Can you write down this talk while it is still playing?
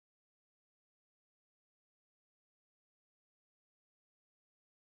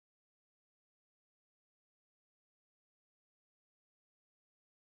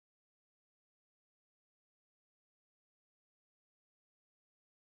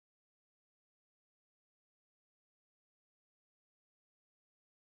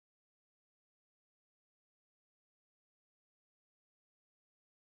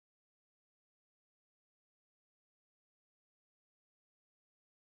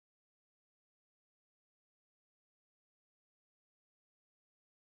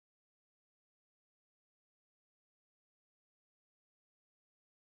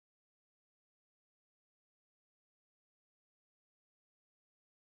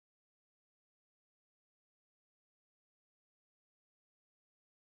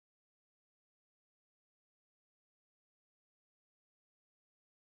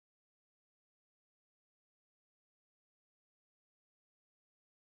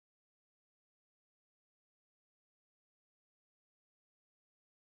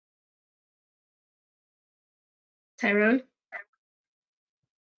Tyrone?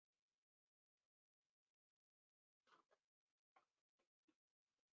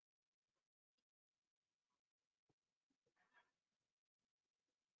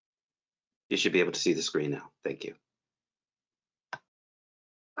 You should be able to see the screen now. Thank you.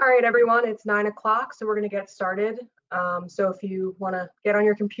 All right, everyone, it's 9 o'clock, so we're going to get started. So if you want to get on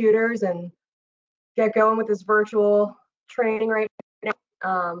your computers and get going with this virtual training right now.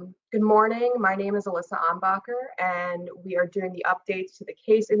 Good morning, my name is Alyssa Ambacher, and we are doing the updates to the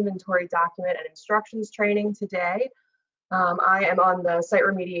case inventory document and instructions training today. I am on the Site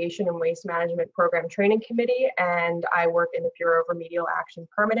Remediation and Waste Management Program Training Committee, and I work in the Bureau of Remedial Action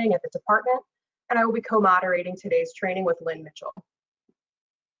Permitting at the department, and I will be co-moderating today's training with Lynn Mitchell.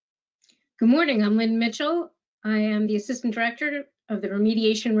 Good morning, I'm Lynn Mitchell. I am the Assistant Director of the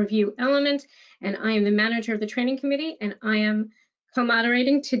Remediation Review Element, and I am the manager of the training committee, and I am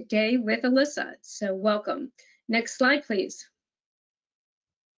co-moderating today with Alyssa. So welcome. Next slide, please.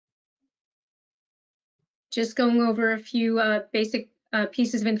 Just going over a few basic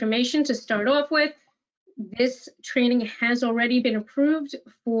pieces of information to start off with. This training has already been approved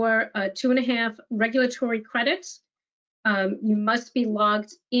for 2.5 regulatory credits. You must be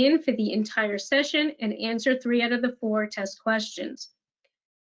logged in for the entire session and answer 3 out of the 4 test questions.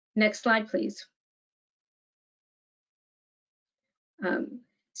 Next slide, please.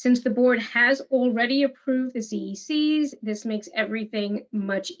 Since the board has already approved the CECs, this makes everything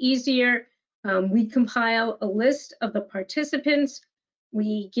much easier. We compile a list of the participants.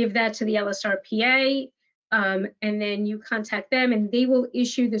 We give that to the LSRPA, and then you contact them and they will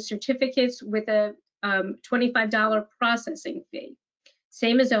issue the certificates with a $25 processing fee.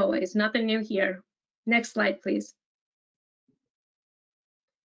 Same as always, nothing new here. Next slide, please.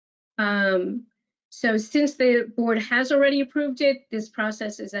 So since the board has already approved it, this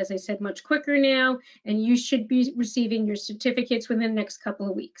process is, as I said, much quicker now, and you should be receiving your certificates within the next couple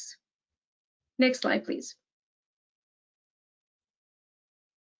of weeks. Next slide, please.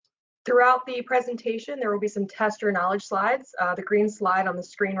 Throughout the presentation, there will be some test or knowledge slides. The green slide on the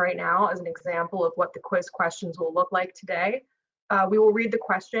screen right now is an example of what the quiz questions will look like today. We will read the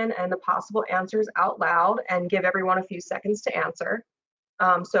question and the possible answers out loud and give everyone a few seconds to answer.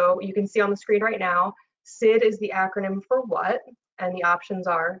 So you can see on the screen right now, CID is the acronym for what? And the options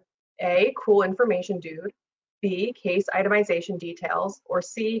are A, cool information dude, B, case itemization details, or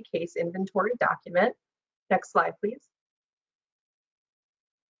C, case inventory document. Next slide, please.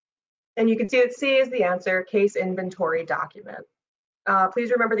 And you can see that C is the answer, case inventory document. Please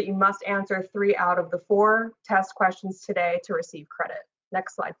remember that you must answer 3 out of the 4 test questions today to receive credit.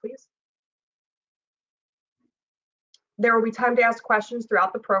 Next slide, please. There will be time to ask questions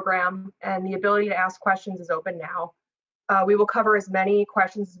throughout the program, and the ability to ask questions is open now. We will cover as many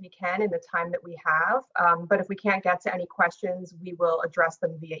questions as we can in the time that we have, but if we can't get to any questions, we will address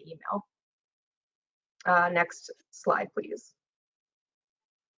them via email. Next slide, please.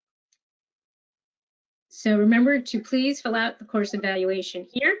 So remember to please fill out the course evaluation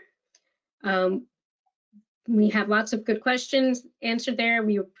here. We have lots of good questions answered there.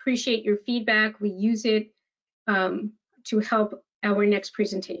 We appreciate your feedback. We use it to help our next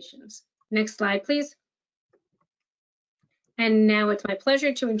presentations. Next slide, please. And now it's my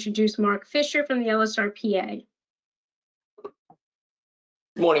pleasure to introduce Mark Fisher from the LSRPA.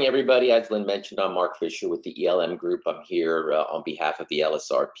 Good morning, everybody. As Lynn mentioned, I'm Mark Fisher with the ELM Group. I'm here on behalf of the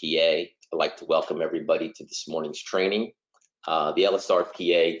LSRPA. I'd like to welcome everybody to this morning's training. The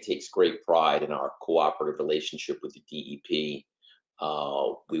LSRPA takes great pride in our cooperative relationship with the DEP.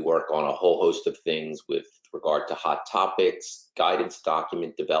 We work on a whole host of things with regard to hot topics, guidance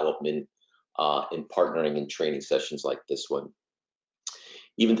document development, and partnering in training sessions like this one.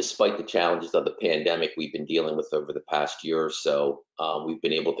 Even despite the challenges of the pandemic we've been dealing with over the past year or so, we've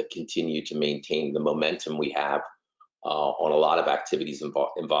been able to continue to maintain the momentum we have on a lot of activities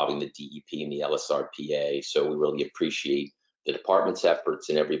involving the DEP and the LSRPA. So we really appreciate the department's efforts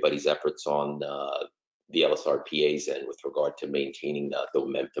and everybody's efforts on the LSRPA's end with regard to maintaining the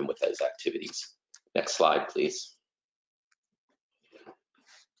momentum with those activities. Next slide, please.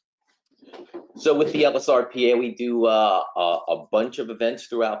 So with the LSRPA, we do a bunch of events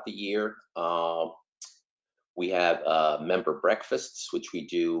throughout the year. We have member breakfasts, which we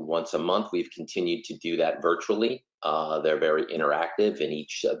do once a month. We've continued to do that virtually. They're very interactive, and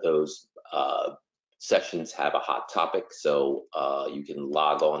each of those sessions have a hot topic. So you can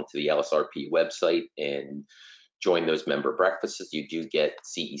log on to the LSRP website and join those member breakfasts. You do get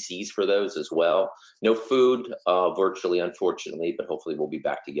CECs for those as well. No food virtually, unfortunately, but hopefully we'll be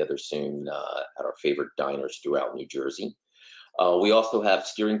back together soon at our favorite diners throughout New Jersey. We also have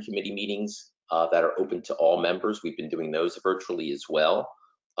steering committee meetings that are open to all members. We've been doing those virtually as well.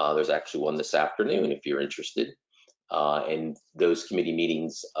 There's actually one this afternoon if you're interested. And those committee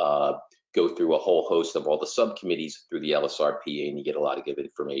meetings go through a whole host of all the subcommittees through the LSRPA, and you get a lot of good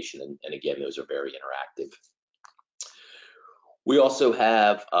information. And again, those are very interactive. We also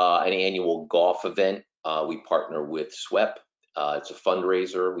have an annual golf event. We partner with SWEP. It's a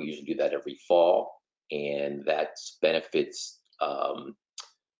fundraiser. We usually do that every fall, and that benefits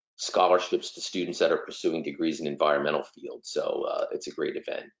scholarships to students that are pursuing degrees in environmental fields. So it's a great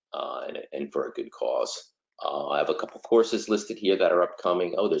event and for a good cause. I have a couple courses listed here that are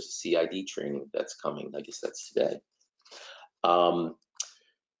upcoming. Oh, there's a CID training that's coming. I guess that's today.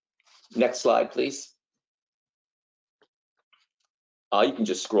 Next slide, please. You can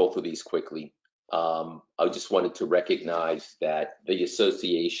just scroll through these quickly. I just wanted to recognize that the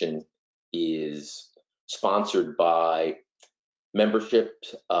association is sponsored by membership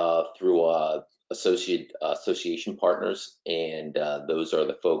through association partners, and those are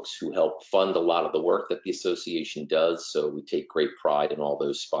the folks who help fund a lot of the work that the association does. So we take great pride in all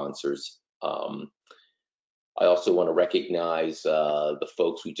those sponsors. I also want to recognize the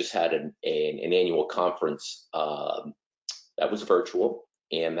folks. We just had an annual conference that was virtual,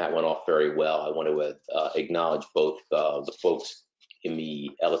 and that went off very well. I want to acknowledge both the folks in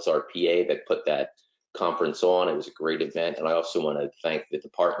the LSRPA that put that conference on. It was a great event, and I also want to thank the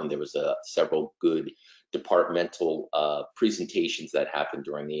department. There was several good departmental presentations that happened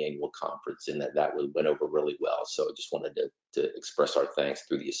during the annual conference, and that went over really well. So I just wanted to express our thanks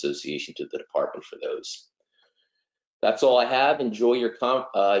through the association to the department for those. That's all I have. Enjoy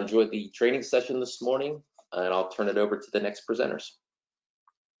the training session this morning, and I'll turn it over to the next presenters.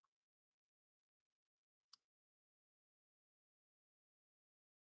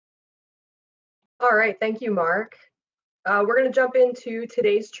 All right, thank you, Mark. We're going to jump into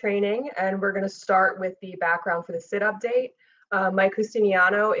today's training, and we're going to start with the background for the SID update. Mike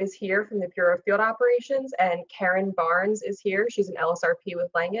Justiniano is here from the Bureau of Field Operations, and Karen Barnes is here. She's an LSRP with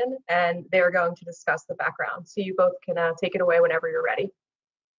Langen, and they're going to discuss the background. So you both can take it away whenever you're ready.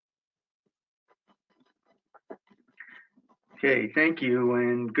 Okay, thank you,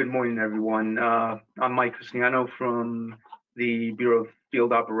 and good morning, everyone. I'm Mike Justiniano from the Bureau of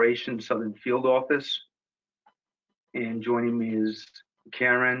Field Operations Southern Field Office, and joining me is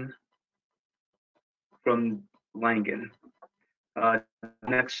Karen from Langen.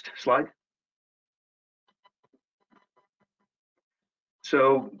 Next slide.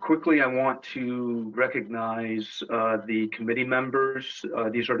 So quickly, I want to recognize the committee members.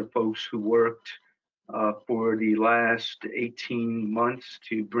 These are the folks who worked for the last 18 months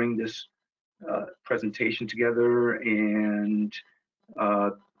to bring this presentation together and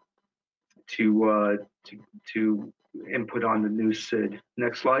to input on the new SID.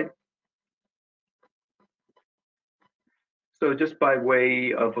 Next slide. So just by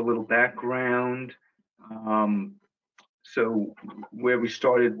way of a little background, so where we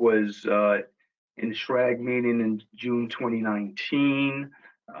started was in the SHRAG meeting in June 2019.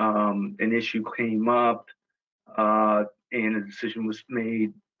 An issue came up and a decision was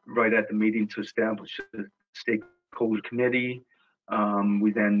made right at the meeting to establish a stakeholder committee.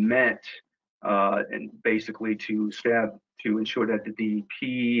 We then met and basically to ensure that the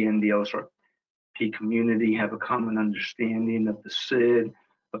DEP and the LSRP community have a common understanding of the SID,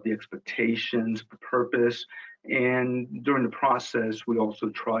 of the expectations, the purpose. And during the process, we also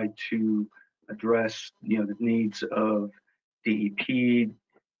tried to address, the needs of DEP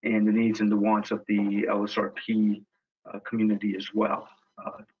and the needs and the wants of the LSRP community as well.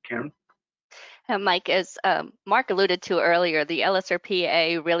 Karen? Mike, as Mark alluded to earlier, the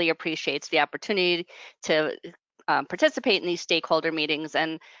LSRPA really appreciates the opportunity to participate in these stakeholder meetings.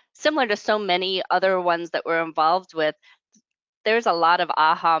 And similar to so many other ones that we're involved with, there's a lot of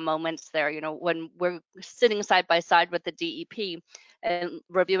aha moments there. When we're sitting side by side with the DEP and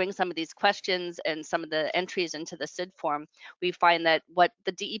reviewing some of these questions and some of the entries into the SID form, we find that what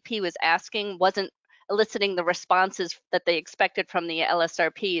the DEP was asking wasn't eliciting the responses that they expected from the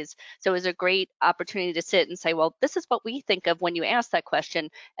LSRPs. So it was a great opportunity to sit and say, well, this is what we think of when you ask that question.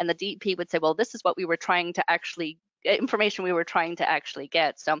 And the DEP would say, well, this is what we were trying to actually information we were trying to actually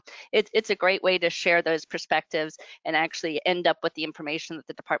get. So it's a great way to share those perspectives and actually end up with the information that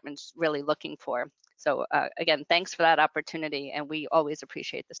the department's really looking for. So again, thanks for that opportunity, and we always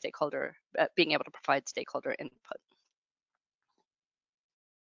appreciate the stakeholder being able to provide stakeholder input.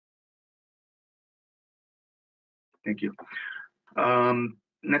 Thank you.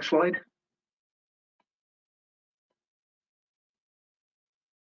 Next slide.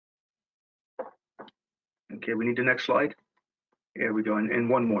 Okay, we need the next slide. There we go, and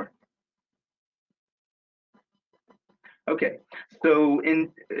one more. Okay, so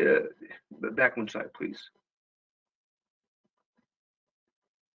in back one slide, please.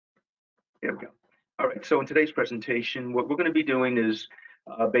 There we go. All right, so in today's presentation, what we're going to be doing is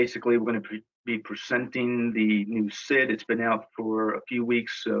basically we're going to be presenting the new SID. It's been out for a few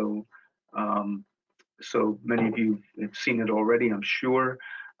weeks, so so many of you have seen it already, I'm sure.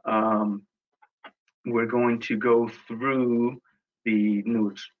 We're going to go through the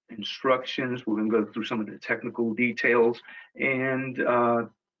new instructions. We're going to go through some of the technical details, and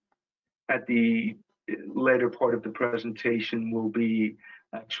at the later part of the presentation, we'll be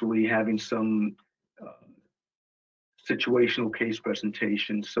actually having some situational case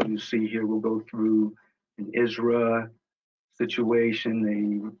presentations. So you see here, we'll go through an ISRA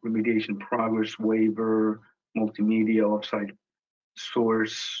situation, a remediation progress waiver, multimedia offsite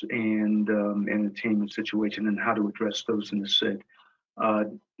source, and entertainment situation, and how to address those in the SID.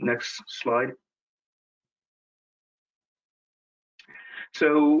 Next slide.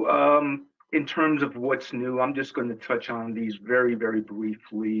 So in terms of what's new, I'm just going to touch on these very, very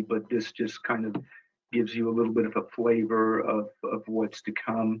briefly, but this just kind of gives you a little bit of a flavor of what's to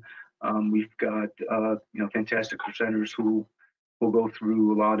come. We've got fantastic presenters who will go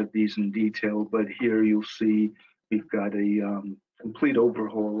through a lot of these in detail, but here you'll see we've got a complete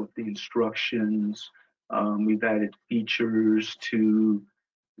overhaul of the instructions. We've added features to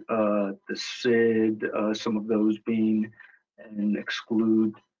the SID, some of those being an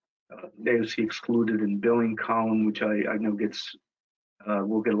exclude, AOC excluded and billing column, which I know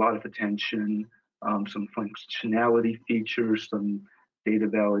will get a lot of attention. Some functionality features, some data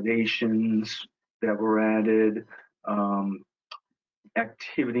validations that were added,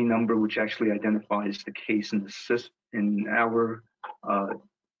 activity number, which actually identifies the case in the in our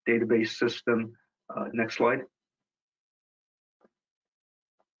database system. Next slide.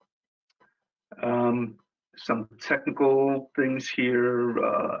 Some technical things here.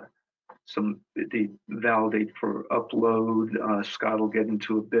 They validate for upload. Scott will get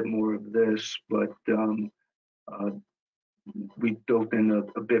into a bit more of this, but we built in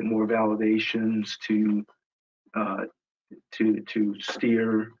a bit more validations to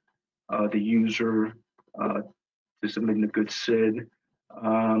steer the user to submitting a good SID,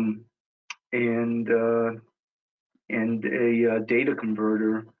 and a data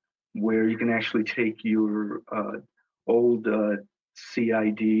converter where you can actually take your old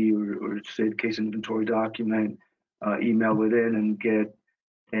CID or SID case inventory document, email it in, and get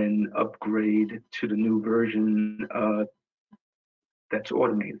an upgrade to the new version that's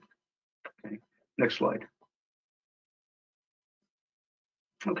automated. Okay, next slide.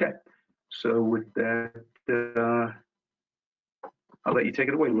 Okay, so with that, I'll let you take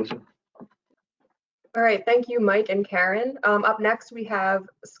it away, Melissa. All right, thank you, Mike and Karen. Up next, we have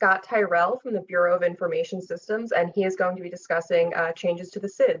Scott Tyrell from the Bureau of Information Systems, and he is going to be discussing changes to the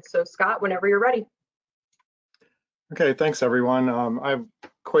SID. So Scott, whenever you're ready. Okay, thanks everyone. I have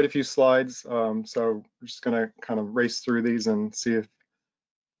quite a few slides, so we're just gonna kind of race through these and see if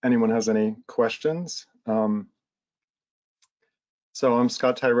anyone has any questions. So I'm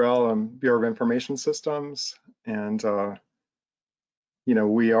Scott Tyrell, I'm Bureau of Information Systems, and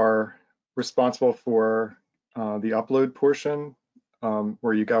we are responsible for the upload portion,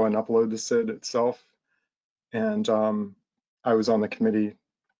 where you go and upload the SID itself. And I was on the committee,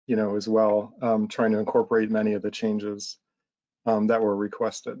 as well, trying to incorporate many of the changes that were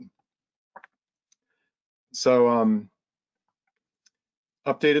requested. So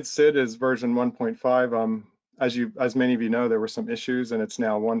updated SID is version 1.5. As many of you know, there were some issues, and it's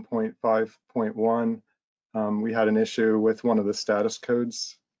now 1.5.1. We had an issue with one of the status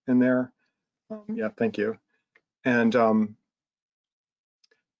codes in there. Yeah, thank you. And the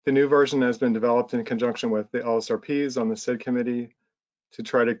new version has been developed in conjunction with the LSRPs on the SID committee to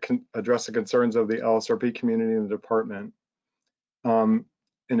try to address the concerns of the LSRP community and the department. In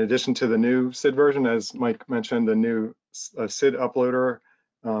addition to the new SID version, as Mike mentioned, the new SID uploader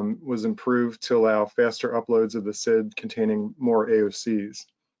was improved to allow faster uploads of the SID containing more AOCs.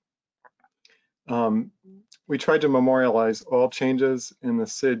 We tried to memorialize all changes in the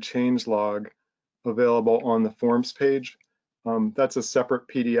SID change log available on the forms page. That's a separate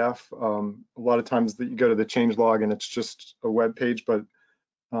PDF. A lot of times that you go to the change log and it's just a web page, but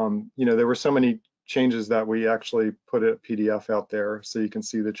there were so many changes that we actually put a PDF out there so you can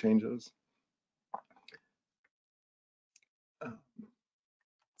see the changes. Let's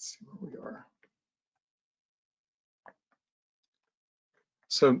see where we are.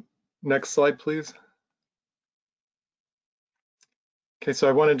 So next slide, please. Okay, so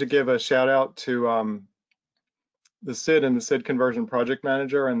I wanted to give a shout out to the SID and the SID conversion project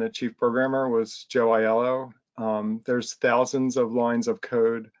manager, and the chief programmer was Joe Aiello. There's thousands of lines of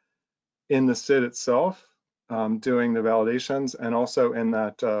code in the SID itself doing the validations, and also in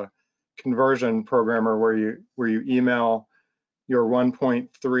that conversion programmer where you email your 1.3,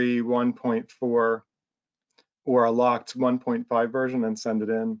 1.4, or a locked 1.5 version and send it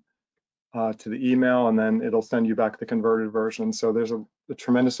in to the email, and then it'll send you back the converted version. So there's a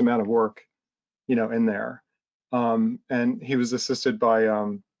tremendous amount of work, in there. And he was assisted by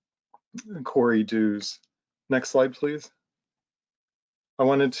Corey Dews. Next slide, please. I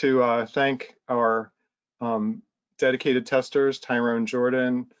wanted to thank our dedicated testers, Tyrone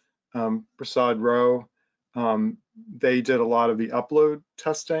Jordan, Prasad Rowe. They did a lot of the upload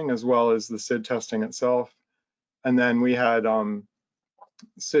testing as well as the SID testing itself. And then we had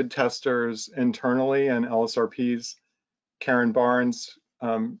SID testers internally and LSRPs, Karen Barnes,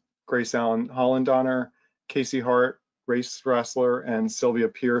 Grace Allen Hollendonner, Casey Hart, Race Wrestler, and Sylvia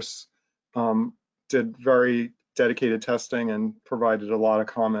Pierce did very dedicated testing and provided a lot of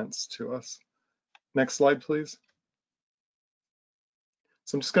comments to us. Next slide, please.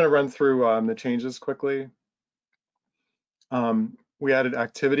 So I'm just going to run through the changes quickly. We added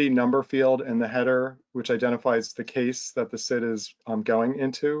activity number field in the header, which identifies the case that the SID is going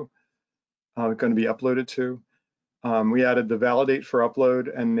into, going to be uploaded to. We added the validate for upload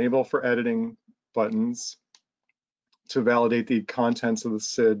and enable for editing buttons to validate the contents of the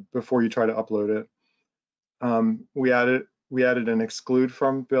SID before you try to upload it. We added an exclude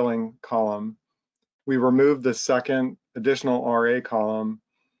from billing column. We removed the second additional RA column,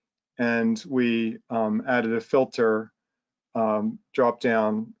 and we added a filter drop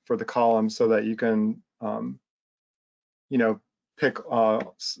down for the column so that you can, pick,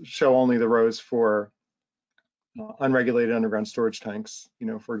 show only the rows for unregulated underground storage tanks,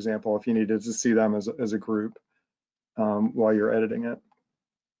 for example, if you needed to see them as a group while you're editing it.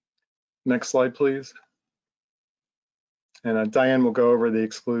 Next slide, please. And Diane will go over the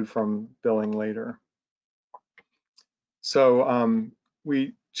exclude from billing later. So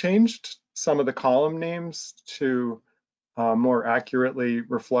we changed some of the column names to more accurately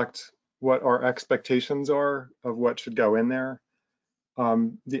reflect what our expectations are of what should go in there.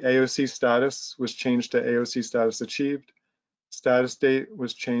 The AOC status was changed to AOC status achieved. Status date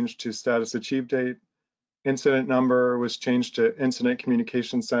was changed to status achieved date. Incident number was changed to incident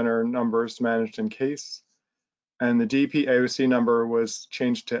communication center numbers managed in case. And the DP AOC number was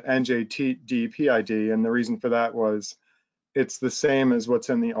changed to NJT DP ID. And the reason for that was it's the same as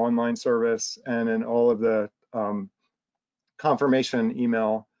what's in the online service and in all of the confirmation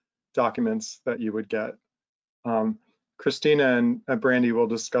email documents that you would get. Christina and Brandy will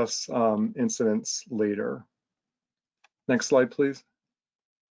discuss incidents later. Next slide, please.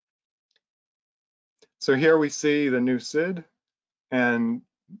 So here we see the new SID, and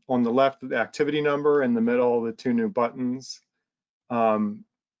on the left, the activity number, in the middle, the two new buttons. In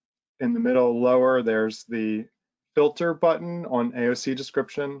the middle lower, there's the filter button on AOC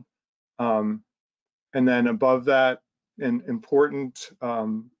description. And then above that, in important,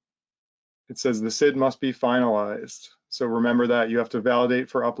 it says the SID must be finalized. So remember that you have to validate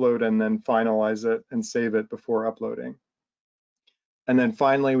for upload and then finalize it and save it before uploading. And then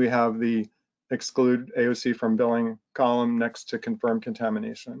finally, we have the exclude AOC from billing column next to confirm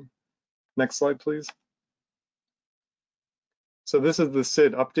contamination. Next slide, please. So this is the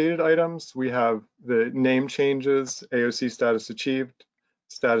SID updated items. We have the name changes, AOC status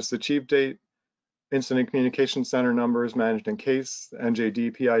achieved date, incident communication center numbers managed in case,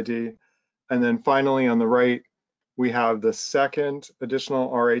 NJD PID. And then finally on the right, we have the second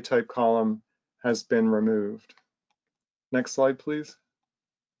additional RA type column has been removed. Next slide, please.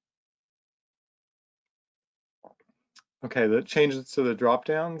 Okay, the changes to the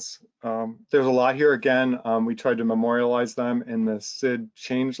dropdowns. There's a lot here. Again, we tried to memorialize them in the SID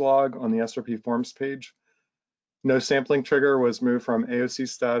change log on the SRP forms page. No sampling trigger was moved from AOC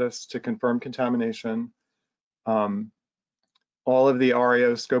status to confirm contamination. All of the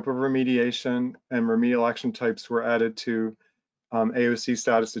RAO scope of remediation and remedial action types were added to AOC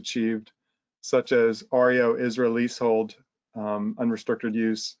status achieved, such as RAO is leasehold, unrestricted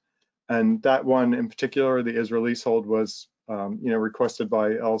use. And that one in particular, the is leasehold, was requested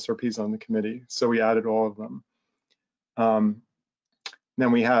by LSRPs on the committee. So we added all of them.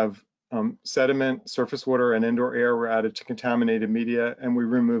 Then we have sediment, surface water, and indoor air were added to contaminated media, and we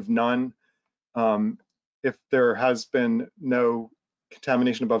removed none. If there has been no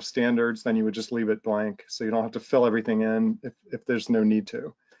contamination above standards, then you would just leave it blank. So you don't have to fill everything in if there's no need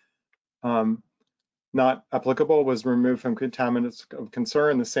to. Not applicable was removed from contaminants of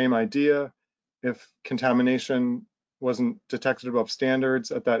concern, the same idea. If contamination wasn't detected above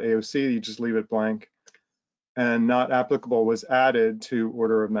standards at that AOC, you just leave it blank. and not applicable was added to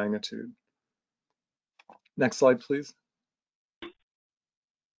order of magnitude. Next slide, please.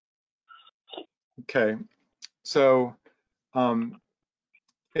 Okay, so in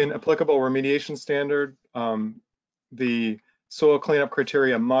applicable remediation standard, the soil cleanup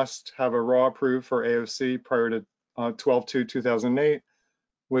criteria must have a raw approved for AOC prior to 12/2/2008,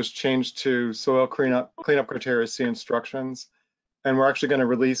 was changed to soil cleanup criteria C instructions. And we're actually going to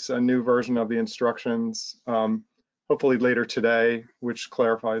release a new version of the instructions, hopefully later today, which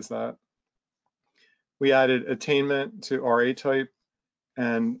clarifies that. We added attainment to RA type,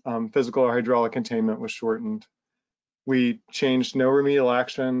 and physical or hydraulic containment was shortened. We changed no remedial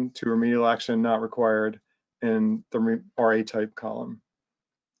action to remedial action not required in the RA type column.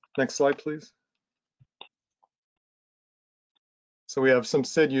 Next slide, please. So we have some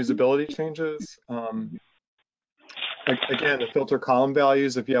SID usability changes. Again, the filter column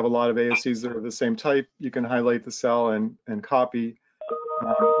values, if you have a lot of AOCs that are the same type, you can highlight the cell and copy.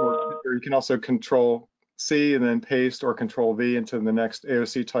 Or you can also Control C and then paste, or Control V into the next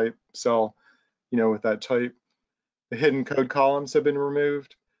AOC type cell, with that type. The hidden code columns have been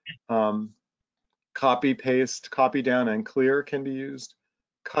removed. Copy, paste, copy down, and clear can be used.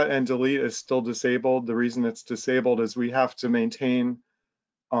 Cut and delete is still disabled. The reason it's disabled is we have to maintain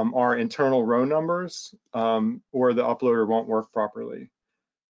our internal row numbers, or the uploader won't work properly.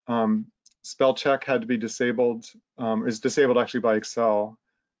 Spell check had to be disabled, is disabled actually by Excel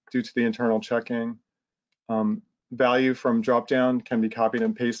due to the internal checking. Value from dropdown can be copied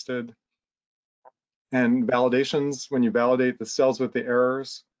and pasted. And validations, when you validate, the cells with the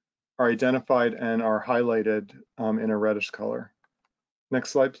errors are identified and are highlighted in a reddish color. Next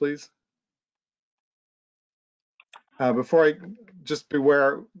slide, please. Before I just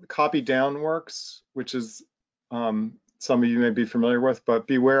beware, copy down works, which is some of you may be familiar with, but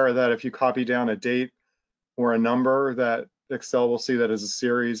beware that if you copy down a date or a number, that Excel will see that as a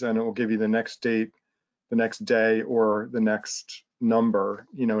series and it will give you the next date, the next day, or the next number,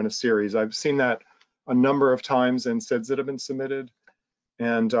 in a series. I've seen that a number of times in SIDs that have been submitted,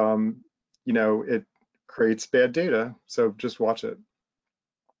 and it creates bad data, so just watch it.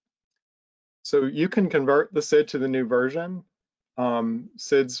 So you can convert the SID to the new version.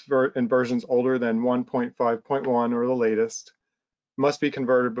 SIDs in versions older than 1.5.1 or the latest must be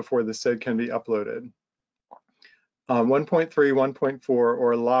converted before the SID can be uploaded. 1.3, 1.4,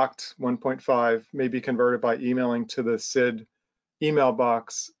 or locked 1.5 may be converted by emailing to the SID email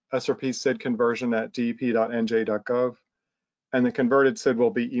box, srpsidconversion@dep.nj.gov, and the converted SID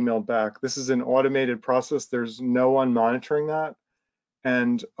will be emailed back. This is an automated process. There's no one monitoring that.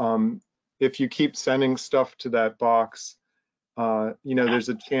 And if you keep sending stuff to that box, there's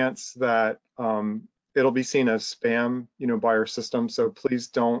a chance that it'll be seen as spam, by our system. So please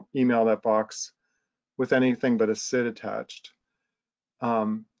don't email that box with anything but a SID attached.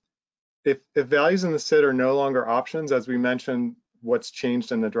 If values in the SID are no longer options, as we mentioned, what's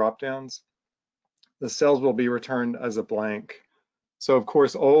changed in the dropdowns, the cells will be returned as a blank. So of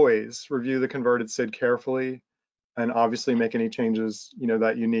course, always review the converted SID carefully, and obviously make any changes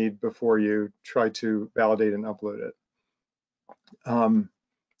that you need before you try to validate and upload it.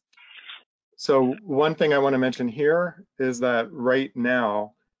 So one thing I want to mention here is that right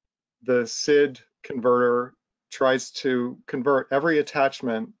now the SID converter tries to convert every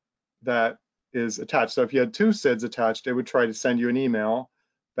attachment that is attached. So if you had 2 SIDs attached, it would try to send you an email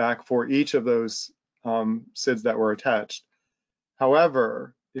back for each of those SIDs that were attached.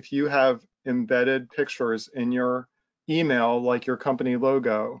 However, if you have embedded pictures in your email, like your company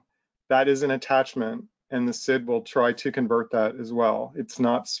logo, that is an attachment, and the SID will try to convert that as well. It's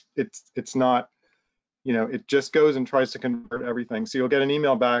not, it just goes and tries to convert everything. So you'll get an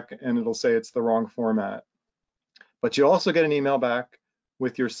email back and it'll say it's the wrong format. But you also get an email back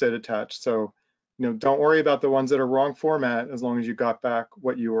with your SID attached. So, don't worry about the ones that are wrong format as long as you got back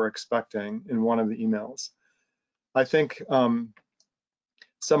what you were expecting in one of the emails. I think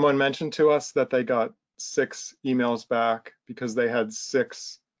someone mentioned to us that they got 6 emails back because they had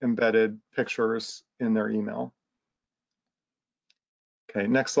 6 embedded pictures in their email. Okay,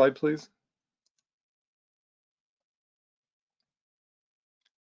 next slide, please.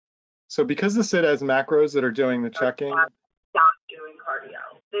 So because the SID has macros that are doing the checking. Stop doing cardio.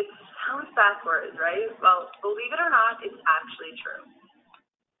 This sounds backwards, right? Well, believe it or not, it's actually true.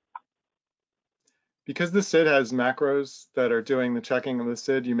 Because the SID has macros that are doing the checking of the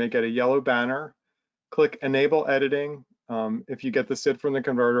SID, you may get a yellow banner. Click Enable Editing if you get the SID from the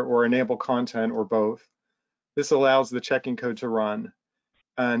converter, or Enable Content, or both. This allows the checking code to run.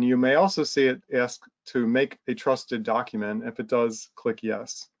 And you may also see it ask to make a trusted document. If it does, click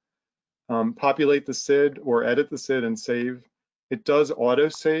Yes. populate the SID or edit the SID and save. It does auto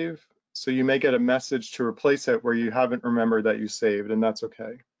save, so you may get a message to replace it where you haven't remembered that you saved, and that's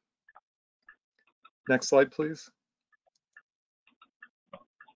okay. Next slide, please.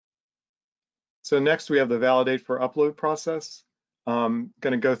 So next we have the validate for upload process. Going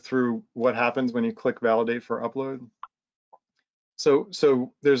to go through what happens when you click validate for upload.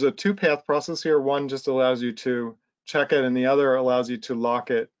 So there's a two-path process here. One just allows you to check it, and the other allows you to lock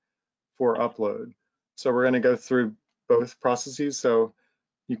it for upload. So we're going to go through both processes. So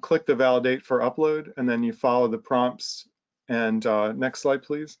you click the validate for upload, and then you follow the prompts. And next slide,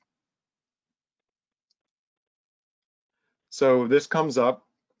 please. So this comes up.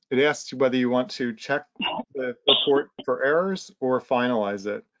 It asks you whether you want to check the report for errors or finalize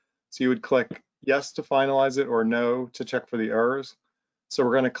it. So you would click yes to finalize it or no to check for the errors. So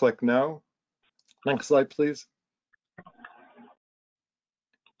we're going to click no. Next slide, please.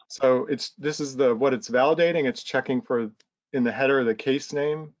 So this is what it's validating. It's checking for in the header the case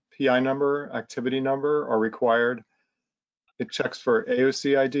name, PI number, activity number are required. It checks for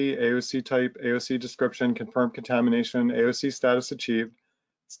AOC ID, AOC type, AOC description, confirmed contamination, AOC status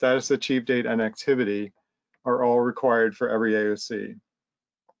achieved date, and activity are all required for every AOC.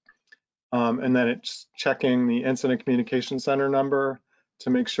 And then it's checking the Incident Communication Center number to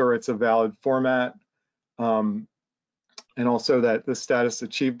make sure it's a valid format, and also that the status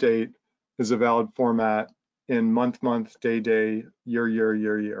achieved date is a valid format in month, day,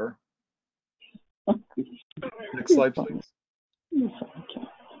 year. Next slide, please.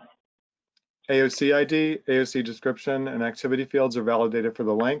 AOC ID, AOC description, and activity fields are validated for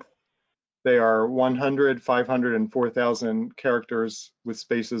the length. They are 100, 500, and 4,000 characters with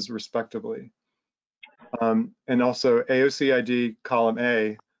spaces respectively. And also AOC ID column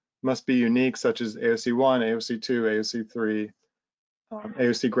A must be unique, such as AOC 1, AOC 2, AOC 3,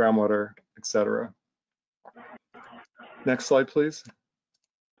 AOC groundwater, etc. Next slide, please.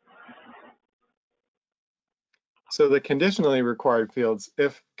 So the conditionally required fields,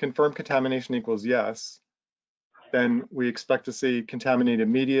 if confirmed contamination equals yes, then we expect to see contaminated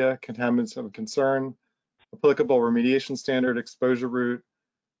media, contaminants of concern, applicable remediation standard, exposure route,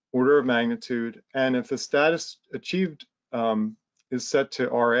 order of magnitude, and if the status achieved is set to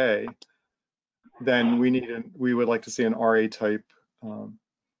RA, then we would like to see an RA type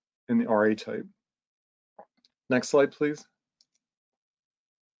in the RA type. Next slide, please.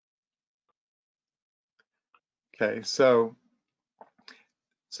 Okay, so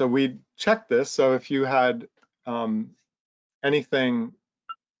we checked this. So if you had anything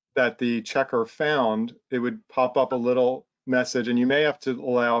that the checker found, it would pop up a little message, and you may have to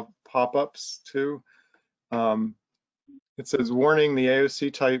allow pop-ups too. It says, warning, the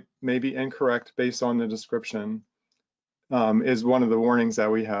AOC type may be incorrect based on the description, is one of the warnings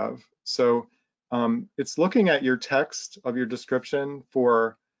that we have. So it's looking at your text of your description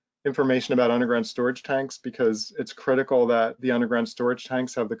for information about underground storage tanks, because it's critical that the underground storage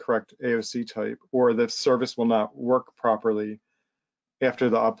tanks have the correct AOC type, or the service will not work properly after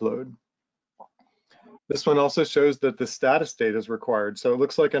the upload. This one also shows that the status date is required. So it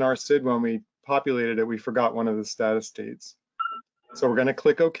looks like in our SID, when we populated it, we forgot one of the status dates. So we're going to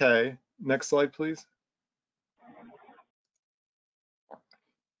click OK. Next slide, please.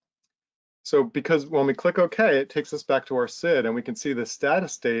 So because when we click OK, it takes us back to our SID, and we can see the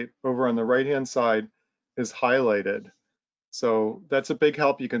status date over on the right-hand side is highlighted. So that's a big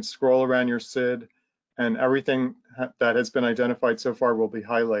help. You can scroll around your SID, and everything that has been identified so far will be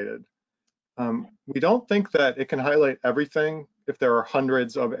highlighted. We don't think that it can highlight everything if there are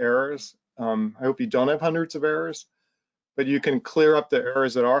hundreds of errors. I hope you don't have hundreds of errors, but you can clear up the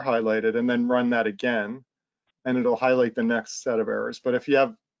errors that are highlighted and then run that again, and it'll highlight the next set of errors. But if you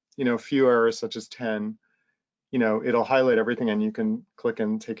have, a few errors such as 10, it'll highlight everything and you can click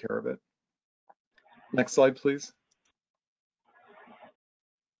and take care of it. Next slide, please.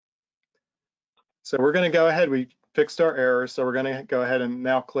 So we're going to go ahead. We fixed our errors, so we're going to go ahead and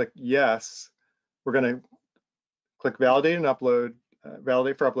now click yes. We're going to click validate and upload,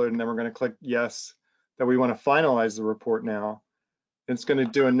 validate for upload, and then we're going to click yes that we want to finalize the report now. It's going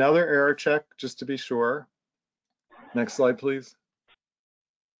to do another error check just to be sure. Next slide, please.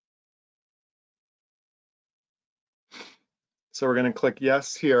 So we're going to click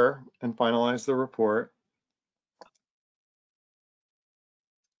yes here and finalize the report.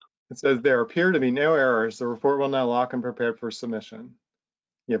 It says there appear to be no errors. The report will now lock and prepared for submission.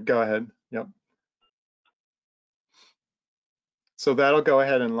 Yep, go ahead. Yep. So that'll go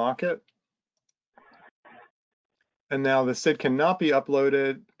ahead and lock it. And now the SID cannot be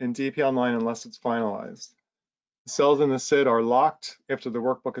uploaded in DP Online unless it's finalized. Cells in the SID are locked after the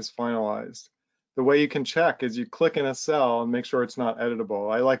workbook is finalized. The way you can check is you click in a cell and make sure it's not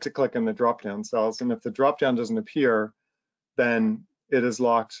editable. I like to click in the drop-down cells, and if the drop-down doesn't appear, then it is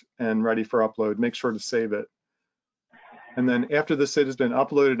locked and ready for upload. Make sure to save it. And then after the SID has been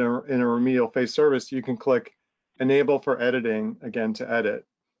uploaded in a remedial phase service, you can click Enable for Editing again to edit.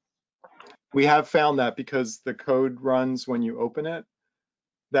 We have found that because the code runs when you open it,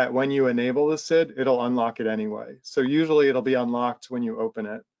 that when you enable the SID, it'll unlock it anyway. So usually it'll be unlocked when you open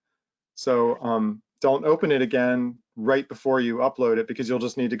it. So don't open it again right before you upload it, because you'll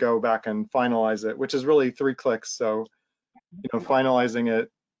just need to go back and finalize it, which is really 3 clicks. So, you know, finalizing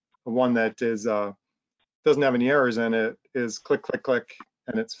it, one that is doesn't have any errors in it, is click, click, click,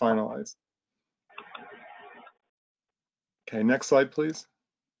 and it's finalized. Okay, next slide, please.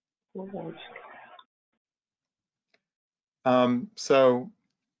 So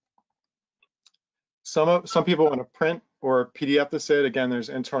some people want to print or PDF the SID. Again, there's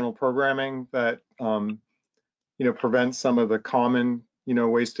internal programming that you know, prevents some of the common, you know,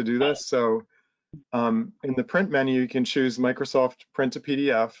 ways to do this. So in the print menu, you can choose Microsoft Print to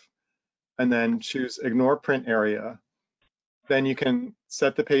PDF and then choose Ignore Print Area. Then you can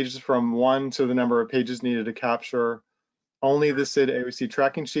set the pages from 1 to the number of pages needed to capture only the SID AOC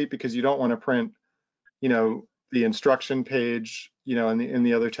tracking sheet, because you don't want to print, you know, the instruction page, you know, in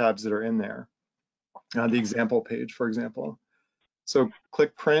the other tabs that are in there. The example page, for example. So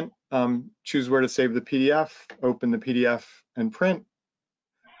click Print, choose where to save the PDF, open the PDF and print.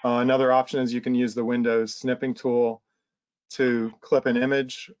 Another option is you can use the Windows snipping tool to clip an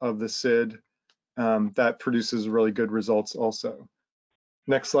image of the SID. That produces really good results also.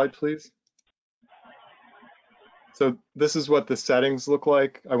 Next slide, please. So this is what the settings look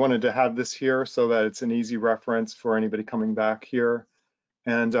like. I wanted to have this here so that it's an easy reference for anybody coming back here.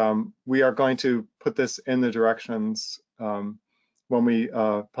 And we are going to put this in the directions when we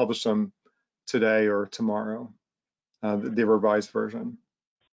publish them today or tomorrow, the revised version.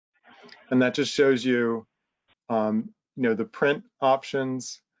 And that just shows you, you know, the print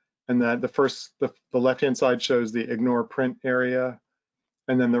options, and that the left-hand side shows the Ignore Print area.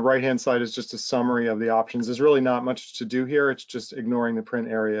 And then the right-hand side is just a summary of the options. There's really not much to do here. It's just ignoring the print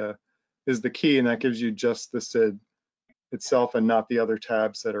area is the key, and that gives you just the SID itself and not the other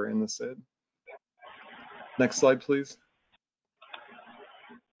tabs that are in the SID. Next slide, please.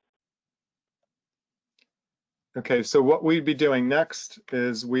 Okay, so what we'd be doing next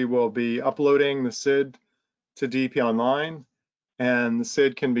is we will be uploading the SID to DP Online, and the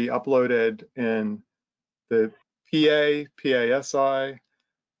SID can be uploaded in the PA, PASI,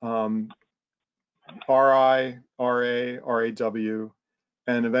 RI, RA, RAW,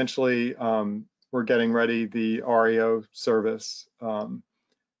 and eventually we're getting ready the REO service. Most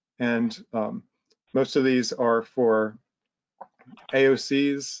of these are for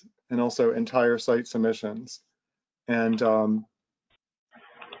AOCs and also entire site submissions. And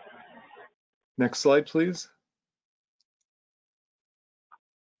next slide, please.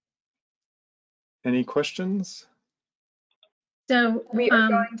 Any questions? So We are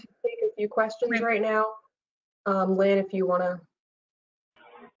going to take a few questions right now. Lynn, if you want to.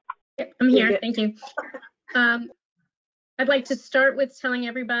 I'm here, thank you. I'd like to start with telling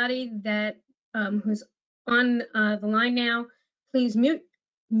everybody that who's on the line now, please mute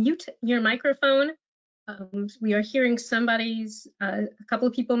your microphone. We are hearing somebody's, a couple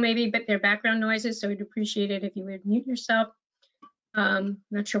of people maybe, but their background noises, so we'd appreciate it if you would mute yourself.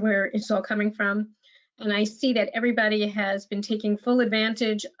 Not sure where it's all coming from. And I see that everybody has been taking full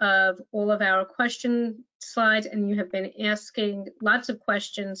advantage of all of our question slides, and you have been asking lots of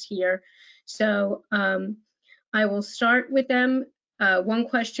questions here. So I will start with them. One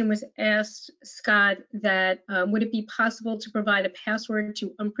question was asked, Scott, that would it be possible to provide a password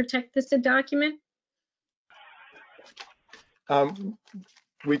to unprotect the SID document?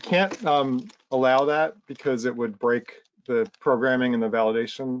 We can't allow that because it would break the programming and the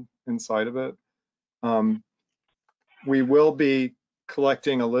validation inside of it. We will be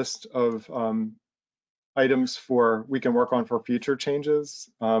collecting a list of items we can work on for future changes,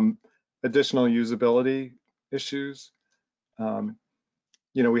 additional usability issues.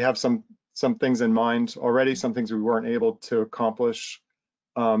 You know, we have some things in mind already, some things we weren't able to accomplish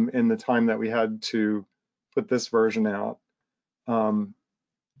in the time that we had to put this version out. One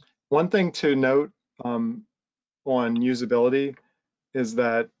thing to note on usability is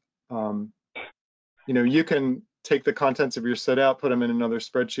that you know, you can take the contents of your SID out, put them in another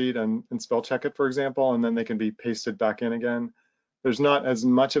spreadsheet and spell check it, for example, and then they can be pasted back in again. There's not as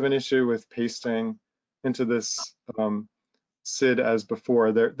much of an issue with pasting into this SID as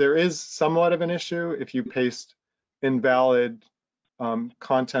before. There is somewhat of an issue if you paste invalid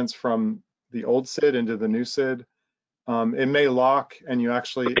contents from the old SID into the new SID, it may lock and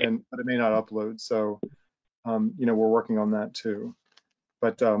but it may not upload. So, we're working on that too.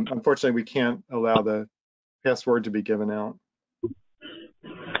 But unfortunately, we can't allow the password to be given out.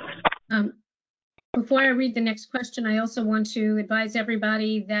 Before I read the next question, I also want to advise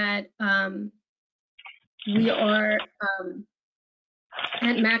everybody that we are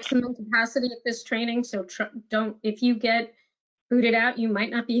at maximum capacity at this training. So if you get booted out, you might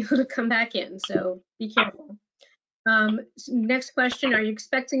not be able to come back in. So be careful. Next question, are you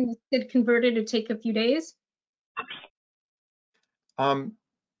expecting the SID converter to take a few days? The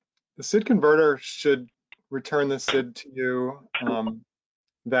SID converter should return the SID to you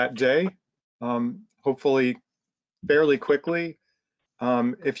that day, hopefully fairly quickly.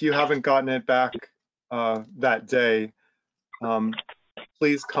 If you haven't gotten it back that day,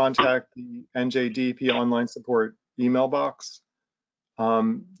 please contact the NJDEP online support email box.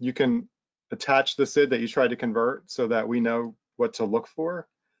 You can attach the SID that you tried to convert so that we know what to look for.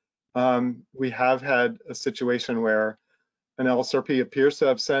 We have had a situation where an LSRP appears to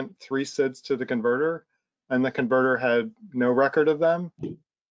have sent 3 SIDs to the converter, and the converter had no record of them,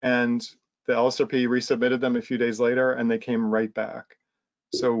 and the LSRP resubmitted them a few days later, and they came right back.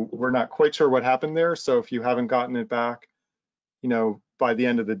 So we're not quite sure what happened there. So if you haven't gotten it back, by the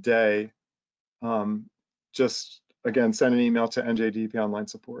end of the day, just again, send an email to NJDEP online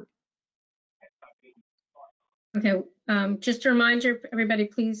support. Okay, just a reminder, everybody,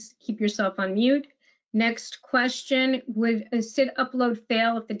 please keep yourself on mute. Next question, would a SID upload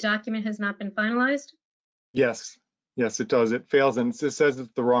fail if the document has not been finalized? Yes, it does. It fails, and it says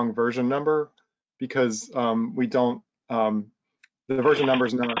it's the wrong version number because we don't, the version number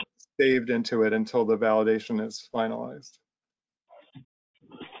is not saved into it until the validation is finalized.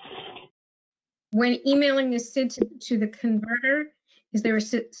 When emailing the SID to the converter, is there a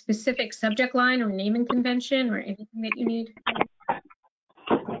specific subject line or naming convention or anything that you need?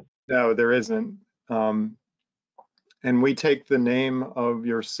 No, there isn't. And we take the name of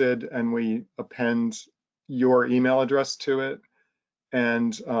your SID and we append your email address to it.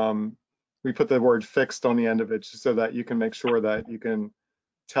 And we put the word fixed on the end of it so that you can make sure that you can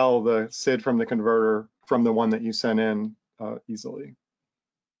tell the SID from the converter from the one that you sent in easily.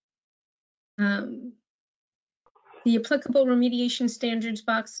 The applicable remediation standards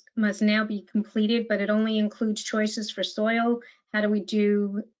box must now be completed, but it only includes choices for soil. How do we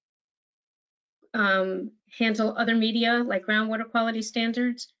handle other media like groundwater quality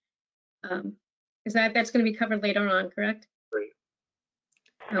standards? That's going to be covered later on, correct? Great.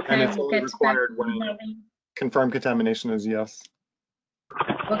 Okay, and it's only required when confirmed contamination is yes.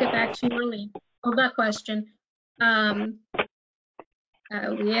 We'll get back to you, Marlene. Hold that question.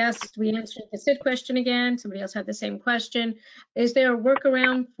 We answered the SID question again. Somebody else had the same question. Is there a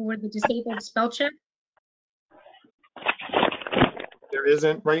workaround for the disabled spell check? There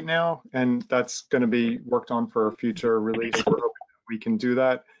isn't right now, and that's going to be worked on for a future release. We're hoping that we can do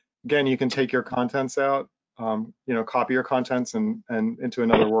that. Again, you can take your contents out, copy your contents and into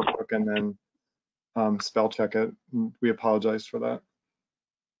another workbook and then spell check it. We apologize for that.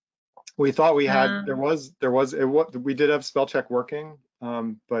 We thought we had, we did have spell check working,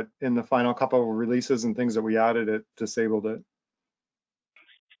 but in the final couple of releases and things that we added, it disabled it.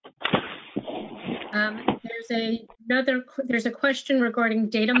 There's a question regarding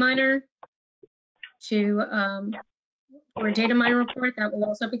data miner or a data miner report that will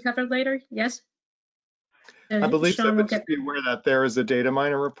also be covered later. Yes? I believe so, but just be aware that there is a data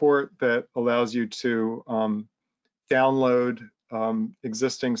miner report that allows you to download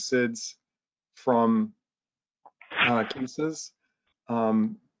existing SIDs from cases.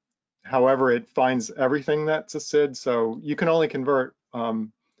 However, it finds everything that's a SID, so you can only convert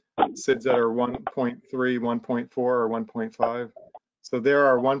SIDs that are 1.3, 1.4, or 1.5. So there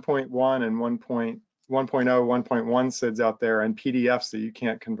are 1.1 and 1.0, 1.1 SIDs out there and PDFs that you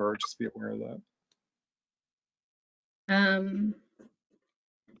can't convert. Just be aware of that.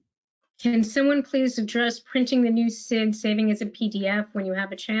 Can someone please address printing the new SID, saving as a PDF when you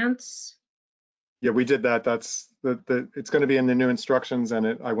have a chance? Yeah, we did that. That's it's going to be in the new instructions,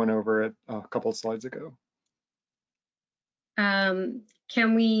 and I went over it a couple of slides ago.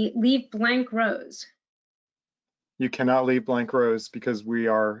 Can we leave blank rows? You cannot leave blank rows because we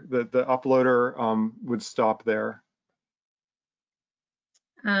are the uploader would stop there.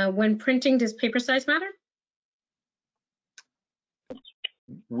 When printing, does paper size matter?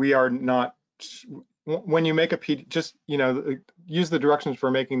 We are not. When you make a PDF, just use the directions for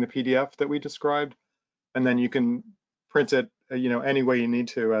making the PDF that we described, and then you can print it any way you need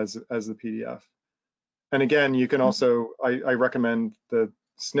to as the PDF. And again, you can also, I recommend the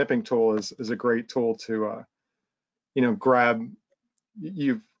snipping tool is a great tool to, you know, grab,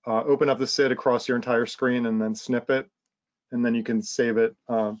 open up the SID across your entire screen and then snip it. And then you can save it,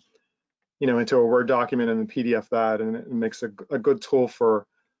 you know, into a Word document and then PDF that, and it makes a good tool for,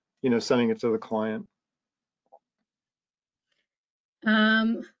 you know, sending it to the client.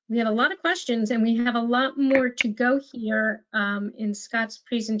 We have a lot of questions and we have a lot more to go here in Scott's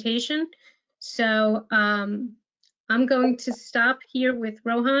presentation. So I'm going to stop here with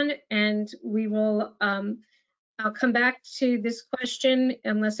Rohan, and we will, I'll come back to this question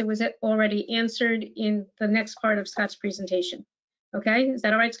unless it was already answered in the next part of Scott's presentation. Okay, is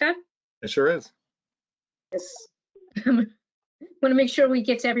that all right, Scott? It sure is. Yes. Want to make sure we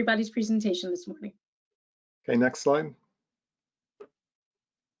get to everybody's presentation this morning. Okay, next slide.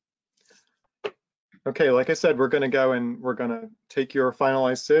 Okay, like I said, we're going to go and we're going to take your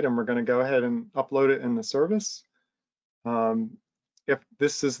finalized SID and we're going to go ahead and upload it in the service. If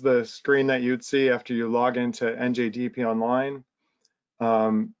this is the screen that you'd see after you log into NJDP Online,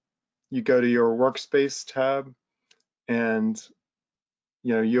 you go to your workspace tab and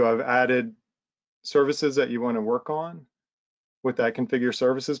you know you have added services that you want to work on with that configure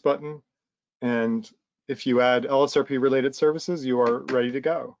services button. And if you add LSRP related services, you are ready to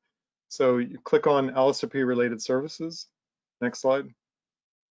go. So you click on LSRP related services. Next slide.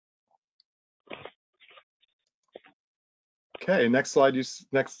 Okay, next slide.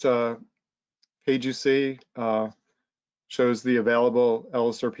 Next page you see shows the available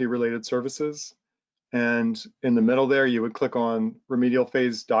LSRP related services. And in the middle there, you would click on remedial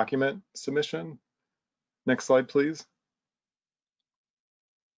phase document submission. Next slide, please.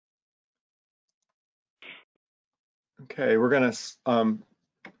 Okay, we're going to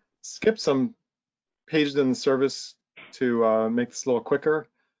skip some pages in the service to make this a little quicker.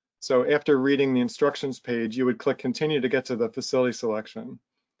 So after reading the instructions page, you would click continue to get to the facility selection.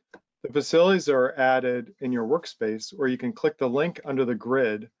 The facilities are added in your workspace, or you can click the link under the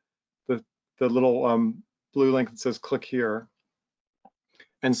grid, the little blue link that says click here,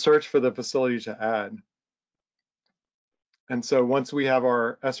 and search for the facility to add. And so once we have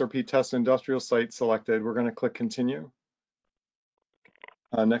our SRP test industrial site selected, we're going to click continue.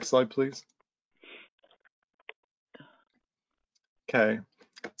 Next slide, please. Okay,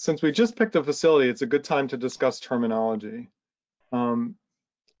 since we just picked a facility, it's a good time to discuss terminology.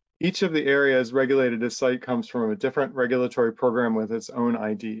 Each of the areas regulated as site comes from a different regulatory program with its own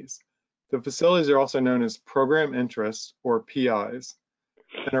IDs. The facilities are also known as program interests, or PIs,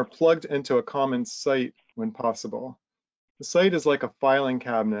 and are plugged into a common site when possible. The site is like a filing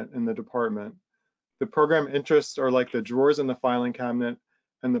cabinet in the department. The program interests are like the drawers in the filing cabinet,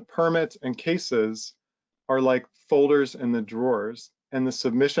 and the permits and cases are like folders in the drawers, and the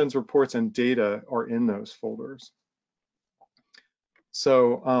submissions, reports, and data are in those folders.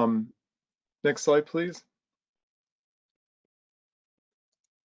 So next slide, please.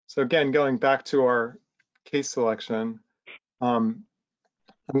 So again, going back to our case selection, I'm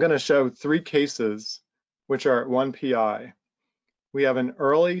going to show 3 cases which are at 1 PI. We have an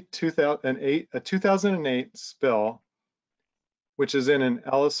early 2008 spill, which is in an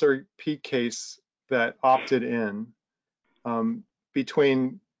LSRP case that opted in.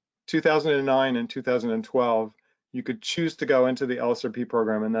 Between 2009 and 2012, you could choose to go into the LSRP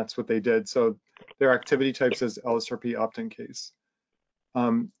program, and that's what they did. So their activity type says LSRP opt-in case.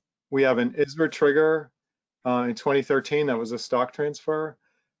 We have an ISRA trigger in 2013 that was a stock transfer,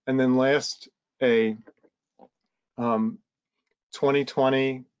 and then last a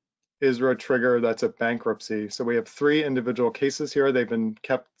 2020 ISRA trigger that's a bankruptcy. So we have 3 individual cases here. They've been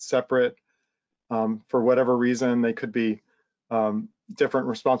kept separate for whatever reason. They could be different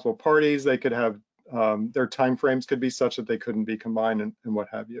responsible parties. They could have their timeframes could be such that they couldn't be combined and what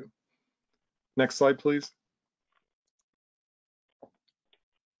have you. Next slide, please.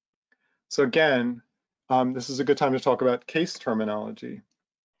 So again, this is a good time to talk about case terminology.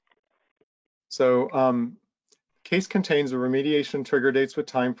 So case contains the remediation trigger dates with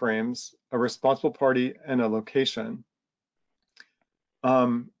timeframes, a responsible party, and a location.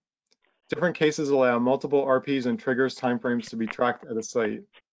 Different cases allow multiple RPs and triggers timeframes to be tracked at a site.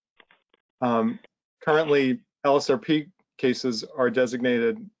 Currently, LSRP cases are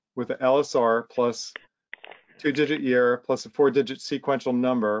designated with an LSR plus 2-digit year plus a 4-digit sequential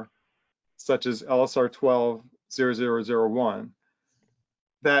number, such as LSR 12-0001.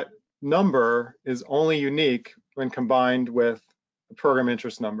 That number is only unique when combined with a program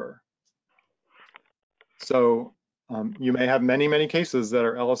interest number. So you may have many, many cases that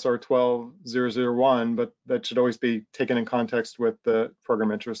are LSR 12-001, but that should always be taken in context with the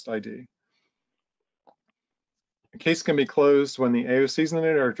program interest ID. case can be closed when the AOCs in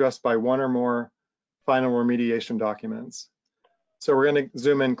it are addressed by one or more final remediation documents. So we're going to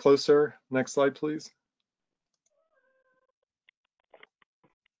zoom in closer. Next slide, please.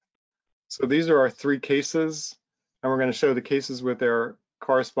 So these are our 3 cases, and we're going to show the cases with their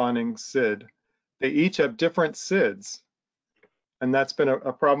corresponding SID. They each have different SIDs, and that's been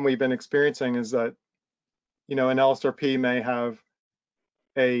a problem we've been experiencing, is that, you know, an LSRP may have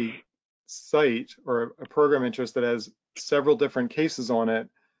a site or a program interest that has several different cases on it,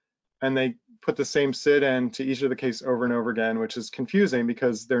 and they put the same SID into each of the cases over and over again, which is confusing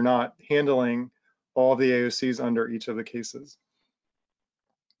because they're not handling all the AOCs under each of the cases.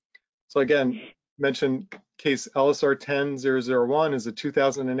 So again, mentioned case LSR 10001 is a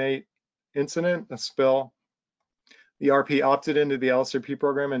 2008 incident, a spill. The RP opted into the LSRP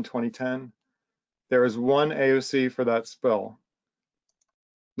program in 2010. There is 1 AOC for that spill.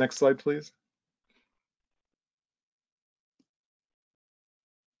 Next slide, please.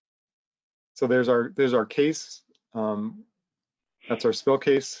 So there's our case. That's our spill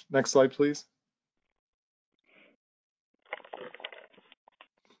case. Next slide, please.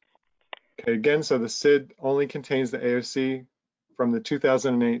 Okay, again, so the SID only contains the AOC from the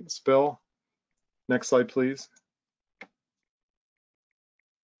 2008 spill. Next slide, please.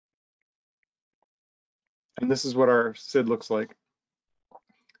 And this is what our SID looks like.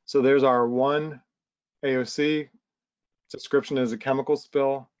 So there's our 1 AOC. Description is a chemical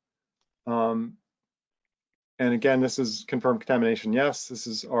spill. And again, this is confirmed contamination. Yes, this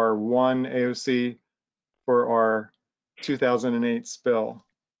is our 1 AOC for our 2008 spill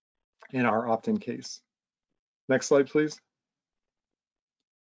in our opt-in case. Next slide, please.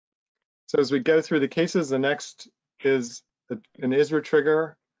 So as we go through the cases, the next is an ISRA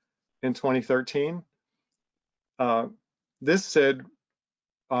trigger in 2013. This SID,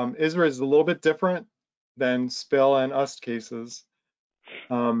 ISRA is a little bit different than spill and UST cases.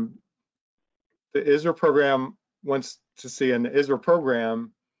 The ISRA program wants to see, and the ISRA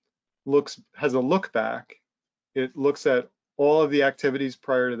program has a look back. It looks at all of the activities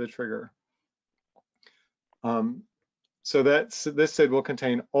prior to the trigger. So this SID will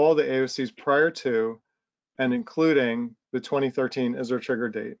contain all the AOCs prior to and including the 2013 ISRA trigger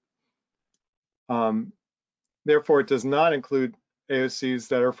date. Therefore, it does not include AOCs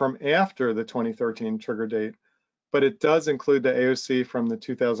that are from after the 2013 trigger date, but it does include the AOC from the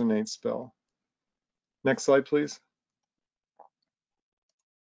 2008 spill. Next slide, please.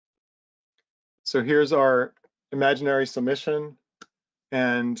 So here's our imaginary submission,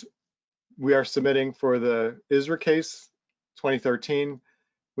 and we are submitting for the ISRA case 2013.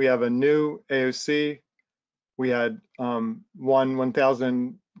 We have a new AOC. We had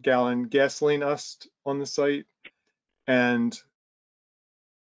 1,000 gallon gasoline UST on the site, and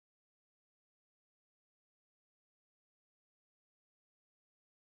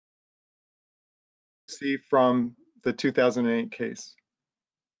see from the 2008 case.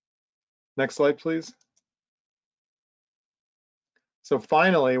 Next slide, please. So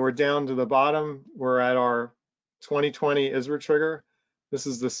finally, we're down to the bottom. We're at our 2020 ISRA trigger. This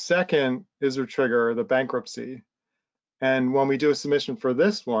is the second ISRA trigger, the bankruptcy. And when we do a submission for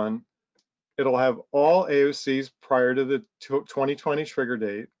this one, it'll have all AOCs prior to the 2020 trigger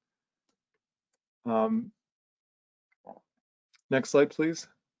date. Next slide, please.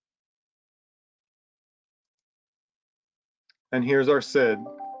 And here's our SID.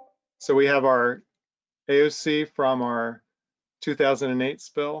 So we have our AOC from our 2008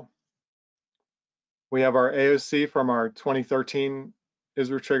 spill. We have our AOC from our 2013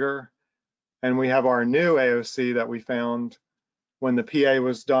 ISRA trigger. And we have our new AOC that we found when the PA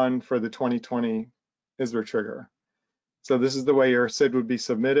was done for the 2020 ISRA trigger. So this is the way your SID would be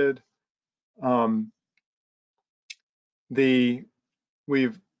submitted. The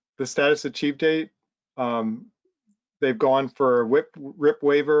status achieved date, they've gone for a RIP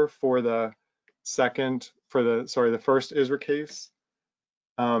waiver for the first ISRA case.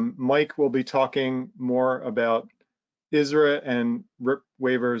 Mike will be talking more about ISRA and RIP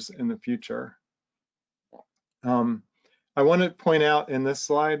waivers in the future. I want to point out in this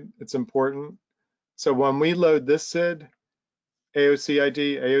slide, it's important. So when we load this SID, AOC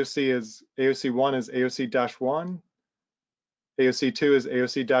ID, AOC1 is AOC-1, AOC2 is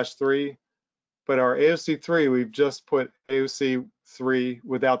AOC-3, but our AOC3, we've just put AOC3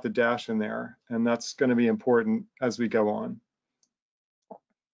 without the dash in there, and that's going to be important as we go on.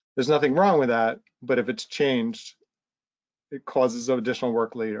 There's nothing wrong with that, but if it's changed, it causes additional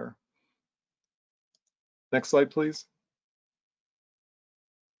work later. Next slide, please.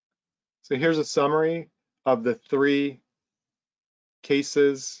 So here's a summary of the 3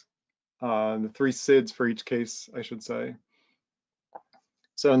 cases the 3 SIDs for each case, I should say.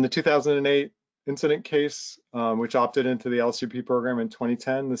 So in the 2008 incident case, which opted into the LSRP program in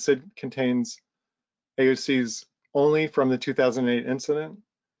 2010, the SID contains AOCs only from the 2008 incident,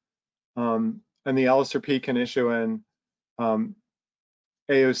 and the LSRP can issue an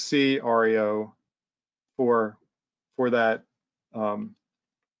AOC REO for that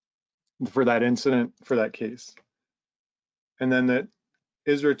incident, for that case. And then the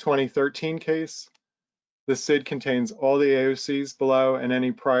ISRA 2013 case, the SID contains all the AOCs below and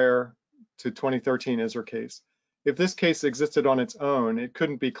any prior to 2013 ISRA case. If this case existed on its own, it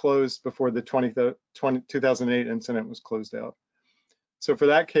couldn't be closed before the 2008 incident was closed out. So for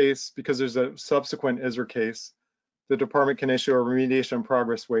that case, because there's a subsequent ISRA case, the department can issue a remediation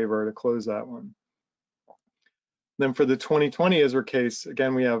progress waiver to close that one. Then for the 2020 ISRA case,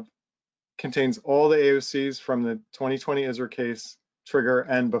 again, contains all the AOCs from the 2020 ISRA case trigger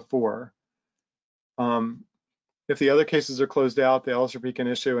and before. If the other cases are closed out, the LSRP can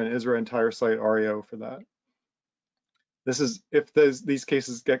issue an ISRA entire site REO for that. This is if these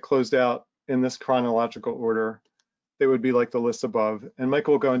cases get closed out in this chronological order, they would be like the list above. And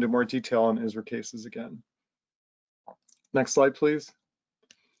Michael will go into more detail on ISRA cases again. Next slide, please.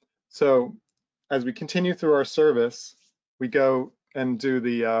 So as we continue through our service, we go and do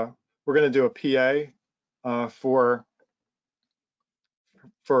the, we're going to do a PA for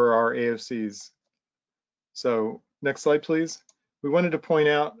our AOCs. So next slide, please. We wanted to point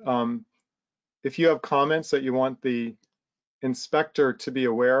out, if you have comments that you want the inspector to be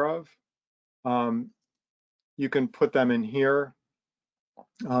aware of, you can put them in here.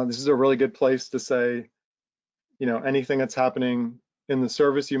 This is a really good place to say, anything that's happening in the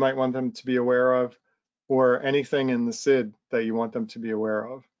service you might want them to be aware of, or anything in the SID that you want them to be aware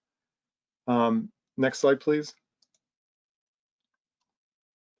of. Next slide, please.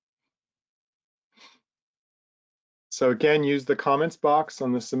 So again, use the comments box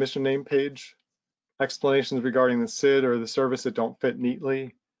on the submission name page. Explanations regarding the SID or the service that don't fit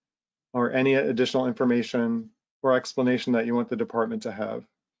neatly, or any additional information or explanation that you want the department to have.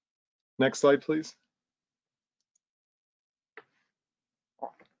 Next slide, please.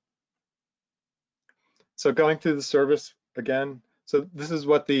 So going through the service again, so this is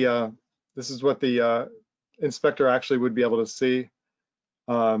what the inspector actually would be able to see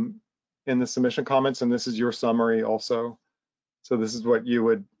in the submission comments, and this is your summary also. So this is what you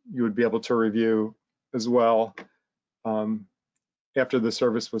would be able to review as well after the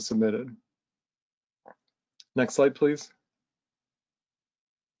service was submitted. Next slide, please.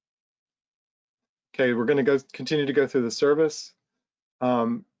 Okay, we're going to continue to go through the service.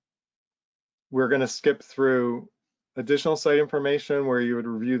 We're going to skip through additional site information where you would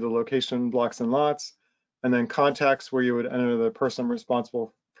review the location, blocks, and lots, and then contacts where you would enter the person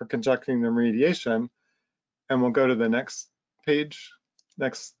responsible for conducting the remediation. And we'll go to the next page.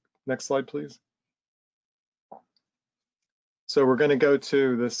 Next slide, please. So we're going to go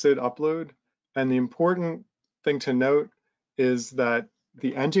to the SID upload, and the important thing to note is that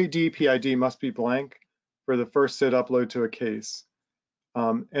the NJD PID must be blank for the first SID upload to a case.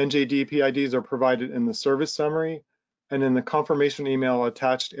 NJD PIDs are provided in the service summary and in the confirmation email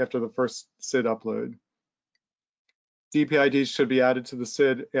attached after the first SID upload. DPIDs should be added to the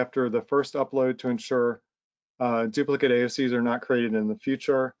SID after the first upload to ensure duplicate AOCs are not created in the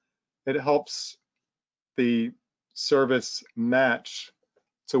future. It helps the service match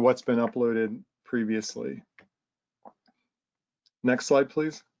to what's been uploaded previously. Next slide,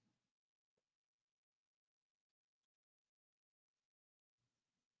 please.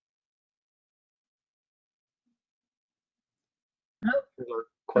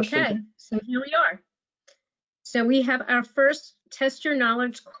 Okay, so here we are. So we have our first test your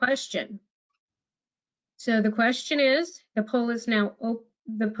knowledge question. So the question is, the poll is now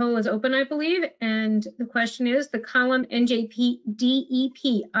open, I believe, and the question is, the column NJP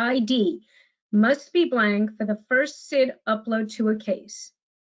DEP ID must be blank for the first SID upload to a case.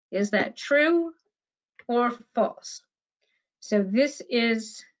 Is that true or false? So this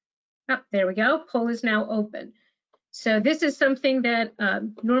is, there we go, poll is now open. So this is something that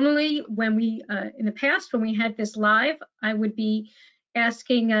normally when we, in the past, when we had this live, I would be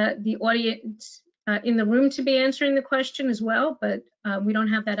asking the audience in the room to be answering the question as well, but we don't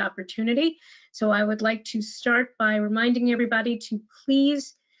have that opportunity. So I would like to start by reminding everybody to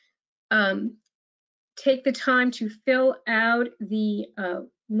please take the time to fill out the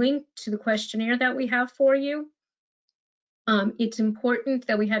link to the questionnaire that we have for you. It's important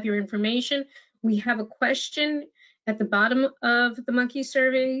that we have your information. We have a question at the bottom of the monkey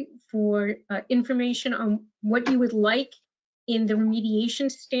survey for information on what you would like in the remediation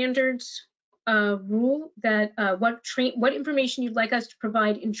standards rule that what information you'd like us to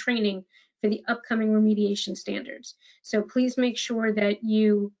provide in training for the upcoming remediation standards. So please make sure that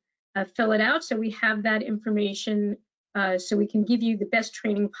you fill it out so we have that information so we can give you the best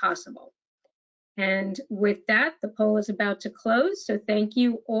training possible. And with that, the poll is about to close. So thank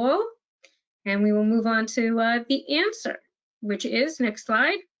you all. And we will move on to the answer, which is, next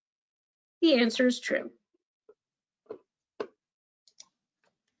slide, the answer is true.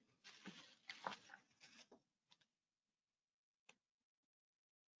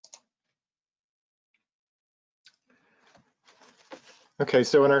 Okay,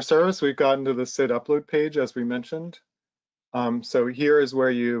 so in our service, we've gotten to the SID upload page, as we mentioned. So here is where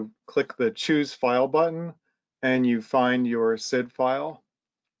you click the Choose File button and you find your SID file.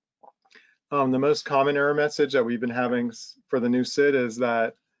 The most common error message that we've been having for the new SID is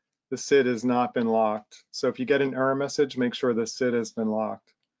that the SID has not been locked. So if you get an error message, make sure the SID has been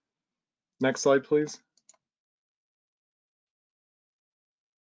locked. Next slide, please.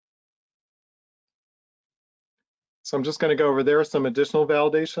 So I'm just going to go over, there are some additional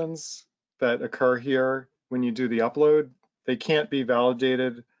validations that occur here when you do the upload. They can't be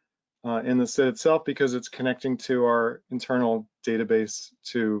validated in the SID itself because it's connecting to our internal database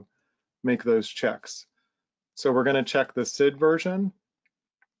to make those checks. So we're going to check the SID version,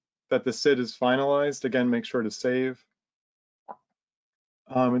 that the SID is finalized. Again, make sure to save.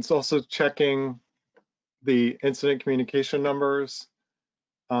 It's also checking the incident communication numbers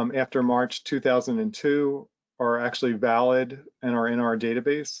after March 2002 are actually valid and are in our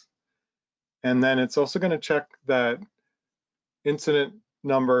database. And then it's also going to check that incident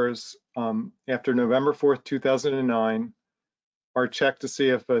numbers after November 4th, 2009 are checked to see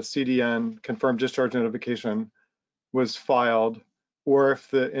if a CDN, confirmed discharge notification, was filed, or if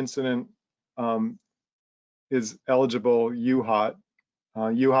the incident is eligible UHOT.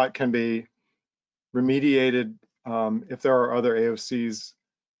 UHOT can be remediated if there are other AOCs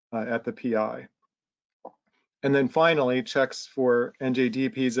at the PI. And then finally, checks for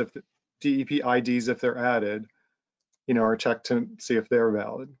NJDEPs, if DEP IDs, if they're added, are checked to see if they're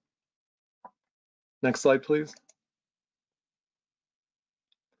valid. Next slide, please.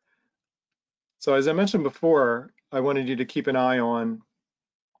 So as I mentioned before, I wanted you to keep an eye on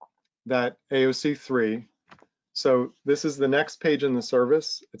that AOC 3. So this is the next page in the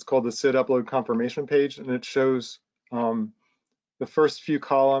service. It's called the SID upload confirmation page, and it shows the first few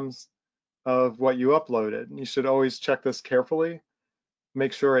columns of what you uploaded. And you should always check this carefully,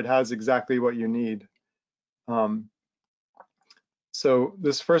 make sure it has exactly what you need. So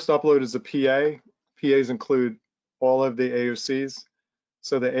this first upload is a PA. PAs include all of the AOCs.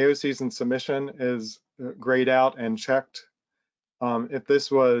 So the AOCs in submission is grayed out and checked. If this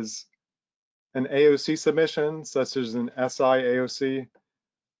was an AOC submission, such as an SI AOC,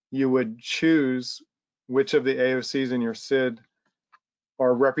 you would choose which of the AOCs in your SID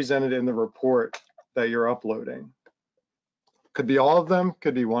are represented in the report that you're uploading. Could be all of them,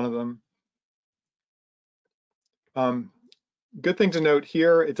 could be one of them. Good thing to note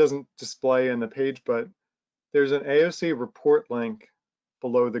here, it doesn't display in the page, but there's an AOC report link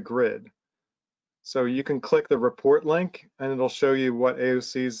below the grid. So you can click the report link and it'll show you what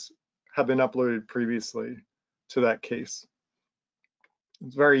AOCs have been uploaded previously to that case.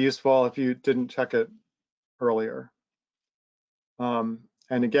 It's very useful if you didn't check it earlier. And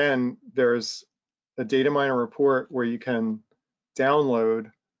again, there's a data miner report where you can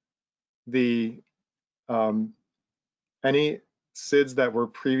download the any SIDs that were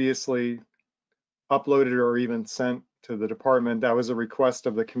previously uploaded or even sent to the department. That was a request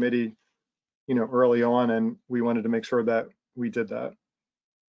of the committee, early on, and we wanted to make sure that we did that.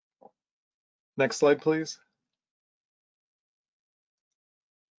 Next slide, please.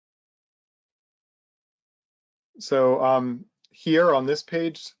 So here on this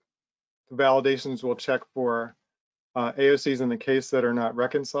page, the validations will check for AOCs in the case that are not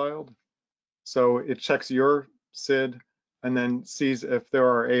reconciled. So it checks your SID and then sees if there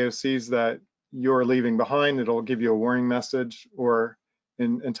are AOCs that you're leaving behind. It'll give you a warning message, or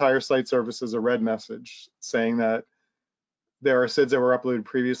in entire site services, a red message saying that there are SIDs that were uploaded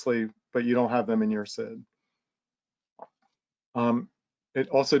previously, but you don't have them in your SID. It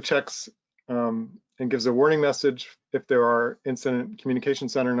also checks and gives a warning message if there are incident communication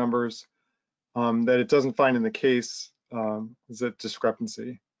center numbers that it doesn't find in the case is a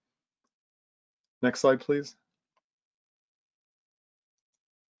discrepancy. Next slide, please.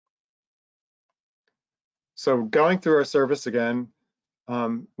 So going through our service again,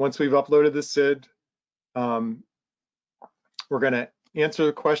 once we've uploaded the SID, we're going to answer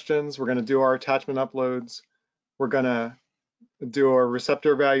the questions. We're going to do our attachment uploads. We're going to do a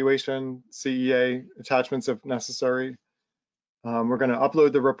receptor evaluation, CEA attachments if necessary. We're going to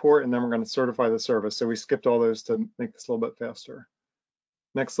upload the report, and then we're going to certify the service. So we skipped all those to make this a little bit faster.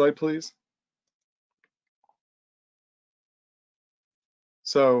 Next slide, please.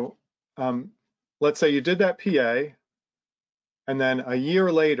 So let's say you did that PA, and then a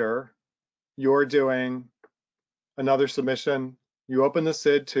year later, you're doing another submission. You open the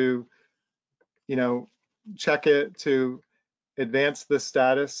SID to, check it to advance the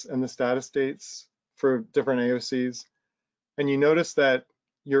status and the status dates for different AOCs. And you notice that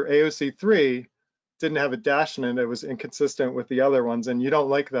your AOC 3 didn't have a dash in it. It was inconsistent with the other ones, and you don't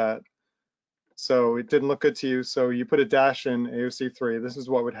like that. So it didn't look good to you. So you put a dash in AOC 3. This is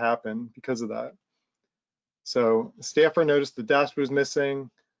what would happen because of that. So the staffer noticed the dash was missing.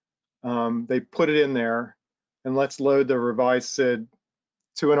 They put it in there, and let's load the revised SID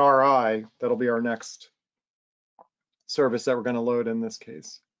to an RI. That'll be our next service that we're going to load in this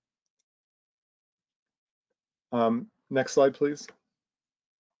case. Next slide, please.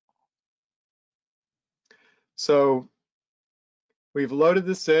 So we've loaded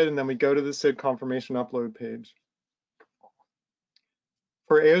the SID, and then we go to the SID confirmation upload page.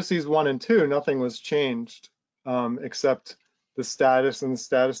 For AOCs 1 and 2, nothing was changed except the status and the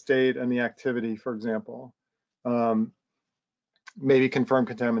status date and the activity, for example. Maybe confirm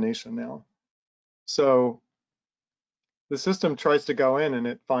contamination now. So the system tries to go in and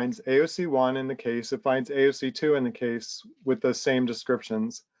it finds AOC 1 in the case, it finds AOC 2 in the case with the same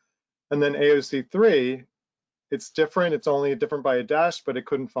descriptions. And then AOC 3, it's different, it's only different by a dash, but it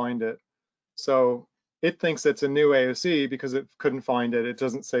couldn't find it. So it thinks it's a new AOC because it couldn't find it. It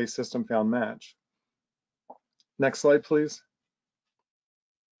doesn't say system found match. Next slide, please.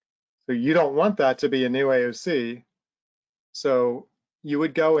 So you don't want that to be a new AOC. So you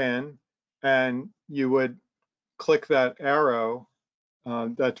would go in and you would click that arrow,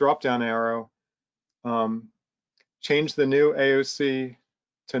 that drop-down arrow, change the new AOC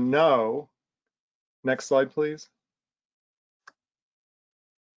to no. Next slide, please.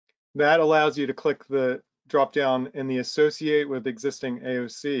 That allows you to click the drop-down in the associate with existing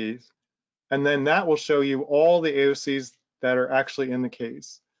AOCs, and then that will show you all the AOCs that are actually in the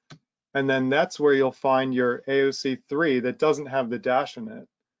case. And then that's where you'll find your AOC 3 that doesn't have the dash in it.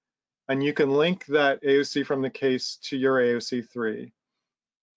 And you can link that AOC from the case to your AOC 3.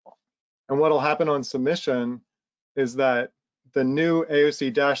 And what'll happen on submission is that the new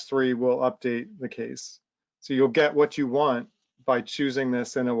AOC-3 will update the case. So you'll get what you want by choosing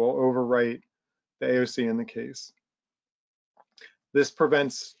this, and it will overwrite the AOC in the case. This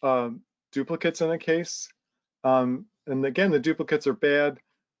prevents duplicates in the case. And again, the duplicates are bad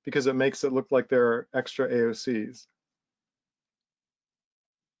because it makes it look like there are extra AOCs.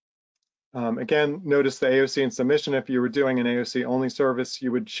 Again, notice the AOC in submission. If you were doing an AOC only service,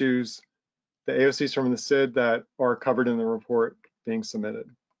 you would choose the AOCs from the SID that are covered in the report being submitted.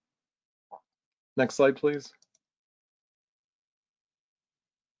 Next slide, please.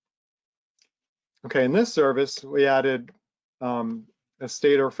 Okay, in this service, we added a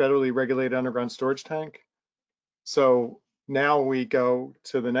state or federally regulated underground storage tank. So now we go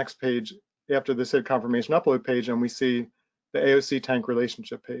to the next page after the SID confirmation upload page, and we see the AOC tank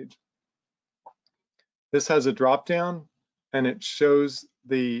relationship page. This has a drop down, and it shows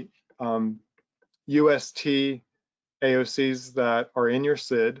the UST AOCs that are in your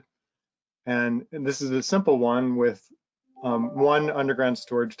SID. And this is a simple one with one underground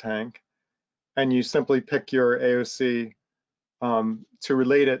storage tank. And you simply pick your AOC to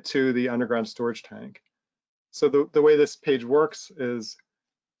relate it to the underground storage tank. So the way this page works is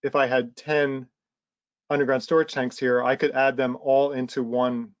if I had 10 underground storage tanks here, I could add them all into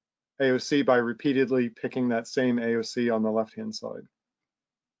one AOC by repeatedly picking that same AOC on the left-hand side.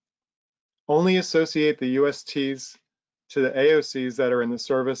 Only associate the USTs to the AOCs that are in the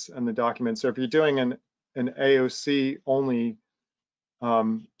service and the document. So if you're doing an AOC only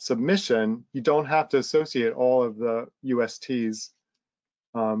submission, you don't have to associate all of the USTs,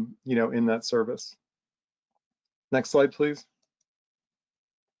 in that service. Next slide, please.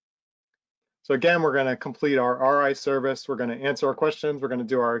 So again, we're going to complete our RI service. We're going to answer our questions. We're going to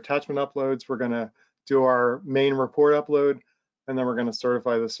do our attachment uploads. We're going to do our main report upload, and then we're going to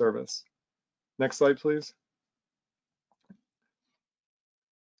certify the service. Next slide, please.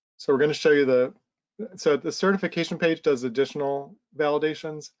 So we're going to show you the certification page does additional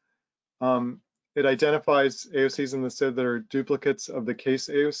validations. It identifies AOCs in the SID that are duplicates of the case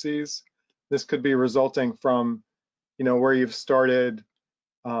AOCs. This could be resulting from, where you've started,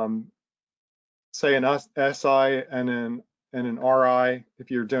 say an SI and an RI,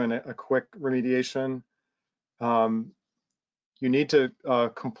 if you're doing a quick remediation. you need to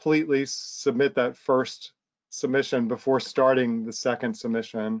completely submit that first submission before starting the second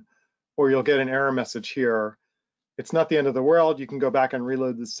submission, or you'll get an error message here. It's not the end of the world. You can go back and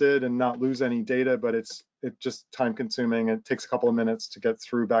reload the SID and not lose any data, but it's just time consuming. It takes a couple of minutes to get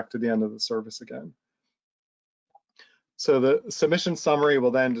through back to the end of the service again. So the submission summary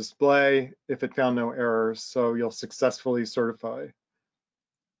will then display if it found no errors, so you'll successfully certify.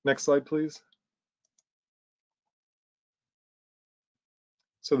 Next slide, please.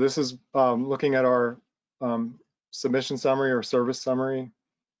 So this is looking at our submission summary or service summary.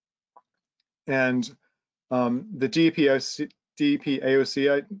 And the DEP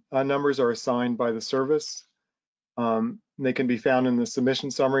AOC numbers are assigned by the service. They can be found in the submission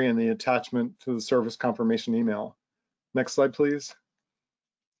summary and the attachment to the service confirmation email. Next slide, please.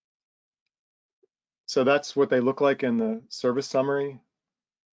 So that's what they look like in the service summary.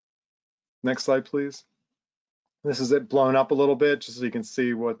 Next slide, please. This is it blown up a little bit just so you can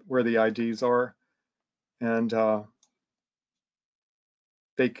see where the IDs are. And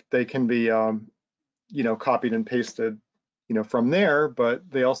they can be copied and pasted from there, but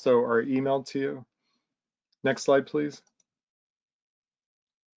they also are emailed to you. Next slide, please.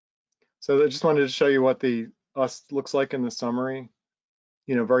 So I just wanted to show you what the US looks like in the summary.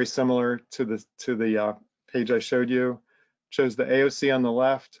 Very similar to the page I showed you. It shows the AOC on the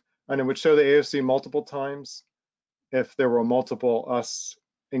left, and it would show the AOC multiple times if there were multiple US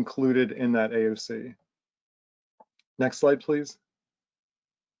included in that AOC. Next slide, please.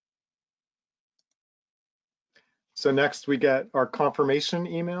 So next we get our confirmation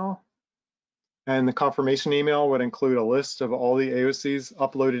email. And the confirmation email would include a list of all the AOCs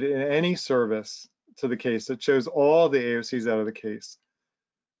uploaded in any service to the case. It shows all the AOCs out of the case.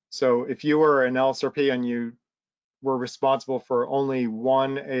 So if you were an LSRP and you were responsible for only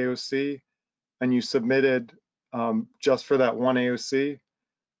one AOC and you submitted just for that one AOC,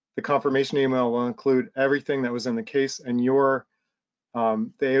 the confirmation email will include everything that was in the case, and the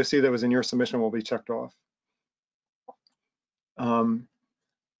AOC that was in your submission will be checked off.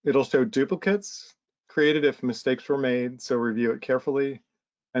 It'll show duplicates created if mistakes were made, so review it carefully.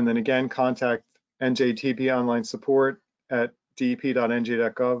 And then again, contact NJDP online support at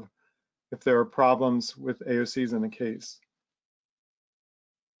dep.nj.gov if there are problems with AOCs in the case.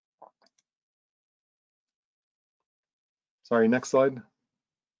 Sorry, next slide.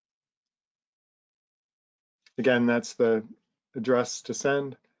 Again, that's the address to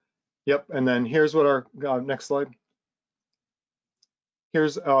send. Yep, and then here's what our, next slide.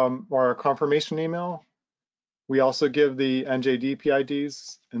 Here's our confirmation email. We also give the NJDP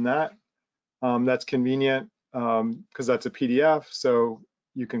IDs in that. That's convenient because that's a PDF, so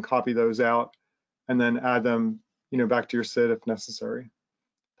you can copy those out and then add them, back to your SID if necessary.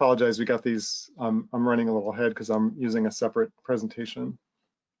 Apologize, we got these. I'm running a little ahead because I'm using a separate presentation.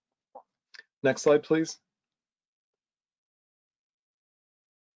 Next slide, please.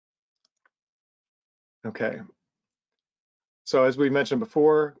 Okay. So as we mentioned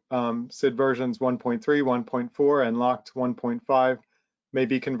before, SID versions 1.3, 1.4, and locked 1.5 may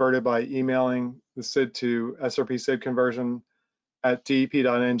be converted by emailing the SID to SRP SID conversion at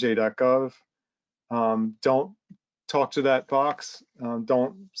dep.nj.gov. Don't talk to that box.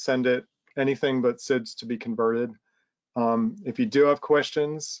 Don't send it anything but SIDs to be converted. If you do have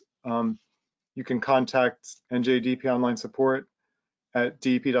questions, you can contact NJDP online support at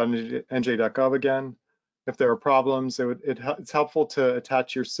dep.nj.gov again. If there are problems, it's helpful to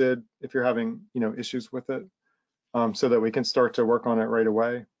attach your SID if you're having issues with it, so that we can start to work on it right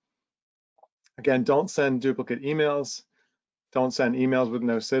away. Again, don't send duplicate emails. Don't send emails with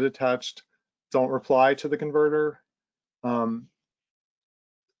no SID attached. Don't reply to the converter.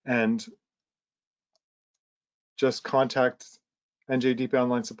 And just contact NJDP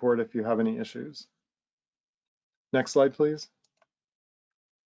online support if you have any issues. Next slide, please.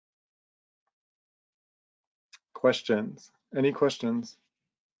 Questions? Any questions?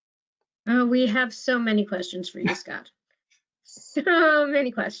 We have so many questions for you, Scott. So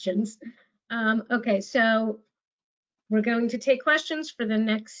many questions. Okay, so we're going to take questions for the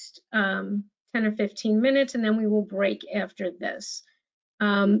next 10 or 15 minutes, and then we will break after this.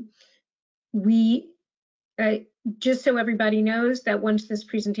 Just so everybody knows that once this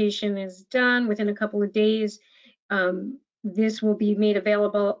presentation is done, within a couple of days, this will be made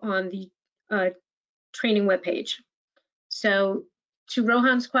available on the training webpage. So to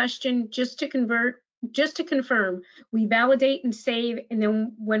Rohan's question, just to confirm, we validate and save, and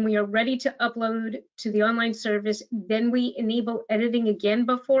then when we are ready to upload to the online service, then we enable editing again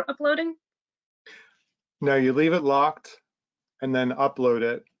before uploading? No, you leave it locked and then upload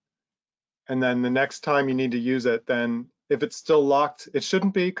it. And then the next time you need to use it, then If it's still locked, it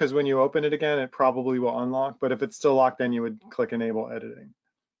shouldn't be, because when you open it again, it probably will unlock. But if it's still locked, then you would click enable editing.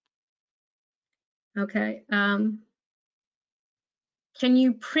 Okay. Can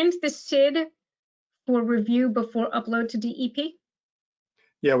you print the SID for review before upload to DEP?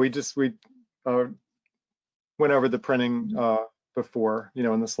 Yeah, we went over the printing before,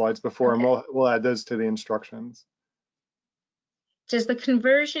 in the slides before, and we'll add those to the instructions. Does the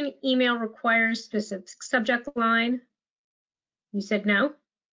conversion email require a specific subject line? You said no?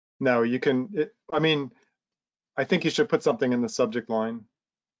 No, you can, I think you should put something in the subject line.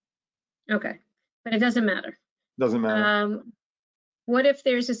 Okay, but it doesn't matter. Doesn't matter. What if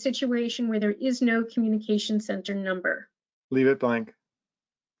there's a situation where there is no communication center number? Leave it blank.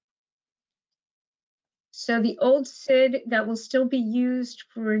 So the old SID that will still be used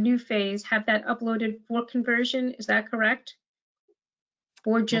for a new phase, have that uploaded for conversion, is that correct?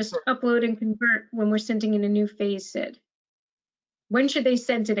 Or just upload and convert when we're sending in a new phase SID? When should they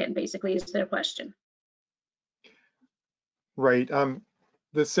send it in, basically, is their question. Right.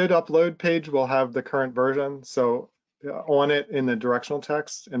 The SID upload page will have the current version. So on it in the directional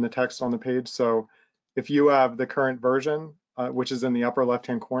text, in the text on the page. So if you have the current version, which is in the upper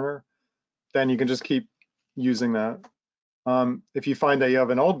left-hand corner, then you can just keep using that. If you find that you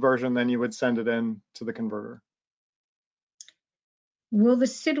have an old version, then you would send it in to the converter. Will the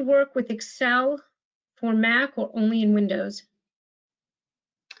SID work with Excel for Mac or only in Windows?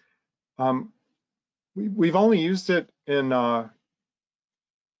 We've only used it in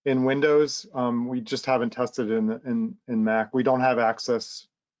Windows. We just haven't tested it in Mac. We don't have access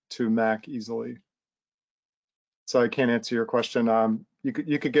to Mac easily, so I can't answer your question. You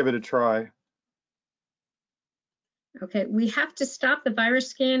could give it a try. Okay, we have to stop the virus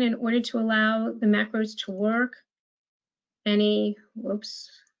scan in order to allow the macros to work. Whoops,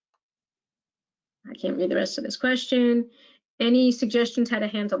 I can't read the rest of this question. Any suggestions how to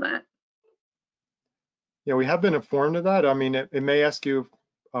handle that? Yeah, we have been informed of that. It may ask you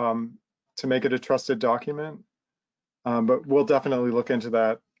to make it a trusted document, but we'll definitely look into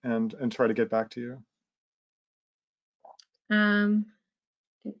that and try to get back to you.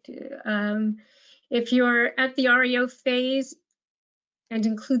 If you're at the REO phase and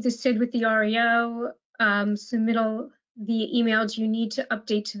include the SID with the REO submittal via email, do you need to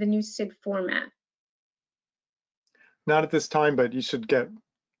update to the new SID format? Not at this time, but you should get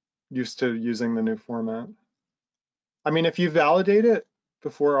used to using the new format. If you validate it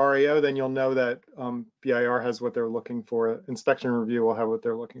before REO, then you'll know that BIR has what they're looking for. Inspection and review will have what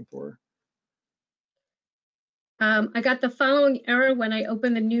they're looking for. I got the following error when I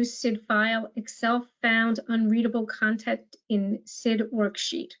opened the new SID file. Excel found unreadable content in SID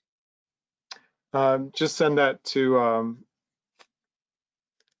worksheet. Just send that to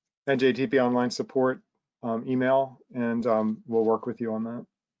NJDP Online Support email, and we'll work with you on that.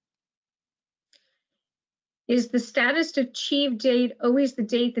 Is the status achieved date always the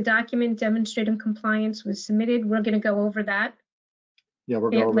date the document demonstrating compliance was submitted? We're going to go over that. Yeah,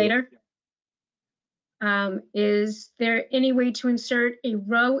 we'll go over later. Is there any way to insert a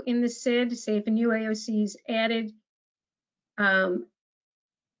row in the SID, say if a new AOC is added? I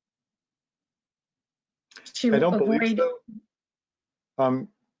don't believe so.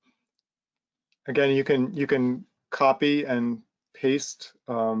 Again, you can copy and paste,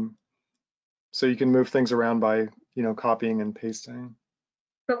 so you can move things around by copying and pasting.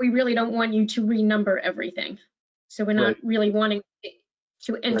 But we really don't want you to renumber everything, so we're not really wanting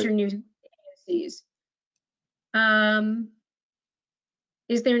to enter new AOCs.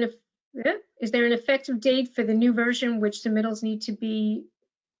 Is there an effective date for the new version which submittals need to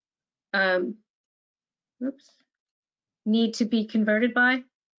be converted by?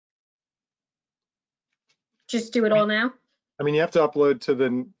 Just do it all now? You have to upload to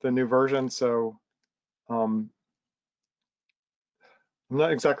the new version, so I'm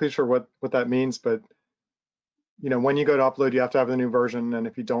not exactly sure what that means, but when you go to upload, you have to have the new version, and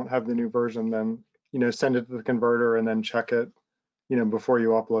if you don't have the new version, then send it to the converter and then check it before you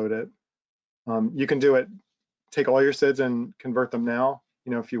upload it. You can do it, take all your SIDs and convert them now,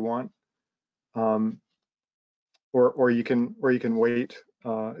 if you want, or you can wait.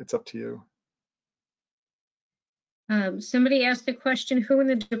 It's up to you. Somebody asked the question, who in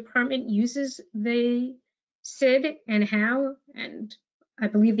the department uses the SID and how? And I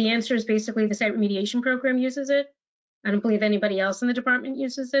believe the answer is basically the site remediation program uses it. I don't believe anybody else in the department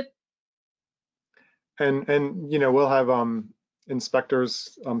uses it. And we'll have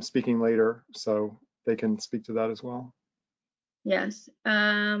inspectors speaking later, so they can speak to that as well. Yes.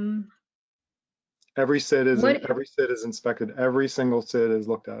 Every SID is inspected. Every single SID is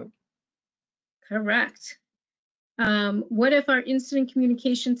looked at. Correct. What if our incident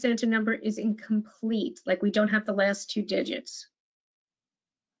communication center number is incomplete, like we don't have the last 2 digits?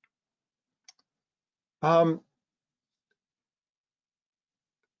 The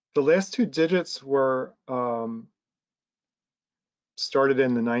last 2 digits were started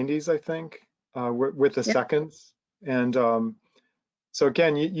in the 90s, I think, with the Yep. seconds. And so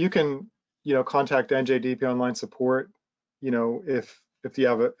again, you can, contact NJDP Online Support, if you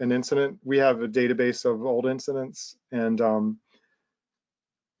have an incident. We have a database of old incidents, and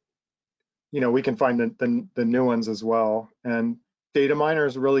we can find the new ones as well. And Dataminr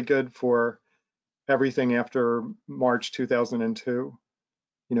is really good for everything after March 2002,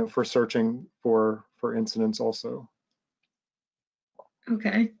 for searching for incidents also.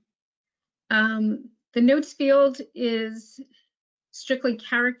 Okay. The notes field is strictly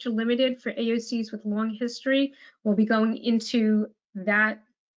character limited for AOCs with long history. We'll be going into that,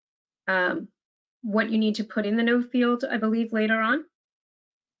 what you need to put in the note field, I believe, later on.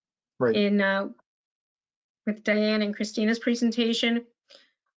 Right. With Diane and Christina's presentation.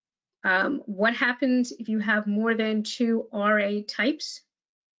 What happens if you have more than 2 RA types?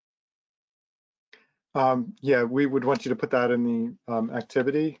 Yeah, we would want you to put that in the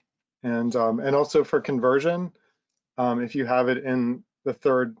activity, and also for conversion, if you have it in the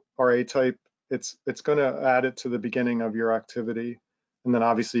 3rd RA type, it's going to add it to the beginning of your activity, and then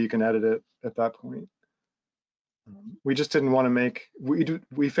obviously you can edit it at that point. We just didn't want to make,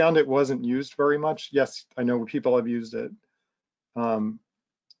 we found it wasn't used very much. Yes, I know people have used it,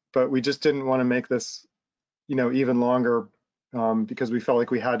 but we just didn't want to make this, even longer, because we felt like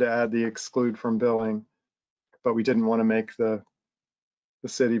we had to add the exclude from billing, but we didn't want to make the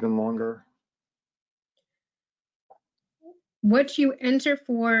SID even longer. What you enter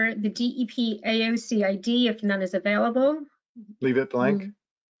for the DEP AOC ID if none is available? Leave it blank.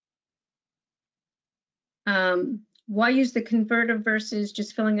 Why use the converter versus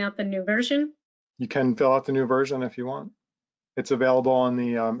just filling out the new version? You can fill out the new version if you want. It's available on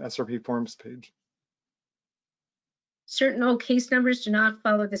the SRP forms page. Certain old case numbers do not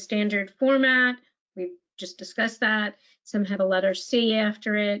follow the standard format. We've just discussed that. Some have a letter C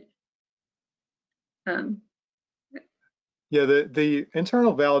after it. Yeah, the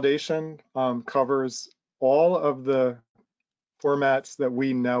internal validation covers all of the formats that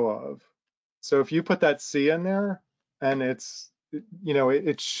we know of. So if you put that C in there, and it's,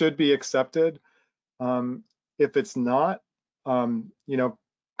 it should be accepted. If it's not,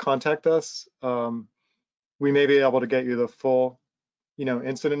 contact us. We may be able to get you the full,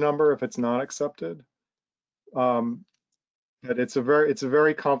 incident number if it's not accepted. But it's a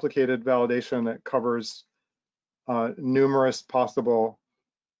very complicated validation that covers numerous possible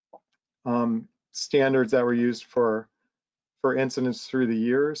standards that were used for incidents through the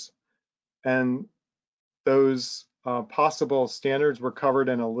years, and those possible standards were covered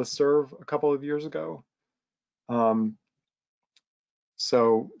in a listserv a couple of years ago.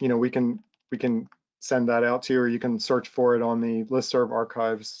 So we can send that out to you, or you can search for it on the listserv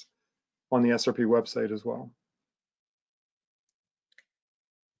archives on the SRP website as well.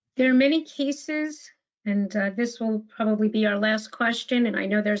 There are many cases, and this will probably be our last question, and I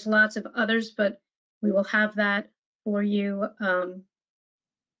know there's lots of others, but we will have that for you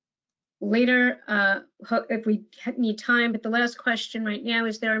later if we need time. But the last question right now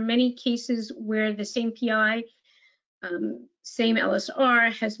is, there are many cases where the same PI, same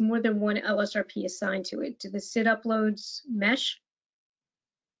LSR has more than one LSRP assigned to it. Do the SID uploads mesh?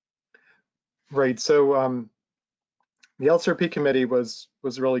 Right, so the LSRP committee was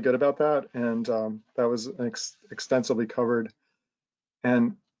really good about that, and that was extensively covered.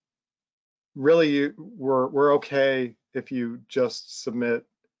 And really, we're okay if you just submit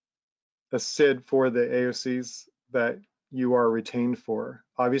a SID for the AOCs that you are retained for.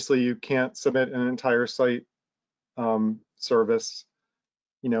 Obviously, you can't submit an entire site service,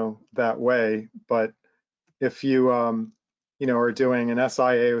 that way. But if you, are doing an SI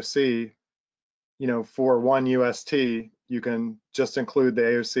AOC, for one UST, you can just include the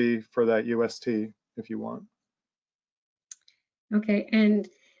AOC for that UST if you want. Okay, and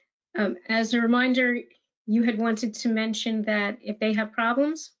as a reminder, you had wanted to mention that if they have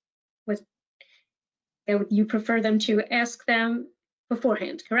problems with, you prefer them to ask them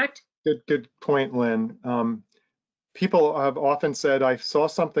beforehand, correct? Good point, Lynn. People have often said, I saw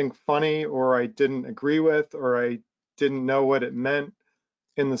something funny, or I didn't agree with, or I didn't know what it meant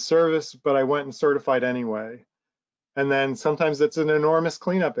in the service, but I went and certified anyway. And then sometimes it's an enormous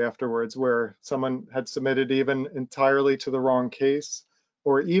cleanup afterwards, where someone had submitted even entirely to the wrong case,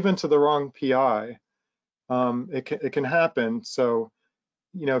 or even to the wrong PI. It can happen. So,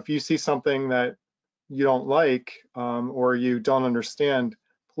 if you see something that you don't like or you don't understand,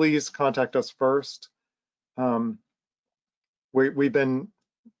 please contact us first. We've been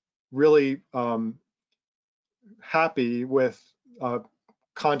really happy with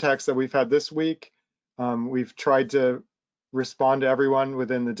contacts that we've had this week. We've tried to respond to everyone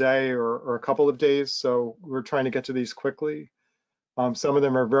within the day or a couple of days, so we're trying to get to these quickly. Some of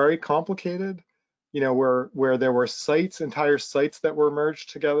them are very complicated, where there were entire sites that were merged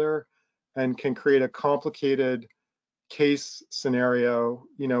together and can create a complicated case scenario,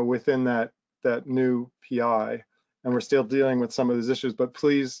 within that new PI. And we're still dealing with some of these issues, but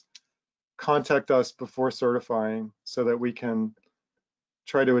please contact us before certifying so that we can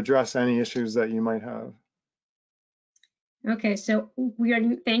try to address any issues that you might have. Okay, so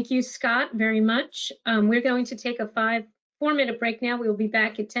thank you, Scott, very much. We're going to take a 4-minute break now. We will be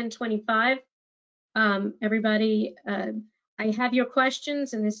back at 10:25. Everybody, I have your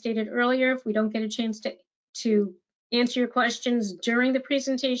questions, and as stated earlier, if we don't get a chance to answer your questions during the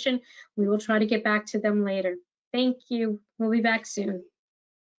presentation, we will try to get back to them later. Thank you. We'll be back soon.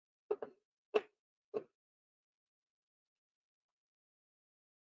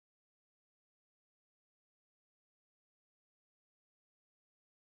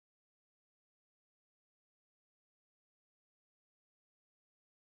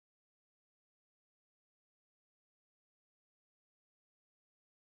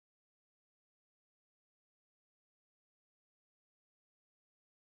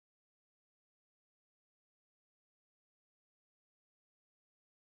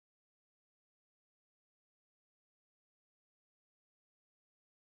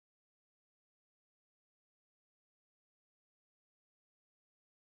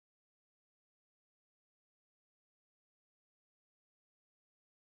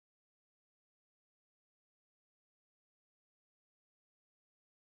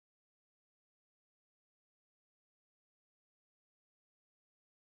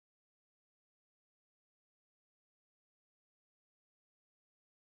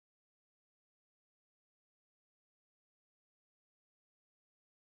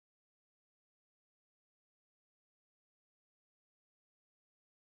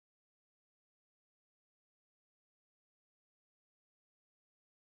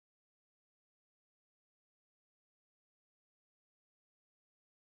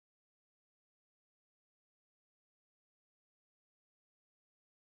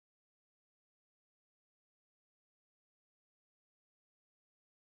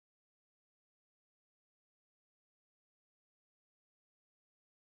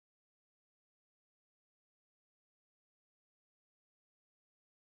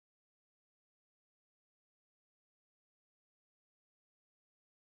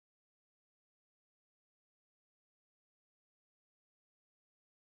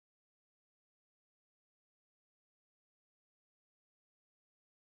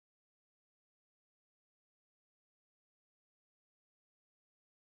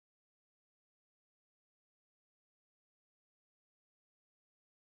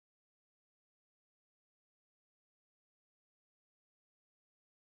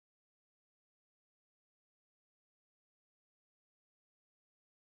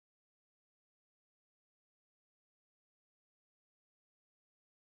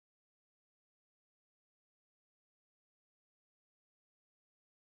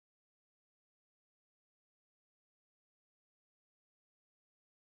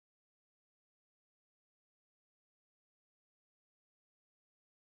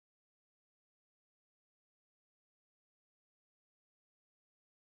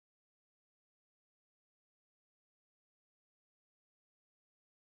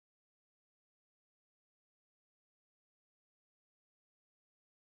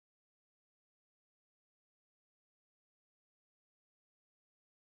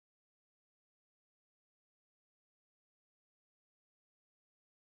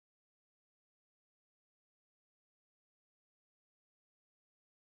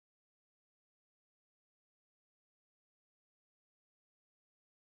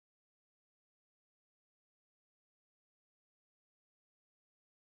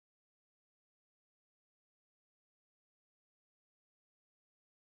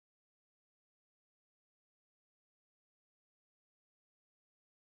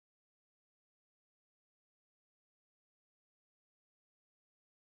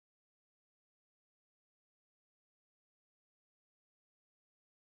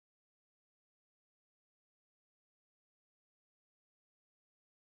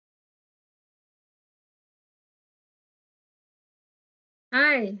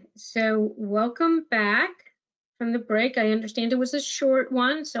 Hi, so welcome back from the break. I understand it was a short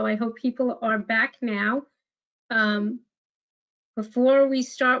one, so I hope people are back now. Before we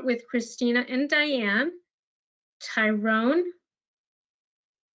start with Christina and Diane, Tyrone,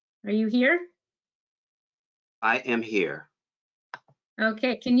 are you here? I am here.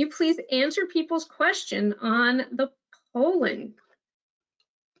 Okay, can you please answer people's question on the polling?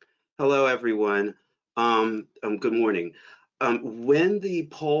 Hello, everyone. Good morning. When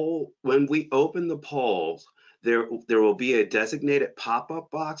we open the polls, there will be a designated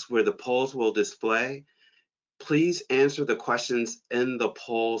pop-up box where the polls will display. Please answer the questions in the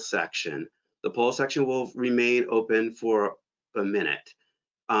poll section. The poll section will remain open for a minute.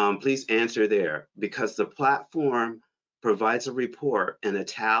 Please answer there because the platform provides a report and a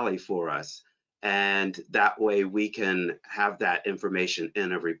tally for us, and that way we can have that information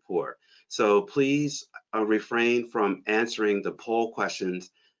in a report. So please refrain from answering the poll questions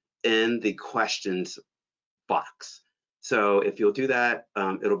in the questions box. So if you'll do that,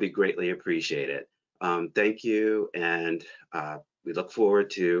 it'll be greatly appreciated. Thank you, and we look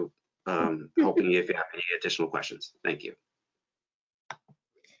forward to helping you if you have any additional questions. Thank you.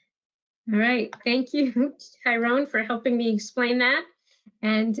 All right, thank you, Tyrone, for helping me explain that.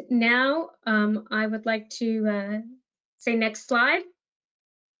 And now I would like to say next slide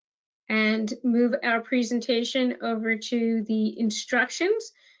and move our presentation over to the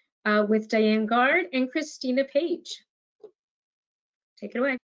instructions with Diane Gard and Christina Page. Take it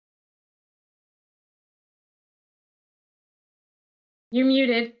away. You're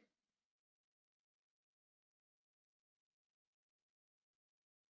muted.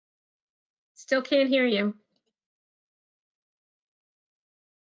 Still can't hear you.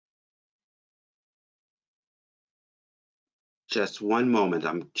 Just one moment,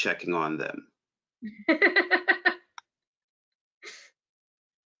 I'm checking on them.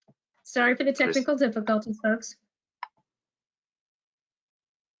 Sorry for the technical difficulties, folks.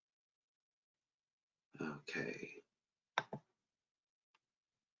 Okay.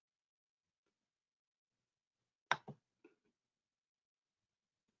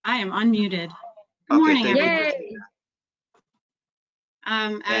 I am unmuted. Good Okay, morning, thank you.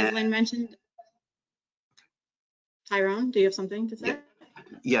 everyone. Yay. As Lynn mentioned, Tyrone, do you have something to say? Yeah.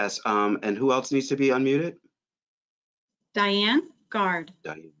 Yes, and who else needs to be unmuted? Diane Gard.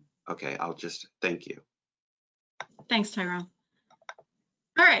 Diane. Okay, I'll just, thank you. Thanks, Tyrone.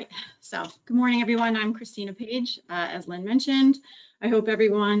 All right, so good morning, everyone. I'm Christina Page. As Lynn mentioned, I hope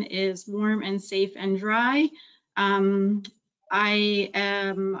everyone is warm and safe and dry. I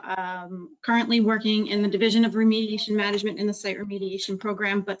am currently working in the Division of Remediation Management in the Site Remediation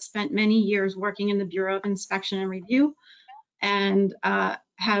Program, but spent many years working in the Bureau of Inspection and Review, and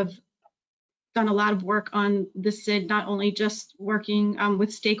have done a lot of work on the SID, not only just working with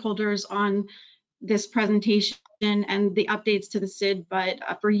stakeholders on this presentation and the updates to the SID, but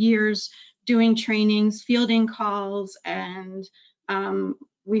for years doing trainings, fielding calls, and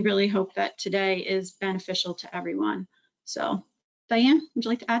we really hope that today is beneficial to everyone. So, Diane, would you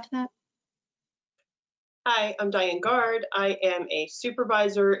like to add to that? Hi, I'm Diane Gard. I am a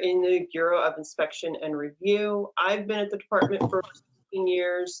supervisor in the Bureau of Inspection and Review. I've been at the department for 15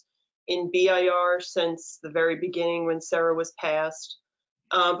 years, in BIR since the very beginning when Sarah was passed.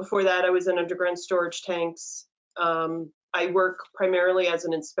 Before that, I was in underground storage tanks. I work primarily as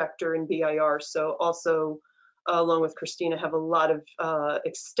an inspector in BIR, so also, along with Christina, have a lot of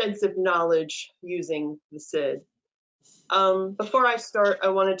extensive knowledge using the SID. Before I start, I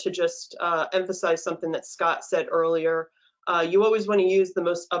wanted to just emphasize something that Scott said earlier. You always want to use the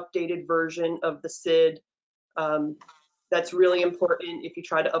most updated version of the SID. That's really important. If you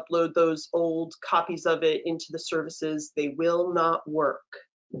try to upload those old copies of it into the services, they will not work.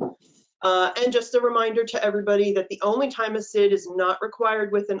 And just a reminder to everybody that the only time a SID is not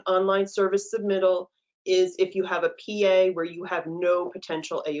required with an online service submittal is if you have a PA where you have no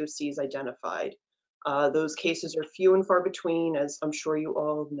potential AOCs identified. Those cases are few and far between, as I'm sure you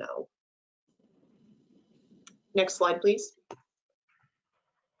all know. Next slide, please.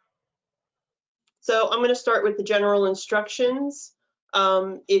 So I'm going to start with the general instructions.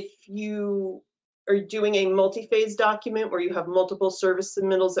 If you are doing a multi-phase document where you have multiple service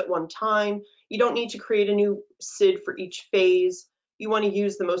submittals at one time, you don't need to create a new SID for each phase. You want to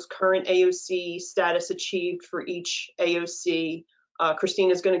use the most current AOC status achieved for each AOC.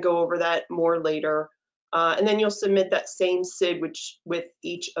 Christina's going to go over that more later. And then you'll submit that same SID with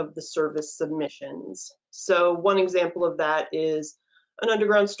each of the service submissions. So one example of that is an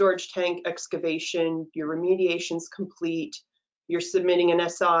underground storage tank excavation, your remediation's complete, you're submitting an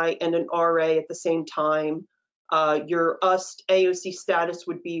SI and an RA at the same time. Your UST AOC status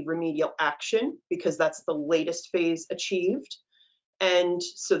would be remedial action because that's the latest phase achieved. And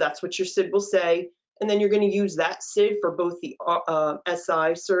so that's what your SID will say. And then you're going to use that SID for both the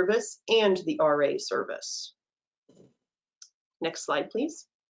SI service and the RA service. Next slide, please.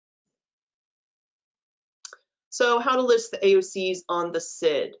 So how to list the AOCs on the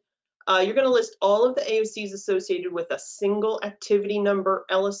SID. You're going to list all of the AOCs associated with a single activity number,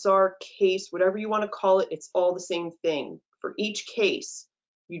 LSR, case, whatever you want to call it. It's all the same thing. For each case,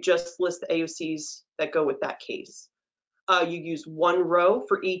 you just list the AOCs that go with that case. You use one row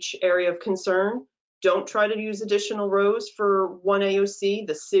for each area of concern. Don't try to use additional rows for one AOC.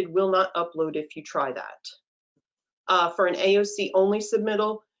 The SID will not upload if you try that. For an AOC only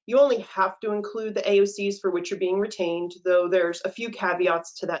submittal, you only have to include the AOCs for which you're being retained, though there's a few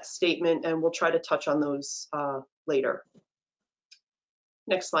caveats to that statement, and we'll try to touch on those later.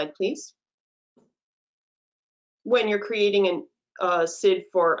 Next slide, please. When you're creating a SID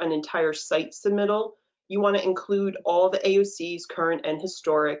for an entire site submittal, you want to include all the AOCs, current and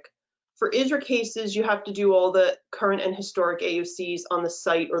historic. For ISRA cases, you have to do all the current and historic AOCs on the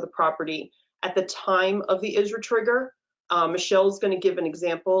site or the property at the time of the ISRA trigger. Michelle's going to give an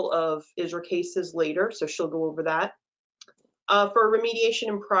example of ISRA cases later, so she'll go over that. For a remediation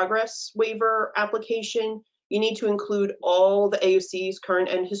in progress waiver application, you need to include all the AOCs, current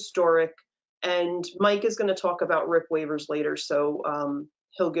and historic, and Mike is going to talk about RIP waivers later, so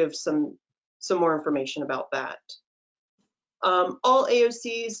he'll give some more information about that. All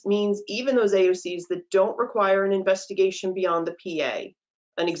AOCs means even those AOCs that don't require an investigation beyond the PA.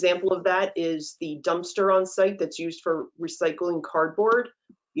 An example of that is the dumpster on site that's used for recycling cardboard.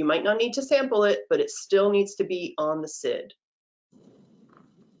 You might not need to sample it, but it still needs to be on the SID.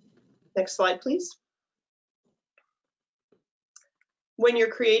 Next slide, please. When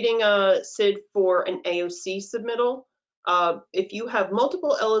you're creating a SID for an AOC submittal, if you have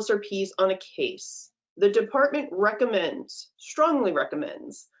multiple LSRPs on a case, the department recommends, strongly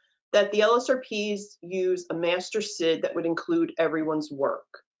recommends, that the LSRPs use a master SID that would include everyone's work.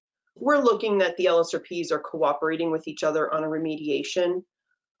 We're looking that the LSRPs are cooperating with each other on a remediation.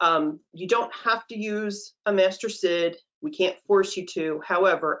 You don't have to use a master SID. We can't force you to.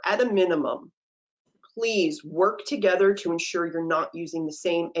 However, at a minimum, please work together to ensure you're not using the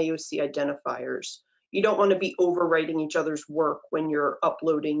same AOC identifiers. You don't want to be overwriting each other's work when you're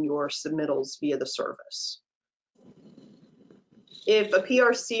uploading your submittals via the service. If a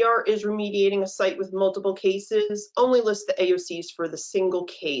PRCR is remediating a site with multiple cases, only list the AOCs for the single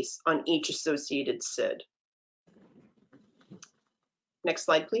case on each associated SID. Next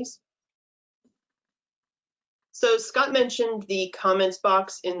slide, please. So Scott mentioned the comments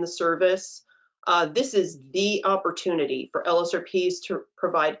box in the service. This is the opportunity for LSRPs to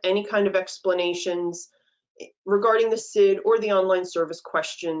provide any kind of explanations regarding the SID or the online service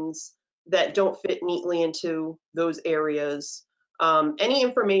questions that don't fit neatly into those areas. Any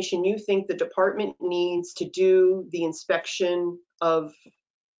information you think the department needs to do the inspection of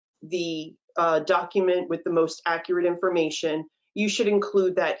the document with the most accurate information, you should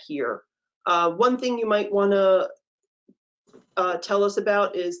include that here. One thing you might want to tell us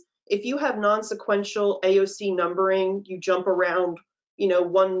about is if you have non-sequential AOC numbering, you jump around,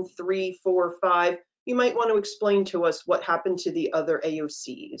 1, 3, 4, 5, you might want to explain to us what happened to the other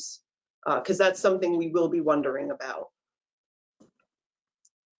AOCs, because that's something we will be wondering about.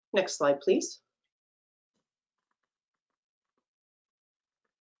 Next slide, please.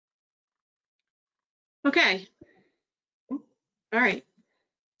 Okay. All right.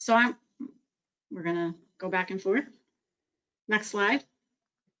 So we're gonna go back and forth. Next slide.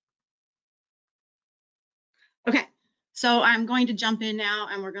 Okay. So I'm going to jump in now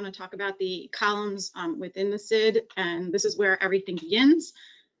and we're going to talk about the columns within the SID, and this is where everything begins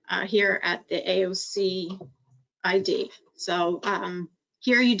here at the AOC ID. So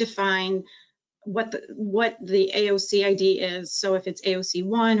here you define what the AOC ID is. So if it's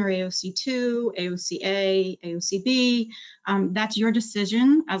AOC1 or AOC2, AOCA, AOCB, that's your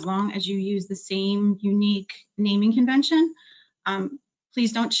decision as long as you use the same unique naming convention.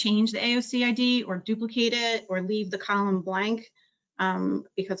 Please don't change the AOC ID or duplicate it or leave the column blank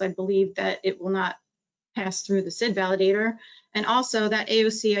because I believe that it will not pass through the SID validator. And also that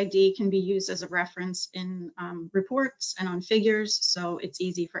AOC ID can be used as a reference in reports and on figures. So it's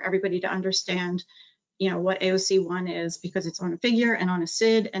easy for everybody to understand, what AOC1 is because it's on a figure and on a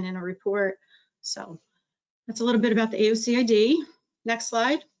SID and in a report. So that's a little bit about the AOC ID. Next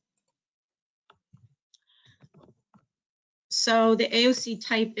slide. So the AOC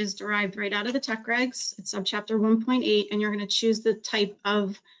type is derived right out of the tech regs. It's subchapter 1.8, and you're going to choose the type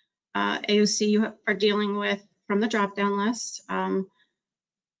of AOC you are dealing with from the drop-down list.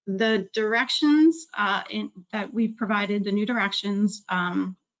 The directions that we've provided, the new directions,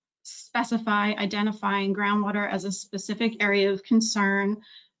 specify identifying groundwater as a specific area of concern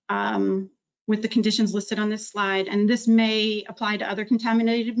with the conditions listed on this slide. And this may apply to other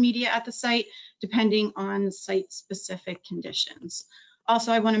contaminated media at the site, depending on site-specific conditions.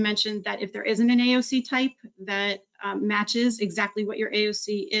 Also, I want to mention that if there isn't an AOC type that matches exactly what your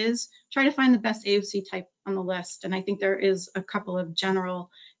AOC is, try to find the best AOC type on the list. And I think there is a couple of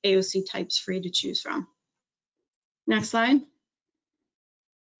general AOC types for you to choose from. Next slide.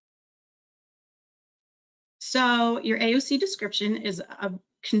 So your AOC description is a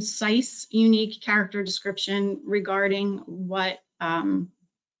concise, unique character description regarding what the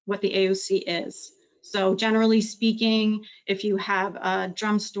AOC is. So generally speaking, if you have a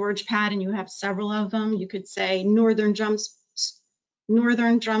drum storage pad and you have several of them, you could say northern drum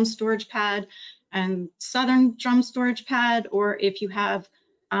storage pad and southern drum storage pad. Or if you have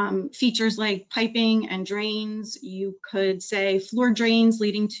features like piping and drains, you could say floor drains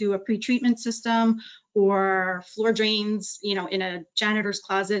leading to a pretreatment system, or floor drains, you know, in a janitor's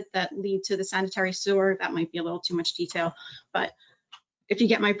closet that lead to the sanitary sewer. That might be a little too much detail, but if you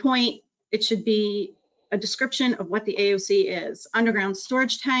get my point, it should be a description of what the AOC is. Underground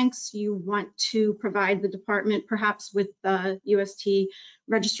storage tanks, you want to provide the department perhaps with the UST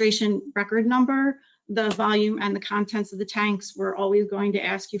registration record number, the volume and the contents of the tanks we're always going to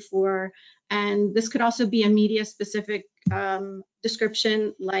ask you for. And this could also be a media specific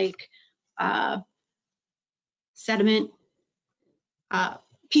description like sediment,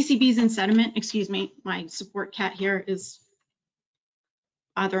 PCBs and sediment, excuse me, my support cat here is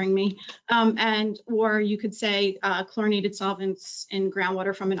bothering me. Or you could say chlorinated solvents in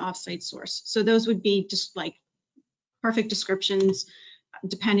groundwater from an offsite source. So those would be just like perfect descriptions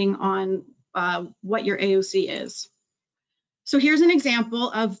depending on what your AOC is. So here's an example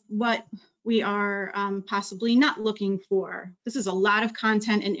of what we are possibly not looking for. This is a lot of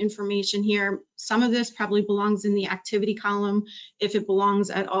content and information here. Some of this probably belongs in the activity column if it belongs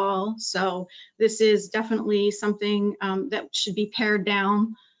at all. So this is definitely something that should be pared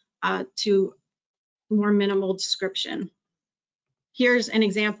down to more minimal description. Here's an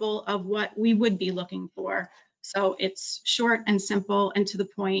example of what we would be looking for. So it's short and simple and to the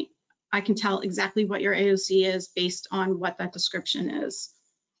point. I can tell exactly what your AOC is based on what that description is.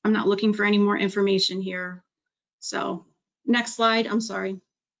 I'm not looking for any more information here. So next slide, I'm sorry.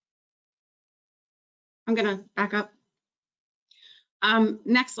 I'm gonna back up.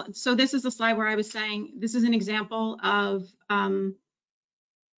 Next slide. So this is the slide where I was saying, this is an example of a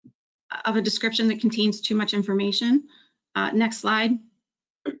description that contains too much information. Next slide.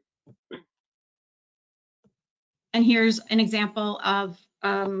 And here's an example of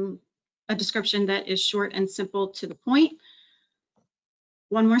a description that is short and simple to the point.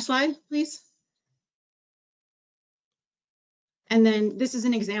 One more slide, please. And then this is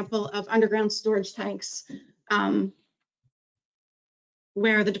an example of underground storage tanks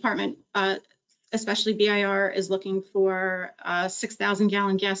where the department, especially BIR, is looking for a 6,000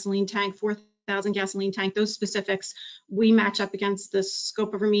 gallon gasoline tank, 4,000 gasoline tank, those specifics. We match up against the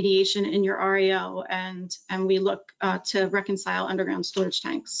scope of remediation in your REO and we look to reconcile underground storage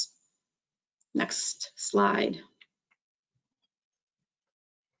tanks. Next slide.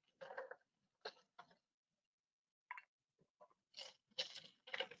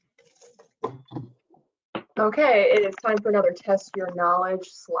 Okay, it is time for another test your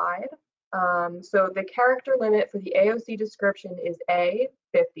knowledge slide. So the character limit for the AOC description is A,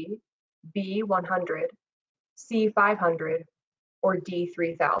 50, B, 100, C, 500, or D,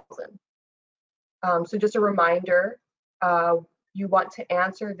 3,000. So just a reminder, you want to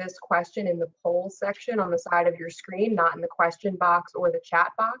answer this question in the poll section on the side of your screen, not in the question box or the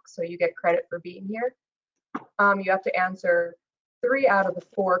chat box, so you get credit for being here. You have to answer 3 out of the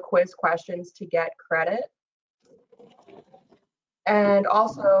 4 quiz questions to get credit. And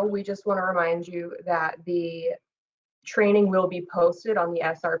also, we just want to remind you that the training will be posted on the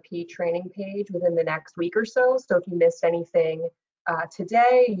SRP training page within the next week or so. So if you missed anything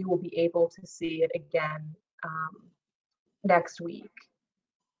today, you will be able to see it again next week.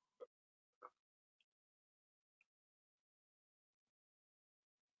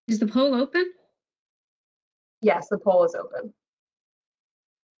 Is the poll open? Yes, the poll is open.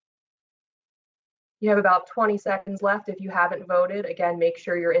 You have about 20 seconds left. If you haven't voted, again, make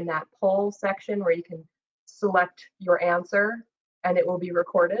sure you're in that poll section where you can select your answer and it will be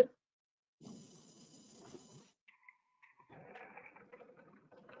recorded.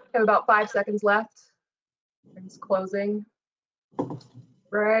 You have about 5 seconds left. It's closing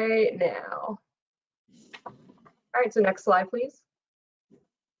right now. All right, so next slide, please.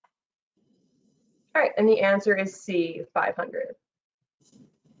 All right, and the answer is C, 500.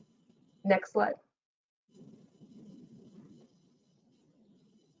 Next slide.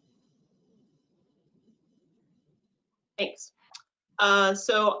 Thanks.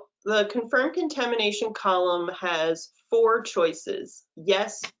 So the confirmed contamination column has 4 choices: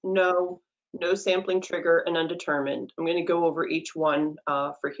 yes, no, no sampling trigger, and undetermined. I'm going to go over each one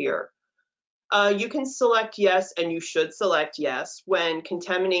for here. You can select yes, and you should select yes when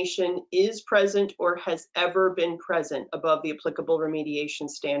contamination is present or has ever been present above the applicable remediation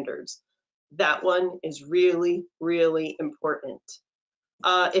standards. That one is really, really important.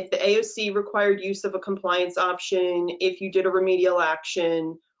 If the AOC required use of a compliance option, if you did a remedial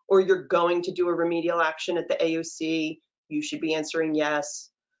action, or you're going to do a remedial action at the AOC, you should be answering yes.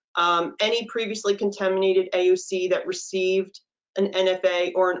 Any previously contaminated AOC that received an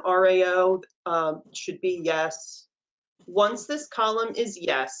NFA or an RAO should be yes. Once this column is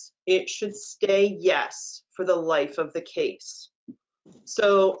yes, it should stay yes for the life of the case.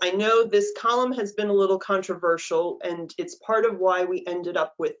 So I know this column has been a little controversial, and it's part of why we ended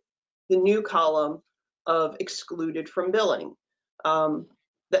up with the new column of excluded from billing.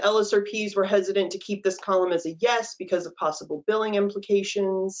 The LSRPs were hesitant to keep this column as a yes because of possible billing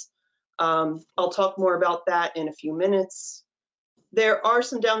implications. I'll talk more about that in a few minutes. There are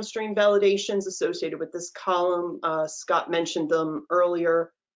some downstream validations associated with this column. Scott mentioned them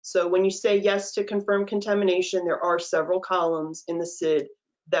earlier. So when you say yes to confirm contamination, there are several columns in the SID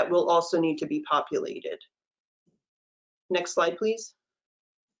that will also need to be populated. Next slide, please.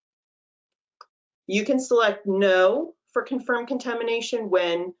 You can select no for confirmed contamination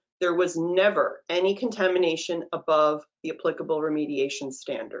when there was never any contamination above the applicable remediation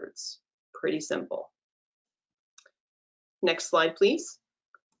standards. Pretty simple. Next slide, please.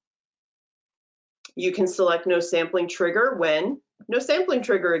 You can select no sampling trigger when no sampling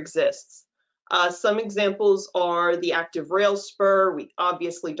trigger exists. Some examples are the active rail spur. We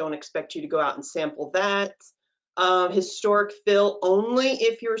obviously don't expect you to go out and sample that. Historic fill only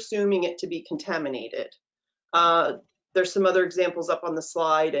if you're assuming it to be contaminated. There's some other examples up on the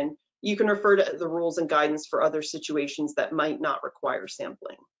slide, and you can refer to the rules and guidance for other situations that might not require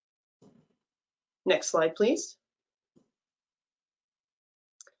sampling. Next slide, please.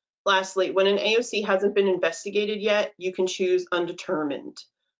 Lastly, when an AOC hasn't been investigated yet, you can choose undetermined.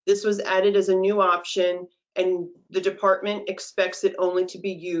 This was added as a new option, and the department expects it only to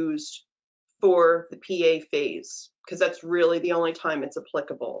be used for the PA phase, because that's really the only time it's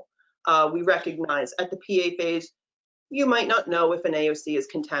applicable. We recognize at the PA phase, you might not know if an AOC is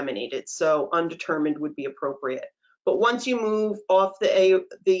contaminated, so undetermined would be appropriate. But once you move off the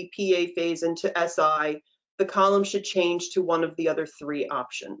PA phase into SI, the column should change to one of the other 3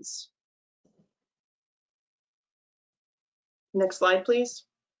 options. Next slide, please.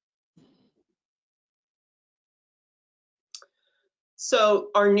 So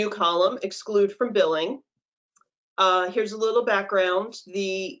our new column, exclude from billing. Here's a little background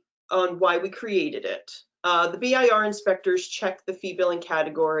on why we created it. The BIR inspectors check the fee billing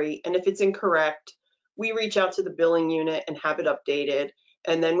category, and if it's incorrect, we reach out to the billing unit and have it updated,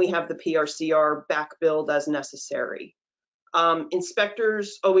 and then we have the PRCR back billed as necessary.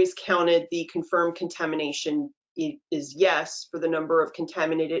 Inspectors always counted the confirmed contamination is yes for the number of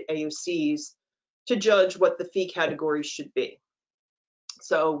contaminated AOCs to judge what the fee category should be.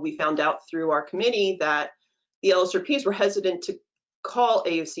 So we found out through our committee that the LSRPs were hesitant to call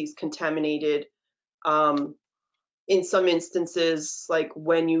AOCs contaminated in some instances, like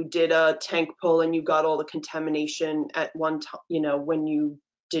when you did a tank pull and you got all the contamination at one time, when you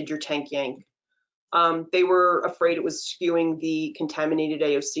did your tank yank. They were afraid it was skewing the contaminated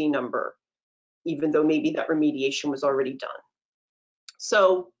AOC number, even though maybe that remediation was already done.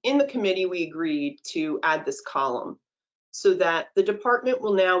 So in the committee, we agreed to add this column so that the department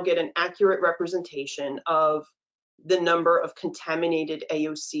will now get an accurate representation of the number of contaminated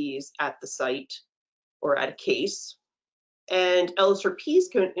AOCs at the site or at a case. And LSRPs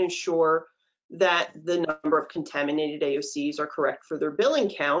can ensure that the number of contaminated AOCs are correct for their billing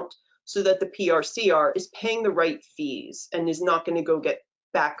count so that the PRCR is paying the right fees and is not going to go get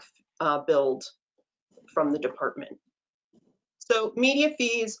back billed from the department. So media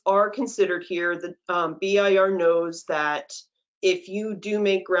fees are considered here. The BIR knows that if you do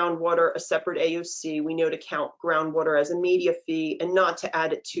make groundwater a separate AOC, we know to count groundwater as a media fee and not to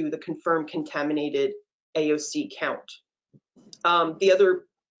add it to the confirmed contaminated AOC count. The other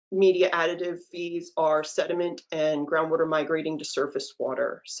media additive fees are sediment and groundwater migrating to surface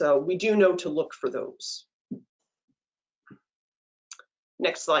water. So we do know to look for those.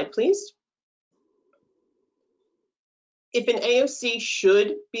 Next slide, please. If an AOC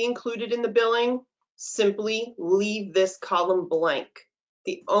should be included in the billing, simply leave this column blank.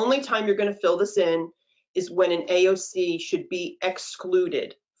 The only time you're going to fill this in is when an AOC should be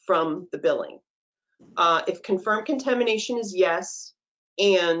excluded from the billing. If confirmed contamination is yes,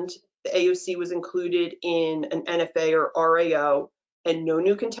 and the AOC was included in an NFA or RAO, and no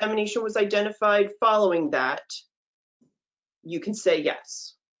new contamination was identified following that, you can say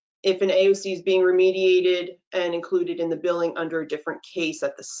yes. If an AOC is being remediated and included in the billing under a different case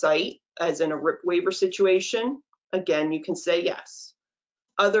at the site, as in a RIP waiver situation, again, you can say yes.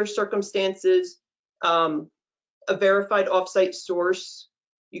 Other circumstances, a verified offsite source,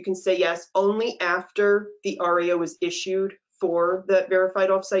 you can say yes only after the RAO is issued for that verified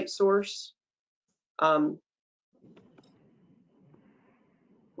offsite source.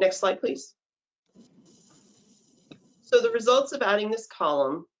 Next slide, please. So the results of adding this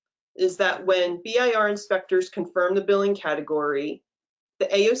column is that when BIR inspectors confirm the billing category, the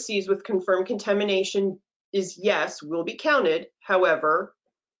AOCs with confirmed contamination is yes, will be counted. However,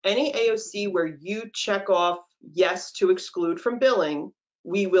 any AOC where you check off yes to exclude from billing,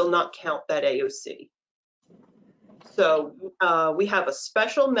 we will not count that AOC. So we have a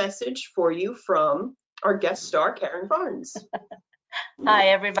special message for you from our guest star, Karen Barnes. Hi,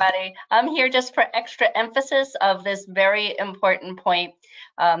 everybody. I'm here just for extra emphasis of this very important point.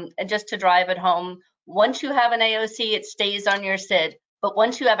 And just to drive it home, once you have an AOC, it stays on your SID. But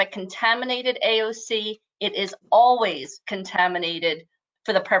once you have a contaminated AOC, it is always contaminated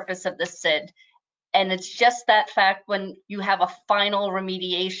for the purpose of the SID. And it's just that fact when you have a final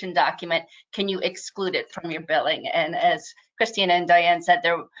remediation document, can you exclude it from your billing? And as Christina and Diane said,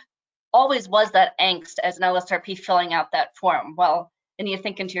 there always was that angst as an LSRP filling out that form. Well, and you're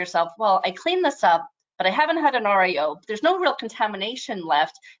thinking to yourself, well, I cleaned this up, but I haven't had an RAO. There's no real contamination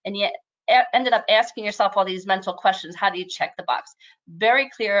left. And yet ended up asking yourself all these mental questions. How do you check the box? Very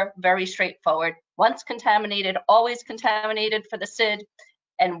clear, very straightforward. Once contaminated, always contaminated for the SID.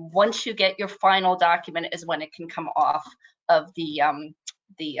 And once you get your final document is when it can come off of the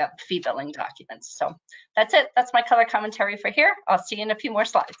fee billing documents. So that's it. That's my color commentary for here. I'll see you in a few more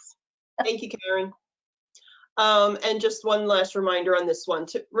slides. Thank you, Karen. And just one last reminder on this one,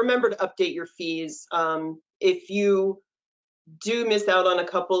 to remember to update your fees. If you do miss out on a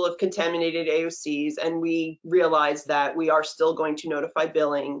couple of contaminated AOCs, and we realize that we are still going to notify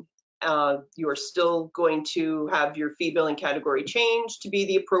billing, you are still going to have your fee billing category changed to be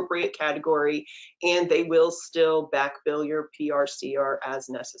the appropriate category, and they will still back bill your PRCR as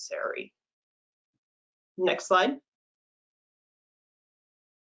necessary. Next slide.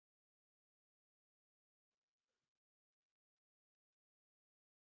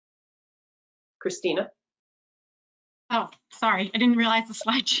 Christina. Oh, sorry, I didn't realize the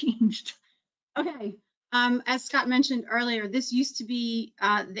slide changed. Okay, as Scott mentioned earlier, this used to be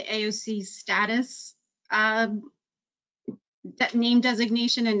the AOC status name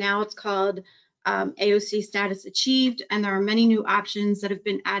designation, and now it's called AOC status achieved, and there are many new options that have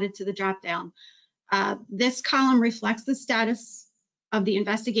been added to the dropdown. This column reflects the status of the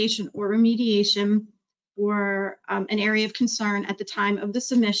investigation or remediation for an area of concern at the time of the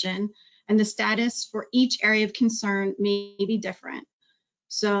submission, and the status for each area of concern may be different.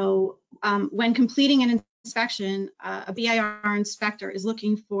 So when completing an inspection, a BIR inspector is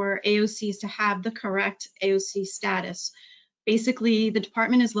looking for AOCs to have the correct AOC status. Basically, the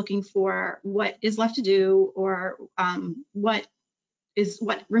department is looking for what is left to do, or what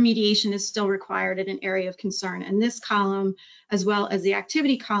remediation is still required in an area of concern. And this column, as well as the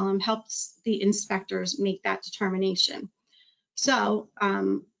activity column, helps the inspectors make that determination. So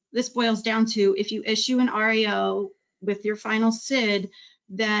this boils down to, if you issue an RAO with your final SID,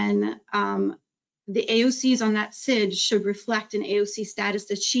 then the AOCs on that SID should reflect an AOC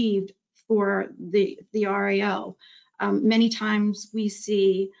status achieved for the RAO. Many times we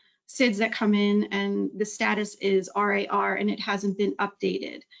see SIDs that come in and the status is RAR and it hasn't been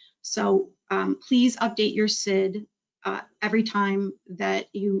updated. So please update your SID every time that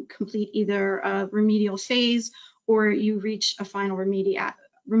you complete either a remedial phase or you reach a final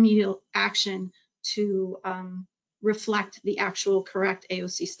remedial action to reflect the actual correct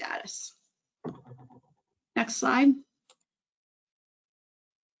AOC status. Next slide.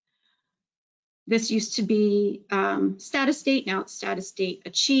 This used to be status date, now it's status date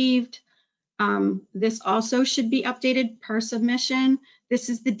achieved. This also should be updated per submission. This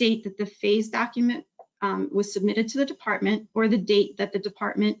is the date that the phase document was submitted to the department, or the date that the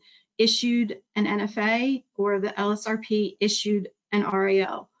department issued an NFA or the LSRP issued an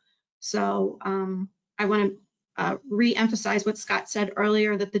RAO. So I want re-emphasize what Scott said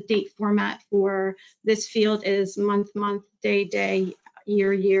earlier, that the date format for this field is month, month, day, day,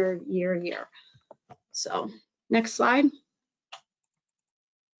 year, year, year, year. So next slide.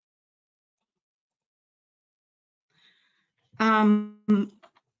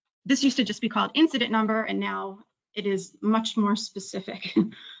 This used to just be called incident number, and now it is much more specific.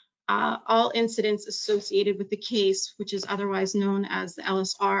 All incidents associated with the case, which is otherwise known as the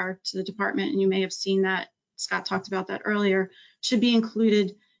LSR to the department, and you may have seen that, Scott talked about that earlier, should be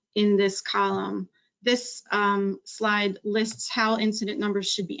included in this column. This slide lists how incident numbers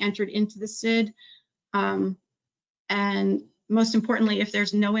should be entered into the SID. And most importantly, if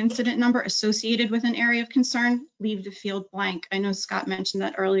there's no incident number associated with an area of concern, leave the field blank. I know Scott mentioned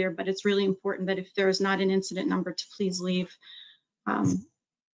that earlier, but it's really important that if there is not an incident number, to please leave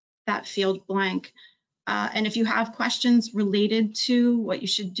that field blank. And if you have questions related to what you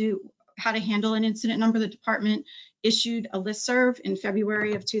should do, how to handle an incident number, the department issued a listserv in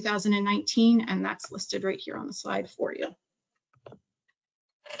February of 2019, and that's listed right here on the slide for you.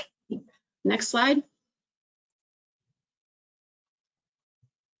 Next slide.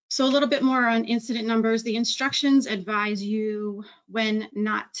 So a little bit more on incident numbers. The instructions advise you when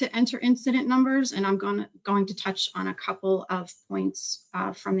not to enter incident numbers, and I'm going to touch on a couple of points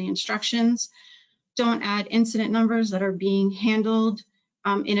from the instructions. Don't add incident numbers that are being handled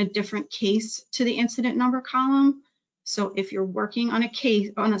in a different case to the incident number column. So if you're working on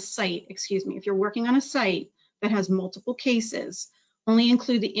a site, if you're working on a site that has multiple cases, only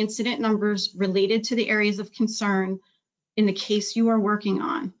include the incident numbers related to the areas of concern in the case you are working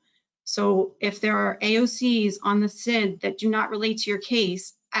on. So if there are AOCs on the SID that do not relate to your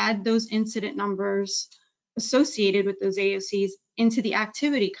case, add those incident numbers associated with those AOCs into the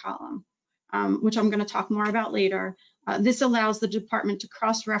activity column, which I'm going to talk more about later. This allows the department to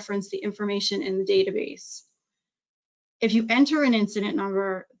cross-reference the information in the database. If you enter an incident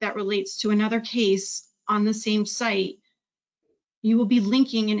number that relates to another case on the same site, you will be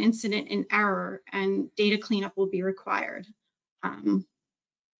linking an incident in error and data cleanup will be required.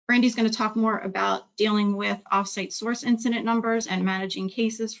 Brandy's going to talk more about dealing with offsite source incident numbers and managing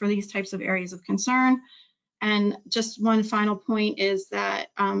cases for these types of areas of concern. And just one final point is that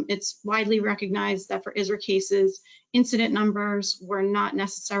it's widely recognized that for ISRA cases, incident numbers were not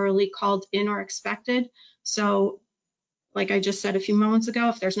necessarily called in or expected. So like I just said a few moments ago,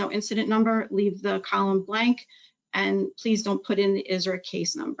 if there's no incident number, leave the column blank, and please don't put in the ISRA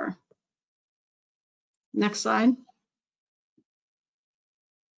case number. Next slide.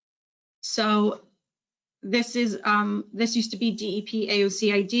 So this is this used to be DEP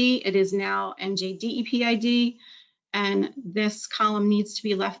AOC ID. It is now NJ DEP ID, and this column needs to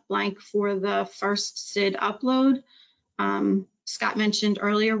be left blank for the first SID upload. Scott mentioned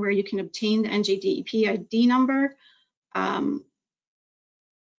earlier where you can obtain the NJ DEP ID number.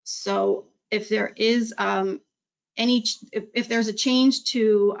 So if there is if there's a change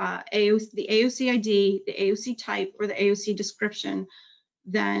to the AOC ID, the AOC type, or the AOC description,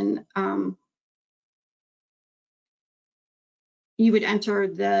 then you would enter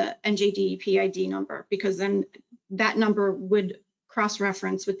the NJDEP ID number, because then that number would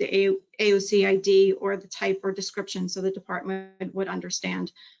cross-reference with the AOC ID or the type or description, so the department would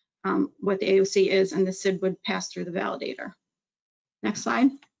understand what the AOC is, and the SID would pass through the validator. Next slide.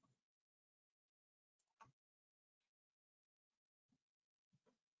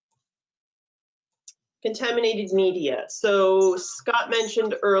 Contaminated media. So Scott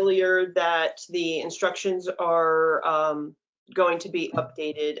mentioned earlier that the instructions are going to be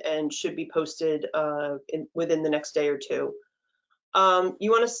updated and should be posted within the next day or two.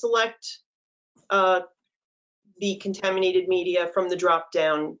 You want to select the contaminated media from the drop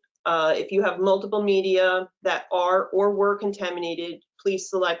down. If you have multiple media that are or were contaminated, please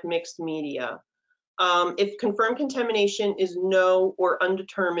select mixed media. If confirmed contamination is no or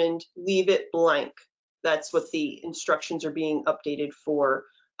undetermined, leave it blank. That's what the instructions are being updated for.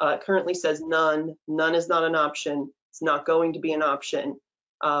 Currently says none. None is not an option. It's not going to be an option.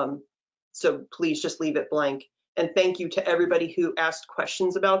 So please just leave it blank. And thank you to everybody who asked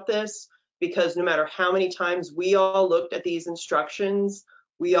questions about this, because no matter how many times we all looked at these instructions,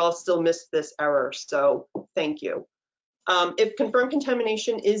 we all still missed this error. So thank you. If confirmed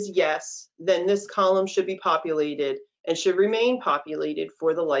contamination is yes, then this column should be populated and should remain populated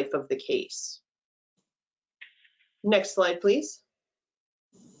for the life of the case. Next slide, please.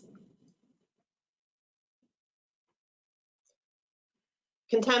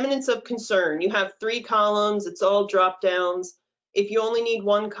 Contaminants of concern. You have 3 columns. It's all drop downs. If you only need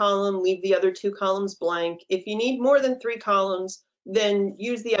 1 column, leave the other 2 columns blank. If you need more than 3 columns, then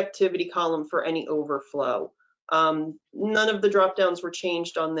use the activity column for any overflow. None of the drop downs were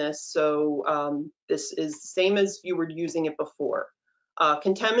changed on this, so this is the same as you were using it before.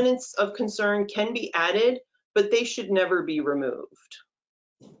 Contaminants of concern can be added, but they should never be removed.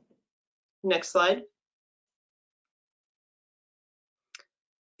 Next slide.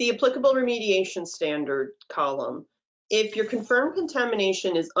 The applicable remediation standard column. If your confirmed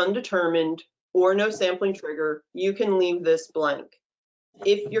contamination is undetermined or no sampling trigger, you can leave this blank.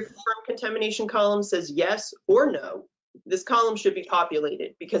 If your confirmed contamination column says yes or no, this column should be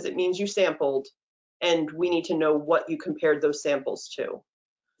populated because it means you sampled and we need to know what you compared those samples to.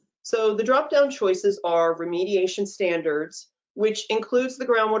 So the drop-down choices are remediation standards, which includes the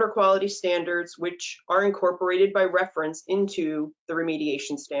groundwater quality standards, which are incorporated by reference into the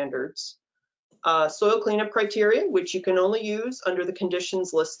remediation standards. Soil cleanup criteria, which you can only use under the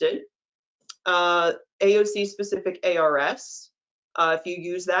conditions listed. AOC specific ARS. If you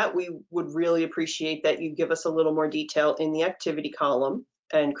use that, we would really appreciate that you give us a little more detail in the activity column,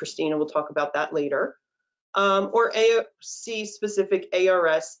 and Christina will talk about that later. Or AOC specific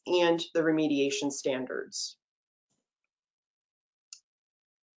ARS and the remediation standards.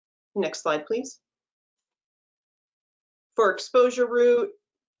 Next slide, please. For exposure route,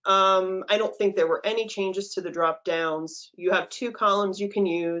 I don't think there were any changes to the drop downs. You have 2 columns you can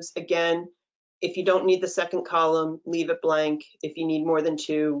use. Again, if you don't need the second column, leave it blank. If you need more than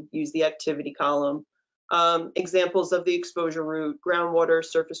 2, use the activity column. Examples of the exposure route: groundwater,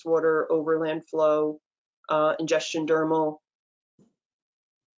 surface water, overland flow, ingestion dermal.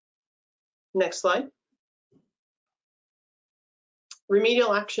 Next slide.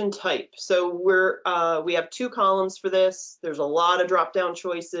 Remedial action type. So we have 2 columns for this. There's a lot of drop-down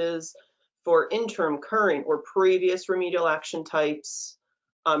choices for interim, current, or previous remedial action types.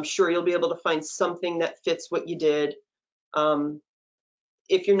 I'm sure you'll be able to find something that fits what you did.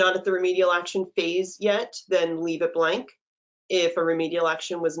 If you're not at the remedial action phase yet, then leave it blank. If a remedial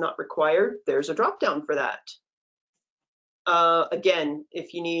action was not required, there's a drop-down for that. Again,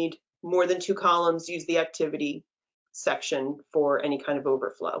 if you need more than 2 columns, use the activity section for any kind of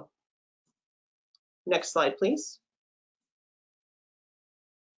overflow. Next slide, please.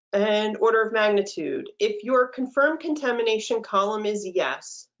 And order of magnitude. If your confirmed contamination column is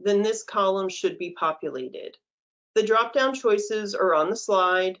yes, then this column should be populated. The drop-down choices are on the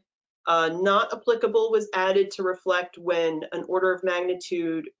slide. Not applicable was added to reflect when an order of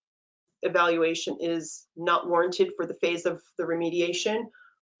magnitude evaluation is not warranted for the phase of the remediation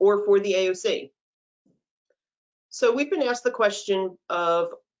or for the AOC. So we've been asked the question of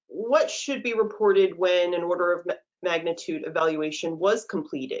what should be reported when an order of magnitude evaluation was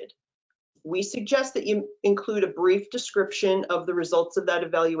completed. We suggest that you include a brief description of the results of that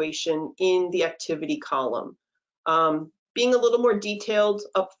evaluation in the activity column. Being a little more detailed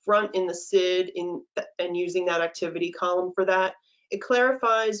up front in the SID and using that activity column for that, it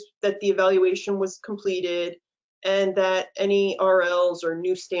clarifies that the evaluation was completed and that any RLs or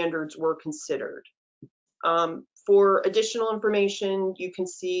new standards were considered. For additional information, you can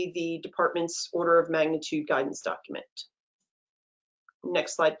see the department's order of magnitude guidance document.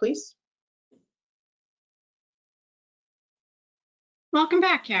 Next slide, please. Welcome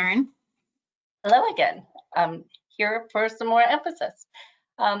back, Karen. Hello again. I'm here for some more emphasis.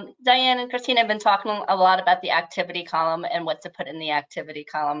 Diane and Christina have been talking a lot about the activity column and what to put in the activity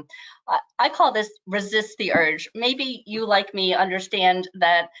column. I call this resist the urge. Maybe you, like me, understand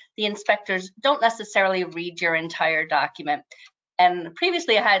that the inspectors don't necessarily read your entire document. And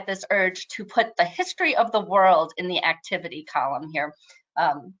previously I had this urge to put the history of the world in the activity column here.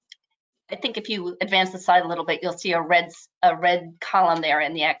 I think if you advance the slide a little bit, you'll see a red column there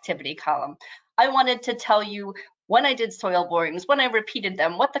in the activity column. I wanted to tell you when I did soil borings, when I repeated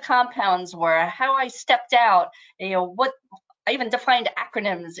them, what the compounds were, how I stepped out, what I even defined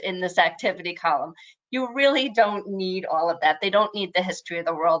acronyms in this activity column. You really don't need all of that. They don't need the history of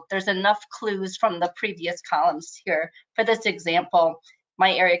the world. There's enough clues from the previous columns here. For this example,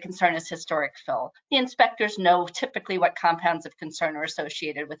 my area of concern is historic fill. The inspectors know typically what compounds of concern are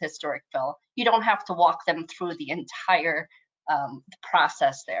associated with historic fill. You don't have to walk them through the entire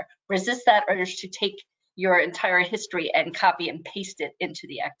process there. Resist that urge to take your entire history and copy and paste it into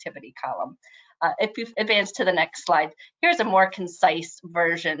the activity column. If you advance to the next slide, here's a more concise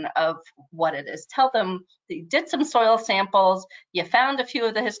version of what it is. Tell them that you did some soil samples, you found a few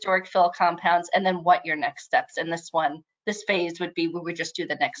of the historic fill compounds, and then what your next steps in this phase would be. We would just do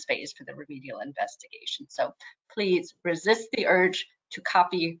the next phase for the remedial investigation. So please resist the urge to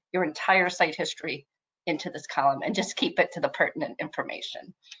copy your entire site history into this column and just keep it to the pertinent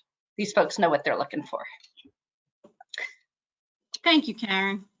information. These folks know what they're looking for. Thank you,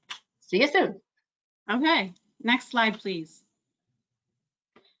 Karen. See you soon. Okay, Next slide, please.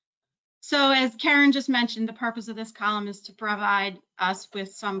 So as Karen just mentioned, the purpose of this column is to provide us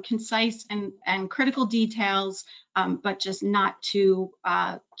with some concise and critical details, but just not to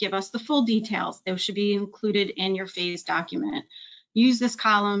give us the full details. Those should be included in your phase document. Use this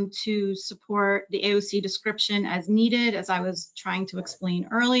column to support the AOC description as needed, as I was trying to explain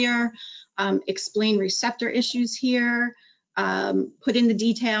earlier. Explain receptor issues here. Put in the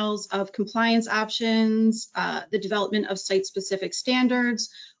details of compliance options, the development of site-specific standards,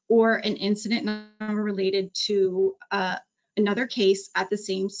 or an incident number related to another case at the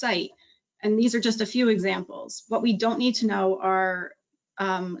same site. And these are just a few examples. What we don't need to know are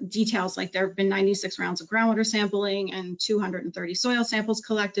details like there have been 96 rounds of groundwater sampling and 230 soil samples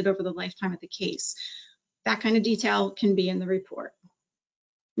collected over the lifetime of the case. That kind of detail can be in the report.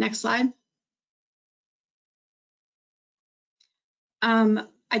 Next slide.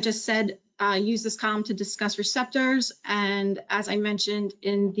 I just said use this column to discuss receptors, and as I mentioned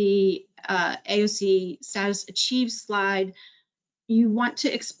in the AOC status achieved slide, you want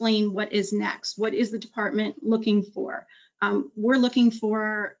to explain what is next. What is the department looking for? We're looking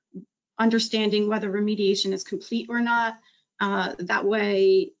for understanding whether remediation is complete or not. That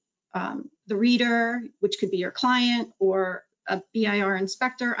way, the reader, which could be your client or a BIR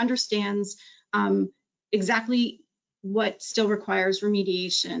inspector, understands exactly what still requires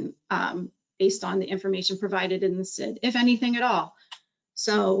remediation based on the information provided in the SID, if anything at all.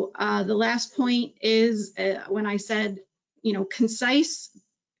 So the last point is when I said, you know, concise,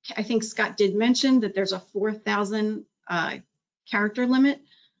 I think Scott did mention that there's a 4,000 character limit.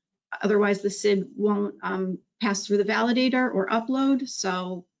 Otherwise, the SID won't pass through the validator or upload.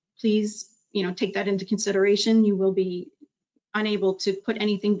 So please, you know, take that into consideration. You will be unable to put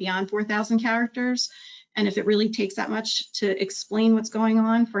anything beyond 4,000 characters. And if it really takes that much to explain what's going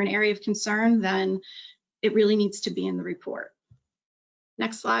on for an area of concern, then it really needs to be in the report.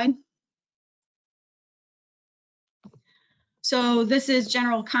 Next slide. So this is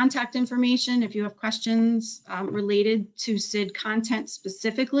general contact information. If you have questions related to SID content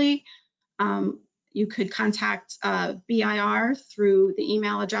specifically, you could contact BIR through the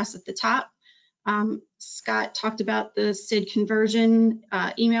email address at the top. Scott talked about the SID conversion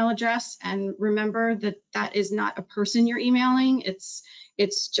email address, and remember that that is not a person you're emailing.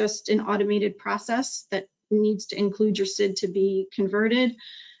 It's just an automated process that needs to include your SID to be converted.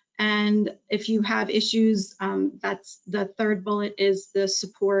 And if you have issues, that's the third bullet is the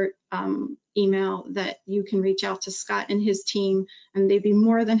support email that you can reach out to Scott and his team, and they'd be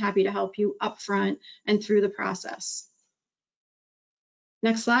more than happy to help you upfront and through the process.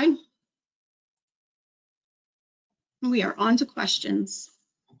 Next slide. We are on to questions.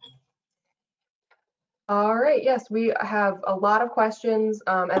 All right, yes, we have a lot of questions.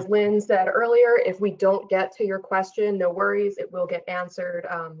 As Lynn said earlier, if we don't get to your question, no worries, it will get answered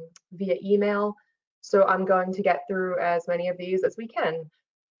via email. So I'm going to get through as many of these as we can.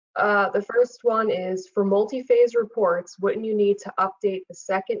 The first one is, for multi-phase reports, wouldn't you need to update the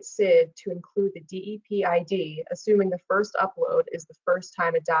second SID to include the DEP ID, assuming the first upload is the first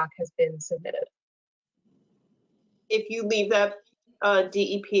time a doc has been submitted? If you leave that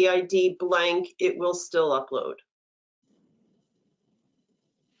DEP ID blank, it will still upload.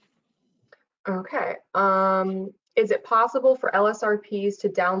 Okay. Is it possible for LSRPs to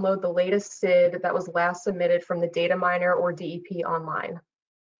download the latest SID that was last submitted from the data miner or DEP online?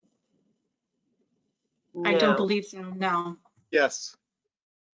 No. I don't believe so, no. Yes,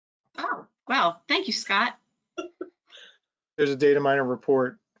 Oh, well, thank you, Scott. there's a data miner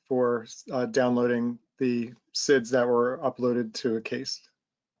report for downloading the SIDs that were uploaded to a case.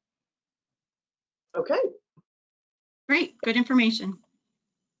 Okay. Great, good information.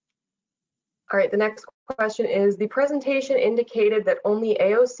 All right, the next question is, the presentation indicated that only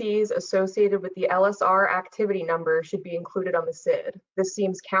AOCs associated with the LSR activity number should be included on the SID. This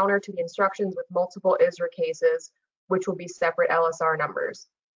seems counter to the instructions with multiple ISRA cases, which will be separate LSR numbers.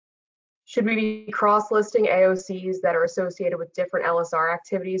 Should we be cross-listing AOCs that are associated with different LSR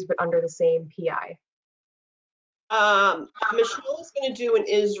activities but under the same PI? Michelle is going to do an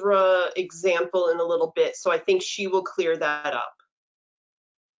ISRA example in a little bit, so I think she will clear that up.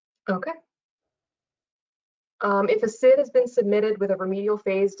 Okay. If a SID has been submitted with a remedial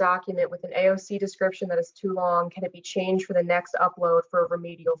phase document with an AOC description that is too long, can it be changed for the next upload for a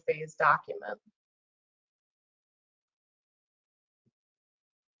remedial phase document?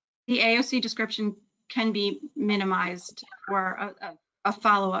 The AOC description can be minimized for a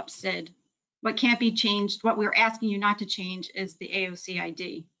follow-up SID. What can't be changed, what we're asking you not to change, is the AOC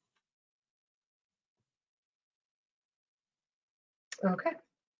ID. Okay.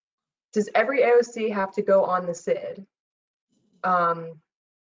 Does every AOC have to go on the SID?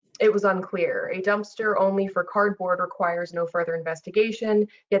 It was unclear. A dumpster only for cardboard requires no further investigation,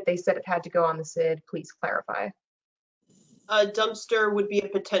 yet they said it had to go on the SID. Please clarify. A dumpster would be a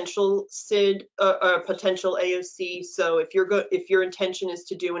potential SID, a potential AOC. So if your intention is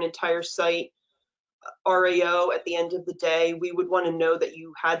to do an entire site RAO at the end of the day, we would want to know that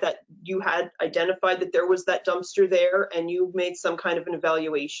you had identified that there was that dumpster there and you made some kind of an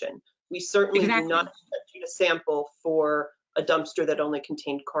evaluation. We certainly do not expect you to sample for a dumpster that only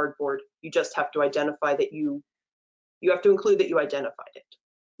contained cardboard. You just have to identify that you have to include that you identified it.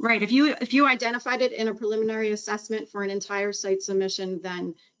 Right. If you identified it in a preliminary assessment for an entire site submission,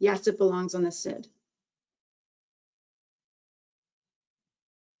 then yes, it belongs on the SID.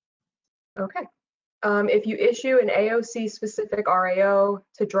 Okay. If you issue an AOC specific RAO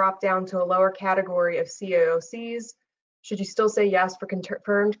to drop down to a lower category of CAOCs, should you still say yes for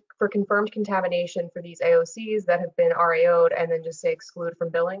confirmed contamination for these AOCs that have been RAO'd and then just say exclude from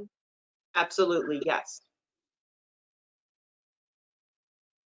billing? Absolutely, yes.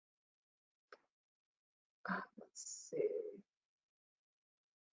 Let's see.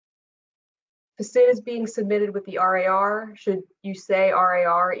 The SID is being submitted with the RAR. Should you say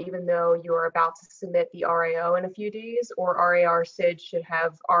RAR even though you're about to submit the RAO in a few days, or RAR SID should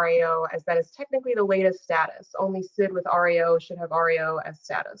have RAO as that is technically the latest status? Only SID with RAO should have RAO as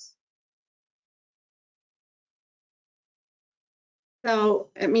status. So,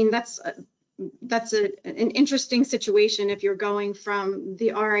 I mean, that's an interesting situation if you're going from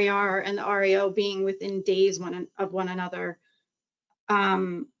the RAR and the RAO being within days of one another.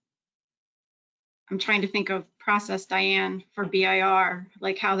 I'm trying to think of process, Diane, for BIR,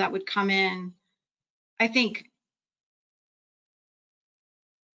 like how that would come in. I think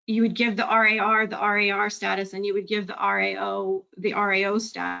you would give the RAR status, and you would give the RAO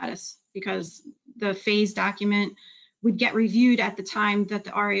status, because the phase document would get reviewed at the time that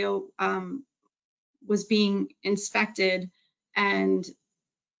the RAO was being inspected, and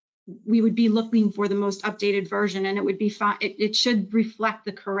we would be looking for the most updated version, and it would be fine. It should reflect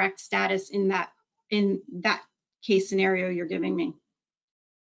the correct status in that case scenario you're giving me.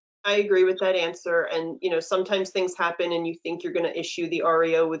 I agree with that answer. And, sometimes things happen and you think you're going to issue the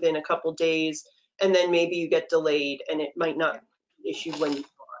RAO within a couple days, and then maybe you get delayed and it might not be issued when you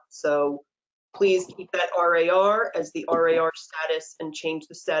thought. So please keep that RAR as the RAR status and change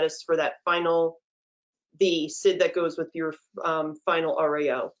the status for that the SID that goes with your final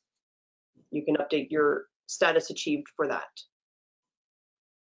RAO. You can update your status achieved for that.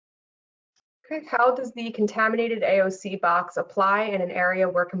 Okay, how does the contaminated AOC box apply in an area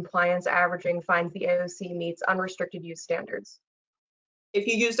where compliance averaging finds the AOC meets unrestricted use standards? If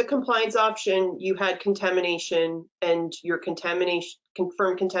you used a compliance option, you had contamination, and your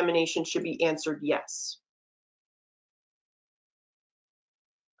confirmed contamination should be answered yes.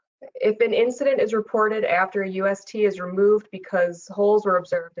 If an incident is reported after a UST is removed because holes were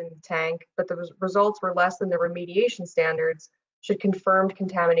observed in the tank, but the results were less than the remediation standards, should confirmed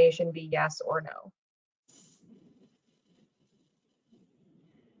contamination be yes or no?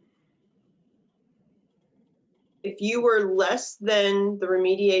 If you were less than the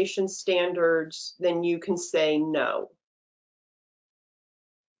remediation standards, then you can say no.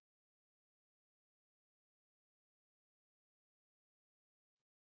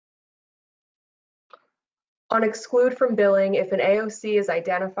 On exclude from billing, if an AOC is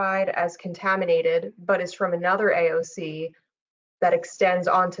identified as contaminated but is from another AOC that extends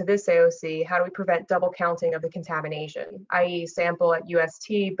onto this AOC, how do we prevent double counting of the contamination, i.e. sample at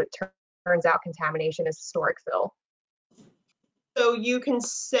UST but turns out contamination is historic fill? So you can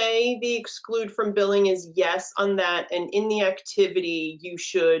say the exclude from billing is yes on that, and in the activity you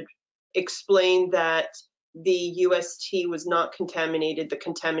should explain that the UST was not contaminated. The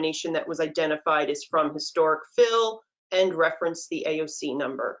contamination that was identified is from historic fill, and reference the AOC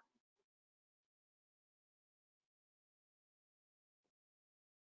number.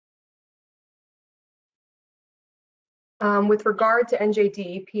 With regard to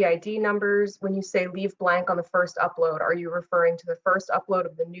NJDEP ID numbers, when you say leave blank on the first upload, are you referring to the first upload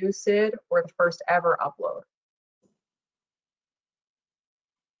of the new SID or the first ever upload?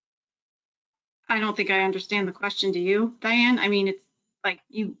 I don't think I understand the question. Do you, Diane? I mean, it's like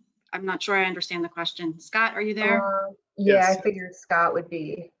I'm not sure I understand the question. Scott, are you there? Yeah, Yes. I figured Scott would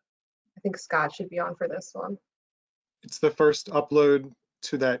be. I think Scott should be on for this one. It's the first upload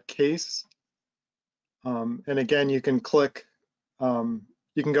to that case. And again, you can click,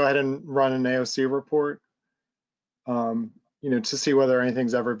 you can go ahead and run an AOC report, to see whether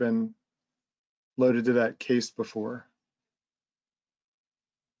anything's ever been loaded to that case before.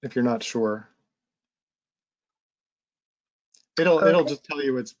 if you're not sure. It'll Okay. just tell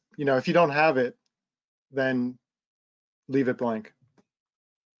you it's, you know, if you don't have it, then leave it blank.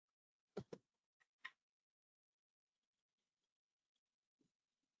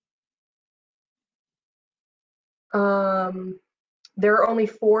 There are only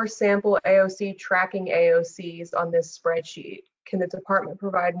 4 sample AOC tracking AOCs on this spreadsheet. Can the department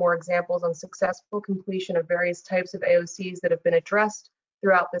provide more examples on successful completion of various types of AOCs that have been addressed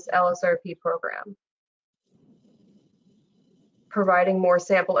throughout this LSRP program? Providing more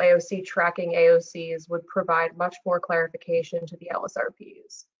sample AOC tracking AOCs would provide much more clarification to the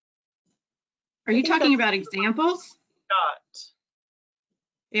LSRPs. Are you talking about examples? Not.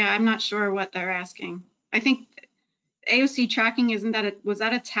 Yeah, I'm not sure what they're asking. I think AOC tracking, was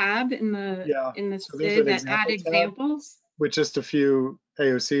that a tab in the Yeah, in the so there's SID an that add example tab. examples? With just a few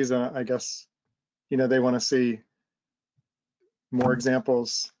AOCs, I guess, you know, they want to see more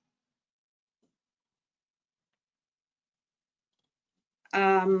examples.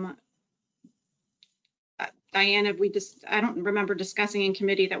 Diana, I don't remember discussing in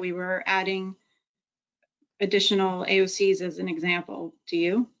committee that we were adding additional AOCs as an example. Do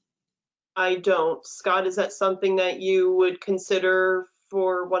you? I don't. Scott, is that something that you would consider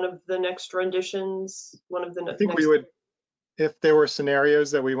for one of the next renditions? I think we would, if there were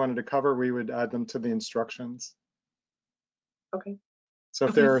scenarios that we wanted to cover, we would add them to the instructions. Okay. So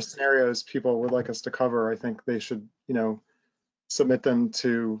if there are scenarios people would like us to cover, I think they should, you know, submit them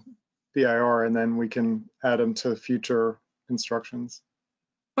to BIR and then we can add them to future instructions.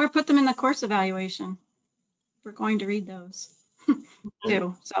 Or put them in the course evaluation. We're going to read those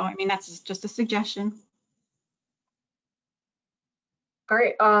too. So, I mean, that's just a suggestion. All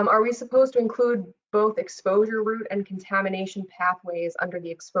right, are we supposed to include both exposure route and contamination pathways under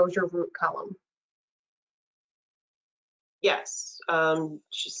the exposure route column? Yes.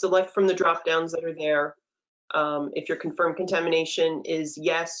 Select from the drop downs that are there. If your confirmed contamination is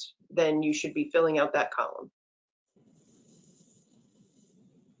yes, then you should be filling out that column.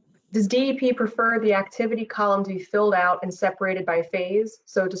 Does DEP prefer the activity column to be filled out and separated by phase?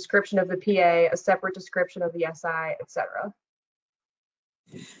 So description of the PA, a separate description of the SI, etc.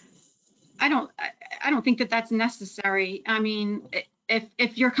 I don't think that that's necessary. I mean,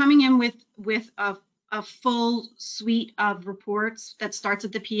 if you're coming in with a full suite of reports that starts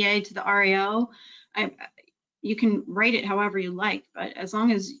at the PA to the RAO, you can write it however you like, but as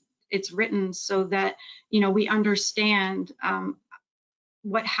long as it's written so that, you know, we understand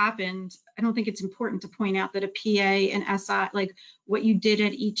what happened, I don't think it's important to point out that a PA and SI, like what you did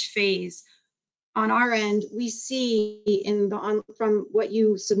at each phase. On our end, we see from what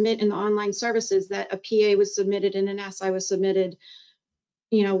you submit in the online services that a PA was submitted and an SI was submitted,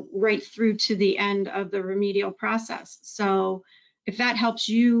 you know, right through to the end of the remedial process. So if that helps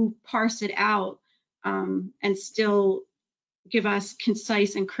you parse it out and still give us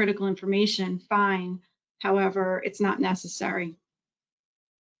concise and critical information, fine. However, it's not necessary.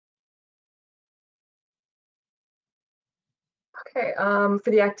 Okay,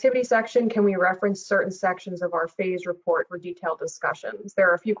 for the activity section, can we reference certain sections of our phase report for detailed discussions? There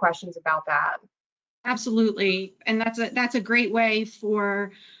are a few questions about that. Absolutely, and that's a great way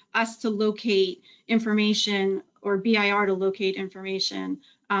for us to locate information, or BIR to locate information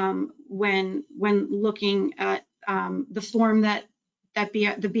when looking at the form that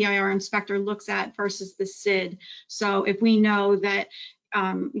the BIR inspector looks at versus the SID. So if we know that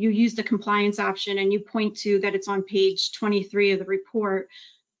you use the compliance option and you point to that it's on page 23 of the report,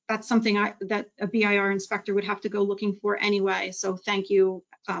 that's something that a BIR inspector would have to go looking for anyway. So thank you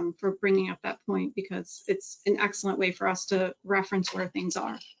for bringing up that point, because it's an excellent way for us to reference where things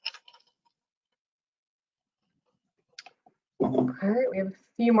are. All right, we have a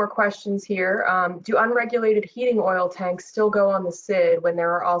few more questions here. Do unregulated heating oil tanks still go on the SID when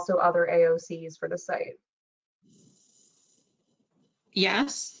there are also other AOCs for the site?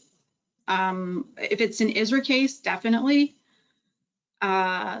 Yes. If it's an ISRA case, definitely.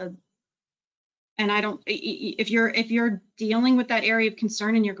 And I don't, if you're dealing with that area of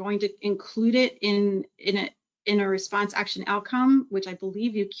concern and you're going to include it in a response action outcome, which I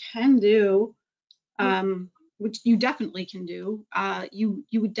believe you can do, which you definitely can do, you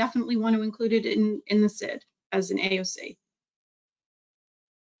would definitely want to include it in the SID as an AOC.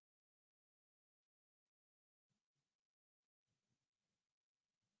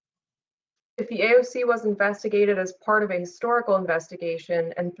 If the AOC was investigated as part of a historical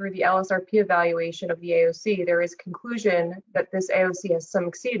investigation and through the LSRP evaluation of the AOC, there is conclusion that this AOC has some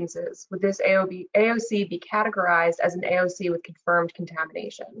exceedances. Would this AOC be categorized as an AOC with confirmed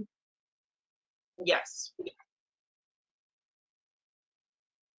contamination? Yes.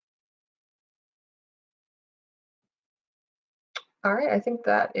 All right, I think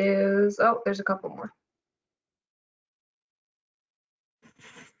that is, oh, there's a couple more.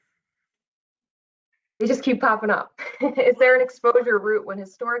 They just keep popping up. Is there an exposure route when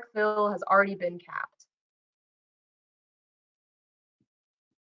historic fill has already been capped?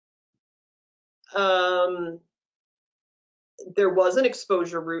 There was an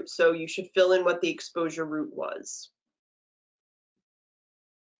exposure route, so you should fill in what the exposure route was.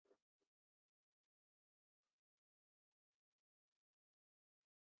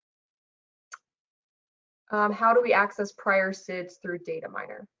 How do we access prior SIDs through data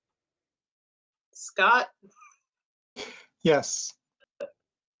miner? Scott? Yes.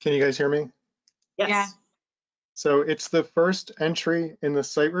 Can you guys hear me? Yes. Yeah. So it's the first entry in the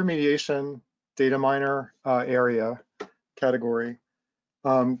site remediation data miner area category.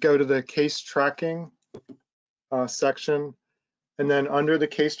 Go to the case tracking section, and then under the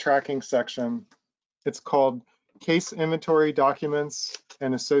case tracking section, it's called Case Inventory Documents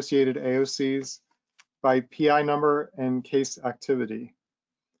and Associated AOCs by PI number and case activity.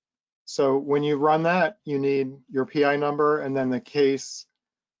 So when you run that, you need your PI number and then the case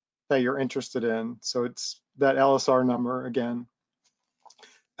that you're interested in. So it's that LSR number again.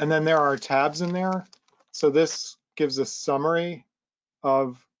 And then there are tabs in there. So this gives a summary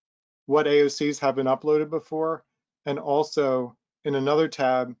of what AOCs have been uploaded before. And also in another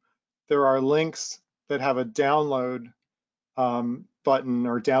tab, there are links that have a download button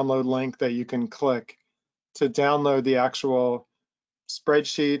or download link that you can click to download the actual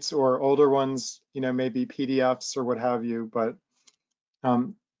spreadsheets, or older ones, you know, maybe PDFs or what have you. But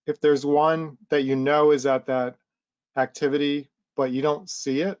if there's one that you know is at that activity, but you don't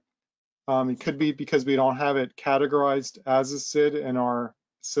see it, it could be because we don't have it categorized as a SID in our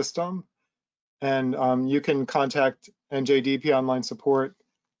system. And you can contact NJDP Online Support,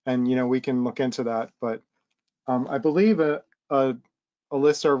 and you know, we can look into that. But I believe a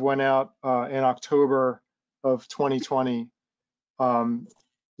listserv went out in October of 2020,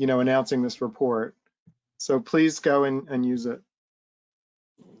 you know, announcing this report. So please go and use it.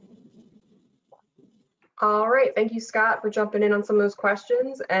 All right, thank you, Scott, for jumping in on some of those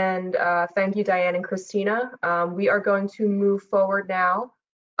questions. And thank you, Diane and Christina. We are going to move forward now.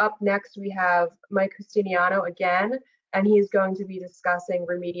 Up next, we have Mike Justiniano again, and he is going to be discussing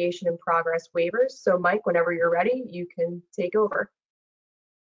remediation in progress waivers. So Mike, whenever you're ready, you can take over.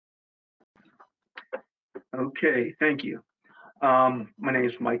 Okay, thank you. My name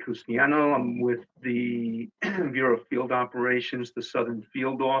is Mike Justiniano. I'm with the Bureau of Field Operations, the Southern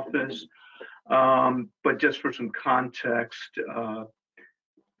Field Office. But just for some context,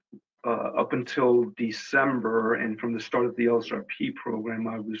 up until December and from the start of the LSRP program,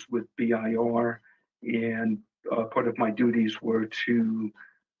 I was with BIR, and part of my duties were to,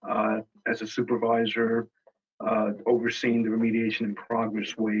 as a supervisor, overseeing the remediation in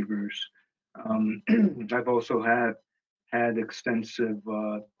progress waivers. I've also had extensive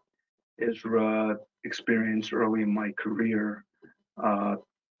ISRA experience early in my career,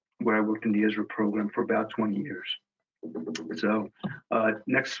 where I worked in the ISRA program for about 20 years. So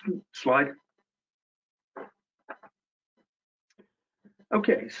next slide.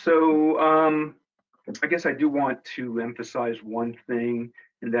 Okay, so I guess I do want to emphasize one thing,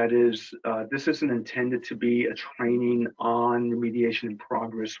 and that is this isn't intended to be a training on remediation in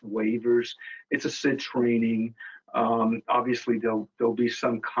progress waivers. It's a SID training. Obviously, there'll be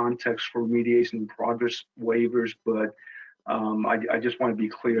some context for remediation in progress waivers, but I just want to be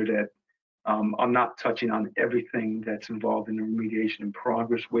clear that I'm not touching on everything that's involved in the remediation in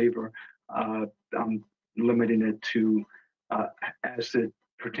progress waiver. I'm limiting it to as it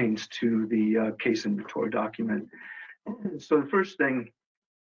pertains to the case inventory document. So the first thing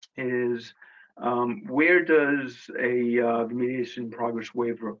is, where does a remediation in progress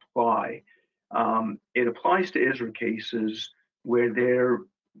waiver apply? It applies to ISRA cases where there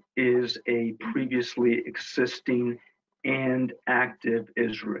is a previously existing and active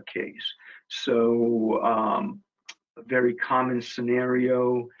ISRA case. So a very common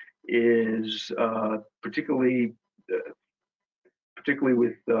scenario is particularly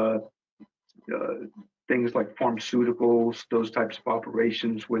with things like pharmaceuticals, those types of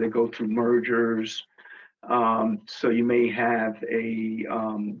operations where they go through mergers. So you may have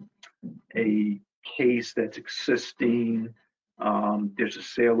a case that's existing. There's a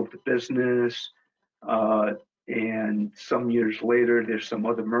sale of the business, and some years later, there's some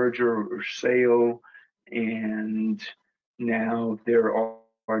other merger or sale, and now there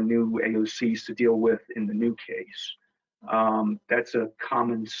are new AOCs to deal with in the new case. That's a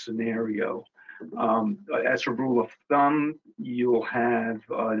common scenario. As a rule of thumb, you'll have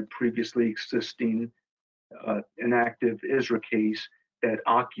previously existing an active ISRA case that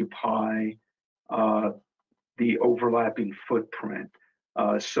occupy the overlapping footprint.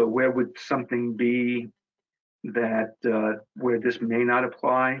 So where would something be that where this may not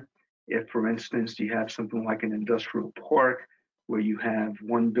apply? If, for instance, you have something like an industrial park where you have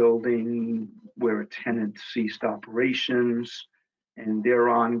one building where a tenant ceased operations and they're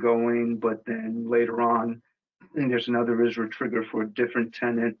ongoing, but then later on, there's another ISRA trigger for a different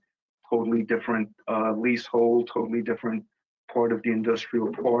tenant, totally different leasehold, totally different part of the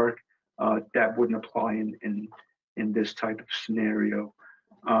industrial park. That wouldn't apply in this type of scenario.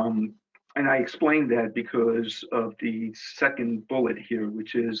 And I explained that because of the second bullet here,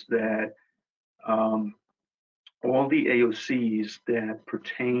 which is that all the AOCs that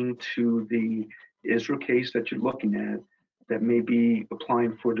pertain to the ISRA case that you're looking at that may be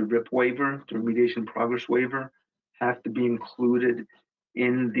applying for the RIP waiver, the remediation progress waiver, have to be included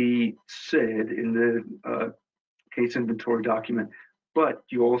in the SID, in the case inventory document. But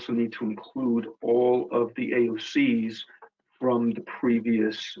you also need to include all of the AOCs from the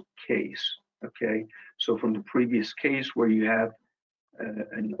previous case, okay? So from the previous case where you have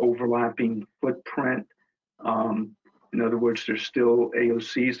an overlapping footprint, in other words, there's still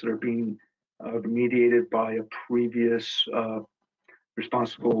AOCs that are being remediated by a previous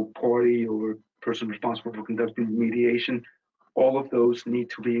responsible party or person responsible for conducting remediation. All of those need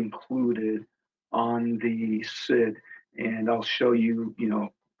to be included on the SID, and I'll show you,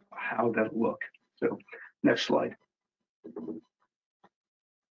 how that look. So, next slide.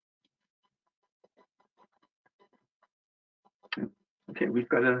 Okay, we've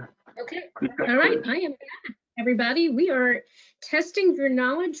got a. Okay, all right, I am back, everybody. We are testing your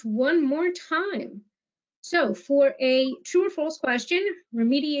knowledge one more time. So for a true or false question,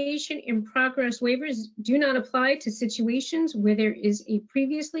 remediation in progress waivers do not apply to situations where there is a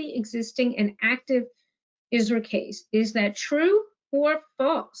previously existing and active ISRA case. Is that true or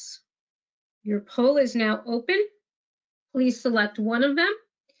false? Your poll is now open. Please select one of them.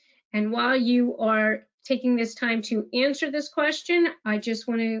 And while you are taking this time to answer this question, I just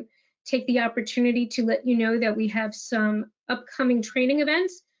want to take the opportunity to let you know that we have some upcoming training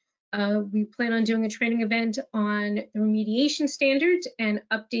events. We plan on doing a training event on the remediation standards and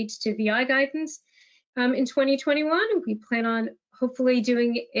updates to VI guidance in 2021. We plan on hopefully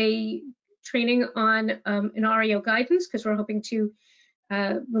doing a training on an REO guidance because we're hoping to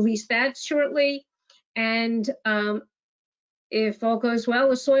release that shortly. And if all goes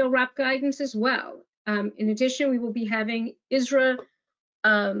well, a soil RAP guidance as well. In addition, we will be having GIS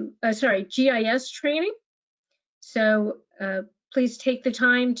training. So please take the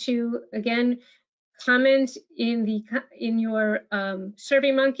time to, again, comment in your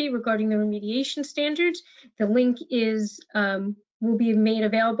SurveyMonkey regarding the remediation standards. The link will be made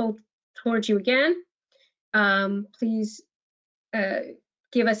available towards you again. Please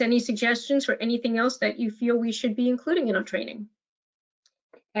give us any suggestions for anything else that you feel we should be including in our training.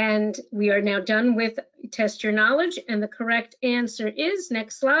 And we are now done with Test Your Knowledge, and the correct answer is,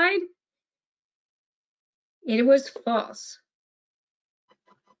 next slide, it was false.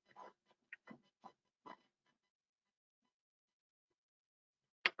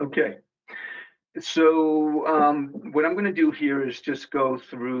 Okay, so what I'm going to do here is just go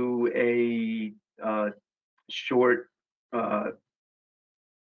through a short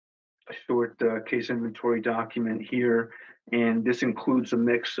case inventory document here, and this includes a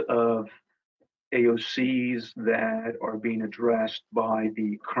mix of AOCs that are being addressed by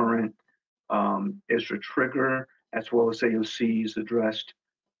the current ISRA trigger, as well as AOCs addressed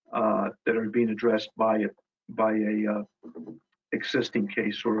that are being addressed by a existing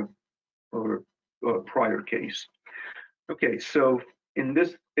case or a prior case. Okay, so in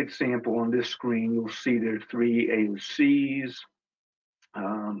this example on this screen, you'll see there are 3 AOCs.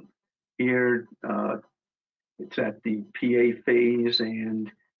 Here, it's at the PA phase,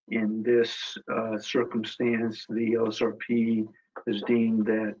 and in this circumstance, the LSRP has deemed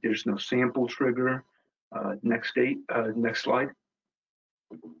that there's no sample trigger. Next slide.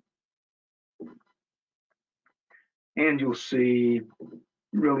 And you'll see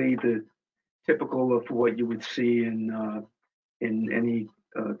really the typical of what you would see in any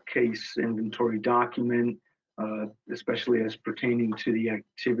case inventory document, especially as pertaining to the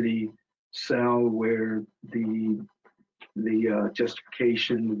activity cell, where the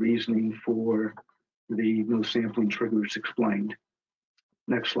justification, the reasoning for the no sampling trigger is explained.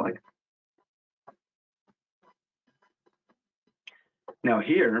 Next slide. Now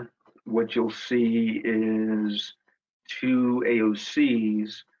here, what you'll see is 2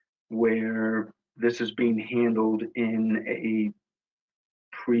 AOCs where this is being handled in a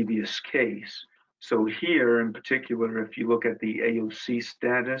previous case. So here in particular, if you look at the AOC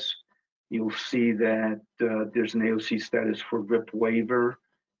status, you'll see that there's an AOC status for RIP waiver,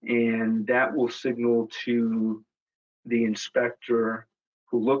 and that will signal to the inspector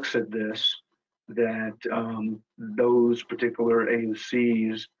who looks at this that those particular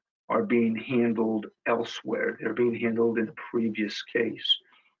AOCs are being handled elsewhere. They're being handled in a previous case.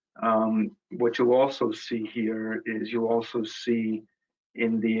 What you'll also see here is you'll also see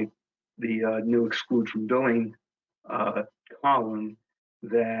in the new exclude from billing column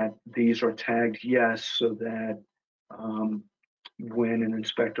that these are tagged yes, so that when an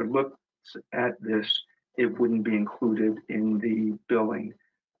inspector looks at this, it wouldn't be included in the billing.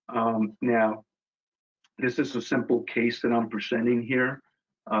 Now, this is a simple case that I'm presenting here.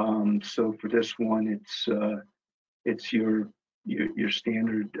 So for this one, it's your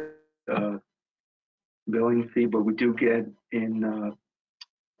standard billing fee, but we do get in-house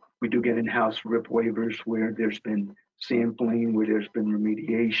RIP waivers where there's been sampling, where there's been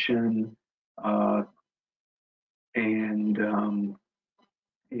remediation, and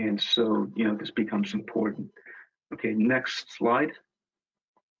so this becomes important. Okay, next slide.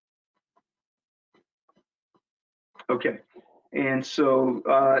 Okay, and so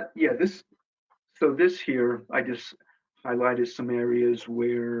this here, I just highlighted some areas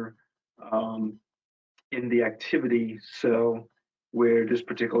where in the activity cell where this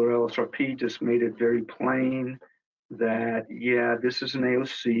particular LSRP just made it very plain that, yeah, this is an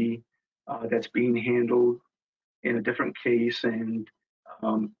AOC that's being handled in a different case. And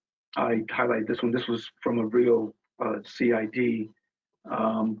I highlight this one. This was from a real CID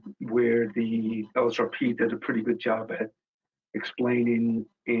where the LSRP did a pretty good job at explaining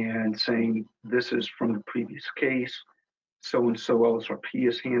and saying, this is from the previous case. So-and-so LSRP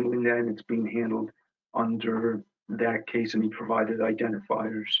is handling that, and it's being handled under that case, and he provided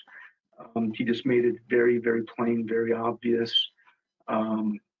identifiers. He just made it very, very plain, very obvious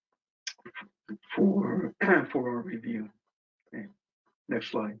for our review. Okay.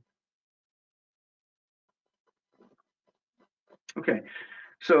 Next slide. Okay,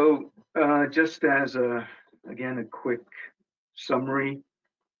 so just as again a quick summary,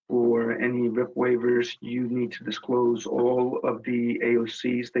 for any RIP waivers, you need to disclose all of the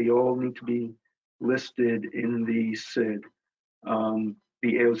AOCs. They all need to be listed in the SID.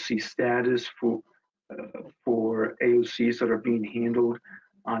 The AOC status for AOCs that are being handled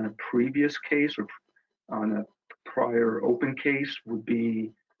on a previous case or on a prior open case would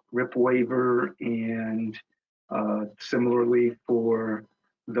be RIP waiver, and similarly for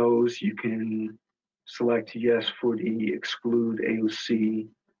those you can select yes for the exclude AOC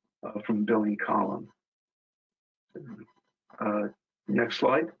from billing column. Next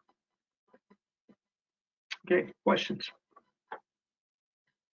slide. Okay, questions?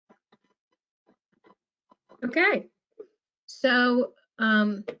 Okay, so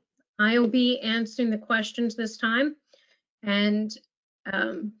I'll be answering the questions this time. And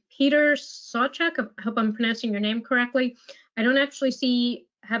Peter Sawchuk, I hope I'm pronouncing your name correctly. I don't actually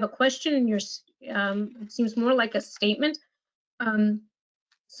have a question in your, it seems more like a statement.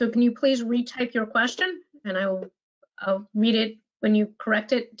 So can you please retype your question, and I'll read it when you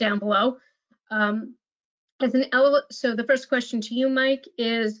correct it down below. So the first question to you, Mike,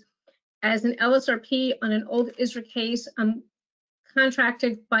 is as an LSRP on an old ISRA case, I'm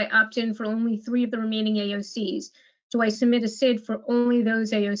contracted by opt-in for only 3 of the remaining AOCs. Do I submit a SID for only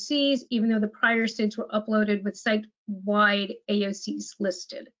those AOCs, even though the prior SIDs were uploaded with site-wide AOCs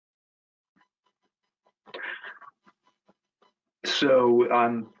listed? So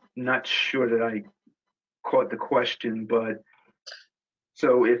I'm not sure that I caught the question, but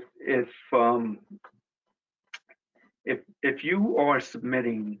so if you are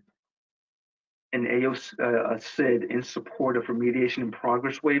submitting an AOC, a SID in support of remediation in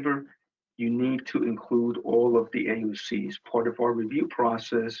progress waiver, you need to include all of the AOCs. Part of our review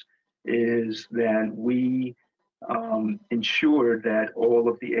process is that we ensure that all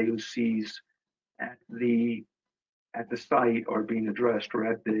of the AOCs at the site are being addressed, or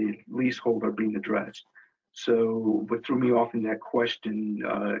at the leasehold are being addressed. So what threw me off in that question,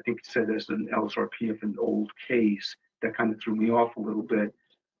 I think it said as an LSRP of an old case, that kind of threw me off a little bit.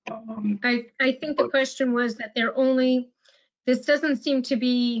 I think the question was that this doesn't seem to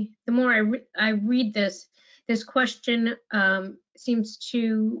be, the more I read this question seems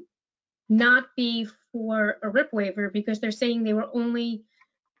to not be for a RIP waiver, because they're saying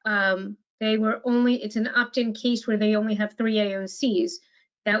it's an opt-in case where they only have 3 AOCs.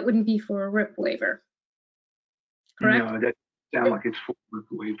 That wouldn't be for a RIP waiver, correct? No, that sounds like it's for a RIP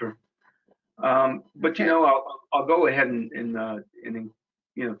waiver. But Okay. I'll go ahead and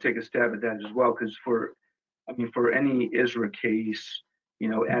take a stab at that as well, because for any ISRA case,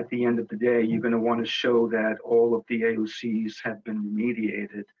 at the end of the day, you're going to want to show that all of the AOCs have been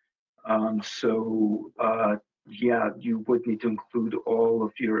remediated. Yeah, you would need to include all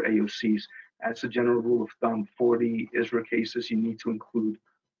of your AOCs. As a general rule of thumb, for the ISRA cases, you need to include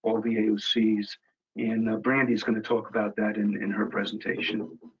all the AOCs. And Brandy's going to talk about that in her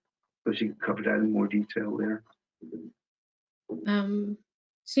presentation, so she can cover that in more detail there.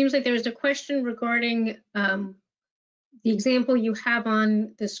 Seems like there was a question regarding the example you have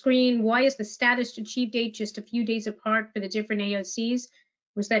on the screen. Why is the status achieved date just a few days apart for the different AOCs?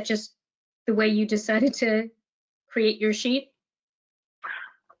 Was that just the way you decided to create your sheet?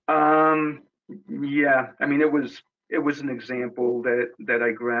 Yeah, it was an example that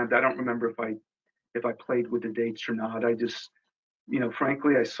I grabbed. I don't remember if I played with the dates or not. I just,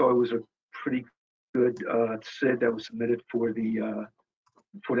 frankly, I saw it was a pretty good SID that was submitted for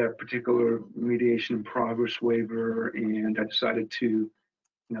that particular remediation in progress waiver, and I decided to,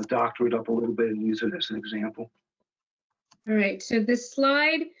 doctor it up a little bit and use it as an example. All right, so this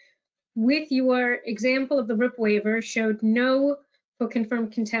slide with your example of the RIP waiver showed no for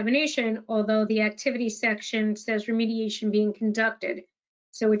confirmed contamination, although the activity section says remediation being conducted.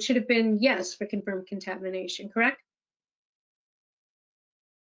 So it should have been yes for confirmed contamination, correct?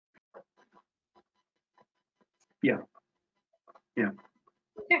 Yeah.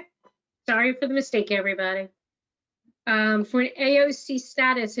 Okay, sorry for the mistake, everybody. For an AOC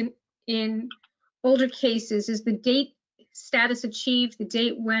status in older cases, is the date status achieved the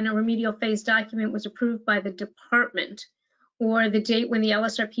date when a remedial phase document was approved by the department, or the date when the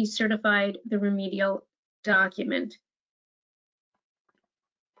LSRP certified the remedial document?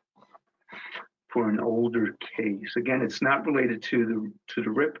 For an older case, again, it's not related to the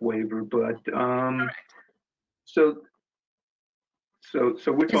RIP waiver, but so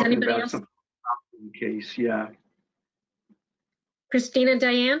we're talking about some case, yeah. Christina,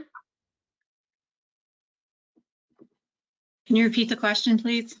 Diane? Can you repeat the question,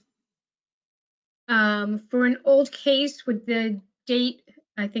 please? For an old case, would the date,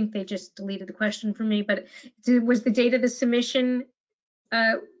 I think they just deleted the question for me, but was the date of the submission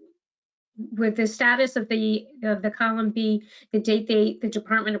with the status of the column B, the date the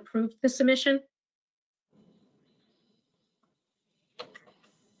department approved the submission?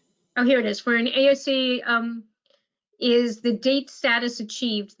 Oh, here it is. For an AOC, is the date status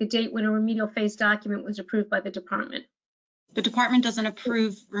achieved the date when a remedial phase document was approved by the department? The department doesn't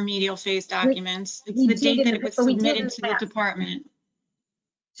approve remedial phase documents. It's the date that it was submitted to the department.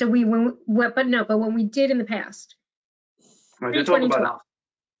 So but when we did in the past. Right, talk about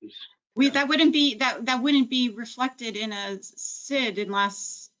that wouldn't be reflected in a SID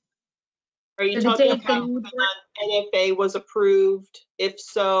unless. Are you talking about when NFA was approved? If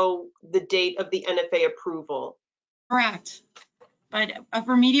so, the date of the NFA approval. Correct. But a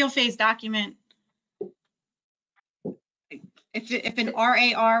remedial phase document, if an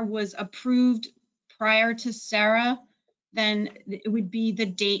RAR was approved prior to SARA, then it would be the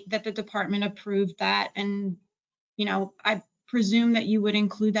date that the department approved that. And, I presume that you would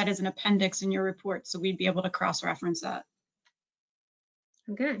include that as an appendix in your report, so we'd be able to cross-reference that.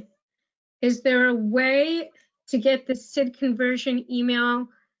 Okay. Is there a way to get the SID conversion email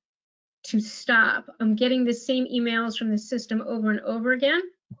to stop? I'm getting the same emails from the system over and over again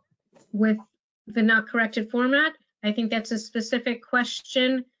with the not corrected format. I think that's a specific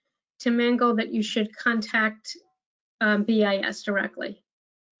question to Mangle that you should contact BIS directly.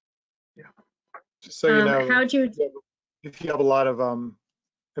 Yeah. Just so you know, how do you? If you have a lot of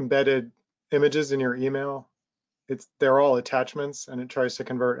embedded images in your email, they're all attachments, and it tries to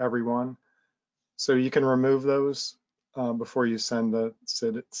convert every one. So you can remove those before you send the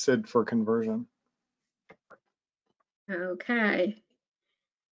SID for conversion. Okay.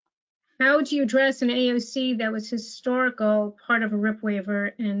 How do you address an AOC that was historical part of a RIP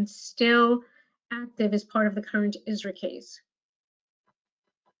waiver and still active as part of the current ISRA case?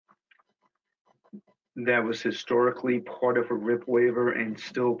 That was historically part of a RIP waiver and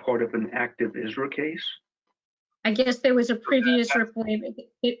still part of an active ISRA case? I guess there was a previous RIP waiver.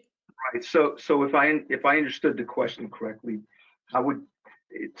 Right. So if I understood the question correctly,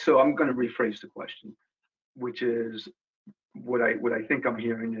 so I'm going to rephrase the question, which is what I think I'm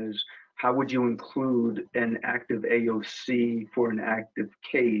hearing is, how would you include an active AOC for an active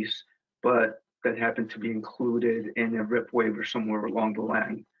case, but that happened to be included in a RIP waiver somewhere along the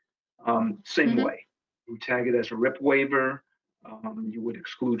line? Same way. You tag it as a RIP waiver, you would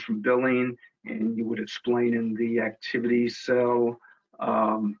exclude from billing, and you would explain in the activity cell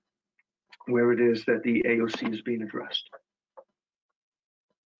where it is that the AOC is being addressed.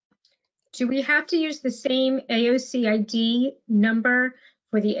 Do we have to use the same AOC ID number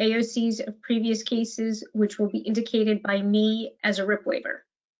for the AOCs of previous cases, which will be indicated by me as a RIP waiver?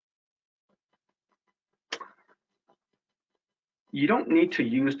 You don't need to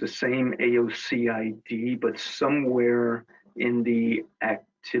use the same AOC ID, but somewhere in the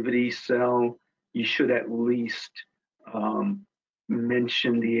activity cell, you should at least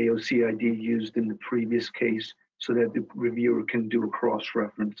mention the AOC ID used in the previous case so that the reviewer can do a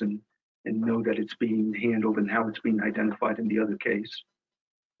cross-reference and know that it's being handled and how it's being identified in the other case.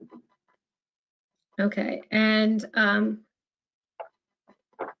 Okay, and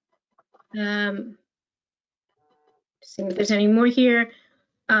seeing if there's any more here.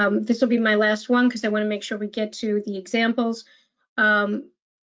 This will be my last one because I want to make sure we get to the examples. What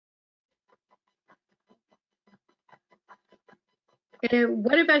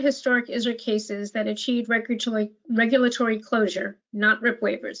about historic ISRA cases that achieved regulatory closure, not RIP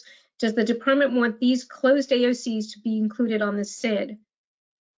waivers? Does the department want these closed AOCs to be included on the SID?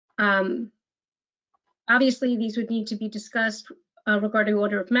 Obviously, these would need to be discussed regarding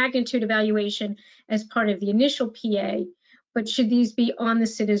order of magnitude evaluation as part of the initial PA, but should these be on the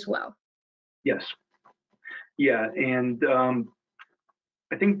SID as well? Yes. Yeah, and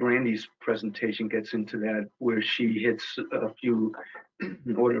I think Brandy's presentation gets into that where she hits a few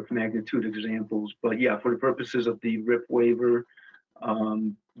order of magnitude examples. But yeah, for the purposes of the RIP waiver,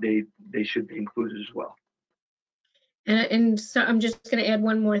 they should be included as well. And so I'm just going to add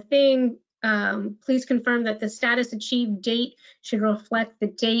one more thing. Please confirm that the status achieved date should reflect the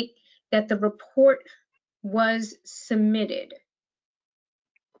date that the report was submitted.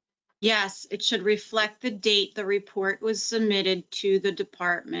 Yes, it should reflect the date the report was submitted to the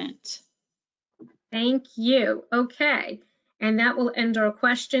department. Thank you. Okay, and that will end our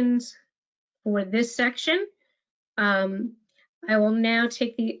questions for this section. I will now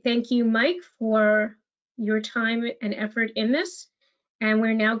thank you, Mike, for your time and effort in this. And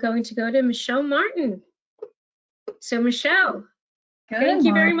we're now going to go to Michelle Martin. So Michelle, thank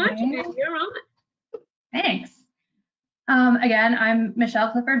you very much. And you're on. Thanks. Again, I'm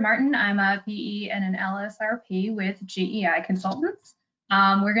Michelle Clifford Martin. I'm a PE and an LSRP with GEI Consultants.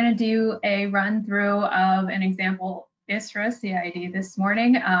 We're going to do a run through of an example ISRA CID this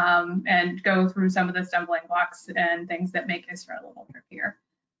morning and go through some of the stumbling blocks and things that make ISRA a little trickier.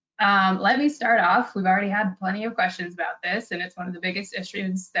 Let me start off. We've already had plenty of questions about this, and it's one of the biggest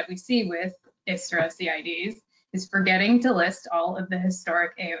issues that we see with ISRA CIDs is forgetting to list all of the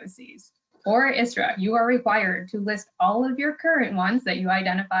historic AOCs. For ISRA, you are required to list all of your current ones that you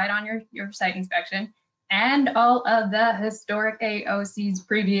identified on your site inspection and all of the historic AOCs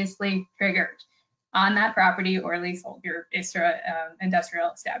previously triggered on that property or leasehold, your ISRA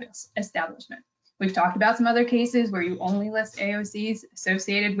industrial establishment. We've talked about some other cases where you only list AOCs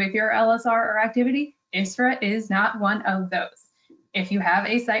associated with your LSR or activity. ISRA is not one of those. If you have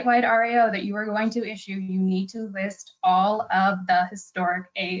a site-wide RAO that you are going to issue, you need to list all of the historic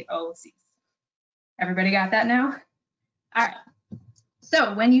AOCs. Everybody got that now? All right.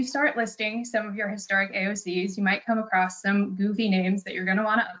 So when you start listing some of your historic AOCs, you might come across some goofy names that you're going to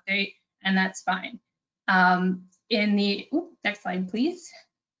want to update, and that's fine. Next slide, please.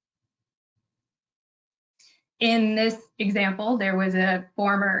 In this example, there was a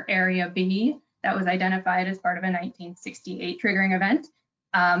former Area B that was identified as part of a 1968 triggering event.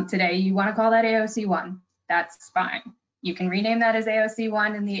 Today, you want to call that AOC 1. That's fine. You can rename that as AOC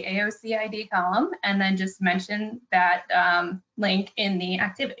 1 in the AOC ID column and then just mention that link in the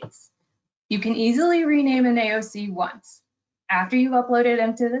activities. You can easily rename an AOC once. After you've uploaded it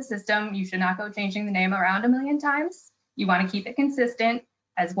into the system, you should not go changing the name around a million times. You want to keep it consistent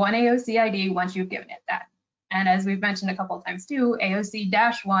as one AOC ID once you've given it that. And as we've mentioned a couple of times too,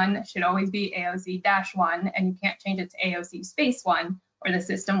 AOC-1 should always be AOC-1, and you can't change it to AOC space 1, or the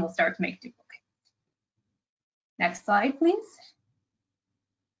system will start to make duplicates. Next slide, please.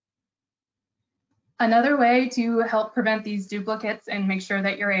 Another way to help prevent these duplicates and make sure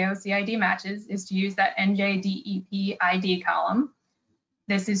that your AOC ID matches is to use that NJDEP ID column.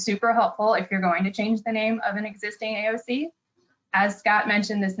 This is super helpful if you're going to change the name of an existing AOC. As Scott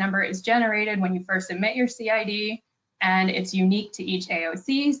mentioned, this number is generated when you first submit your CID, and it's unique to each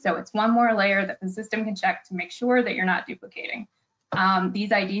AOC, so it's one more layer that the system can check to make sure that you're not duplicating.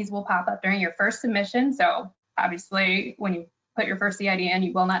 These IDs will pop up during your first submission, so obviously when you put your first CID in,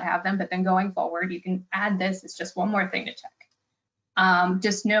 you will not have them, but then going forward, you can add this. It's just one more thing to check.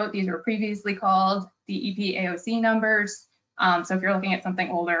 Just note, these were previously called DEP AOC numbers, so if you're looking at something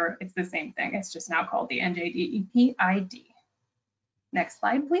older, it's the same thing. It's just now called the NJDEP ID. Next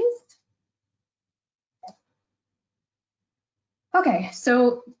slide, please. Okay,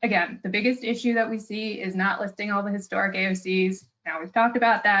 so again, the biggest issue that we see is not listing all the historic AOCs. Now we've talked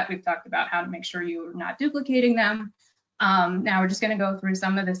about that. We've talked about how to make sure you're not duplicating them. Now we're just going to go through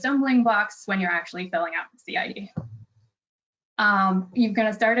some of the stumbling blocks when you're actually filling out the CID. You're going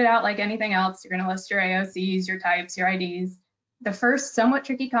to start it out like anything else. You're going to list your AOCs, your types, your IDs. The first somewhat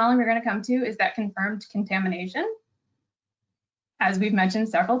tricky column you're going to come to is that confirmed contamination. As we've mentioned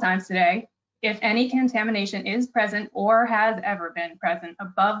several times today, if any contamination is present or has ever been present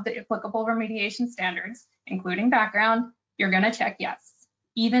above the applicable remediation standards, including background, you're going to check yes,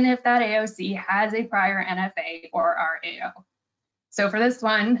 even if that AOC has a prior NFA or RAO. So for this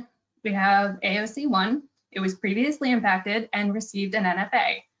one, we have AOC 1. It was previously impacted and received an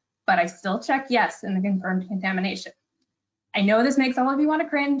NFA, but I still check yes in the confirmed contamination. I know this makes all of you want to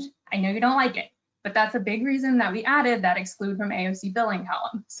cringe. I know you don't like it, but that's a big reason that we added that exclude from AOC billing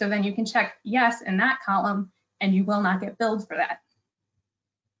column. So then you can check yes in that column and you will not get billed for that.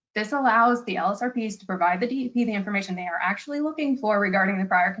 This allows the LSRPs to provide the DEP the information they are actually looking for regarding the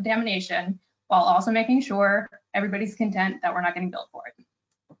prior contamination, while also making sure everybody's content that we're not getting billed for it.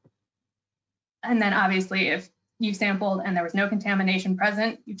 And then obviously if you sampled and there was no contamination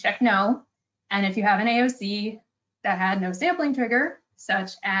present, you check no. And if you have an AOC that had no sampling trigger,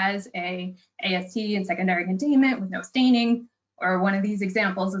 such as a AST and secondary containment with no staining, or one of these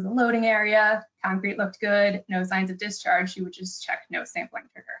examples is a loading area, concrete looked good, no signs of discharge, you would just check no sampling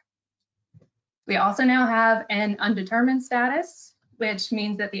trigger. We also now have an undetermined status, which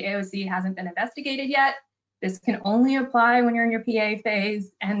means that the AOC hasn't been investigated yet. This can only apply when you're in your PA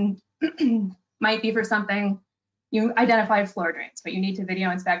phase and might be for something you identified floor drains, but you need to video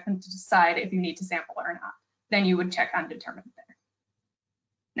inspect them to decide if you need to sample or not. Then you would check undetermined there.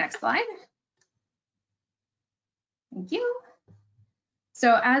 Next slide. Thank you.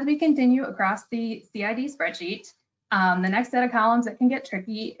 So as we continue across the CID spreadsheet, the next set of columns that can get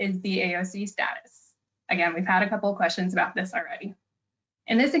tricky is the AOC status. Again, we've had a couple of questions about this already.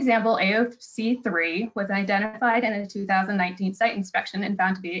 In this example, AOC 3 was identified in a 2019 site inspection and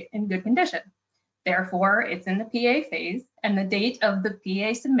found to be in good condition. Therefore, it's in the PA phase and the date of the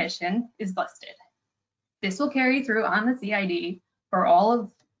PA submission is listed. This will carry through on the CID for all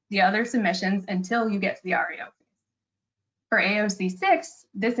of the other submissions until you get to the RAO phase. For AOC 6,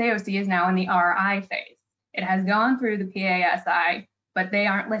 this AOC is now in the RI phase. It has gone through the PASI, but they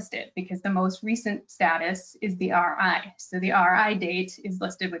aren't listed because the most recent status is the RI. So the RI date is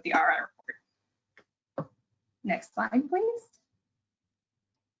listed with the RI report. Next slide, please.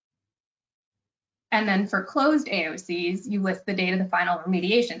 And then for closed AOCs, you list the date of the final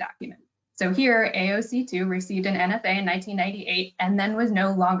remediation document. So here, AOC 2 received an NFA in 1998 and then was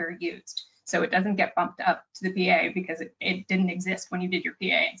no longer used. So it doesn't get bumped up to the PA because it didn't exist when you did your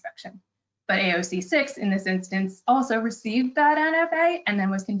PA inspection. But AOC 6 in this instance also received that NFA and then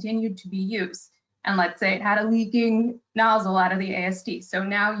was continued to be used. And let's say it had a leaking nozzle out of the AST. So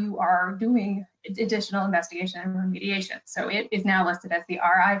now you are doing additional investigation and remediation. So it is now listed as the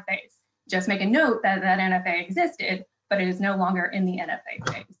RI phase. Just make a note that that NFA existed, but it is no longer in the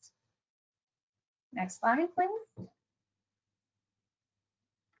NFA phase. Next slide, please.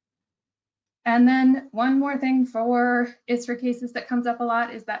 And then one more thing for ISRA cases that comes up a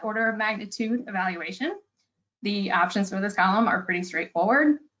lot is that order of magnitude evaluation. The options for this column are pretty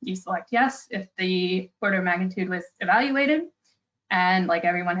straightforward. You select yes if the order of magnitude was evaluated. And like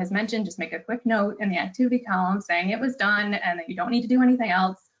everyone has mentioned, just make a quick note in the activity column saying it was done and that you don't need to do anything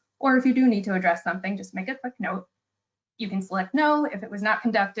else. Or if you do need to address something, just make a quick note. You can select no if it was not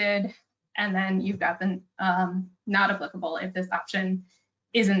conducted, and then you've got the not applicable if this option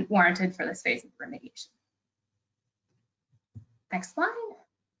isn't warranted for this phase of remediation. Next slide.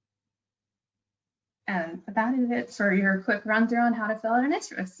 And that is it for your quick run through on how to fill out an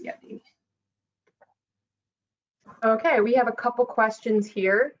ISRA CID. Okay, we have a couple questions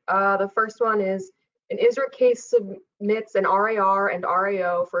here. The first one is, an ISRA case submits an RAR and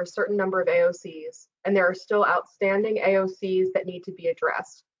RAO for a certain number of AOCs, and there are still outstanding AOCs that need to be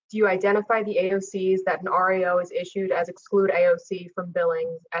addressed. Do you identify the AOCs that an RAO is issued as exclude AOC from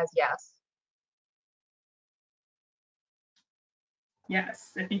billing as yes?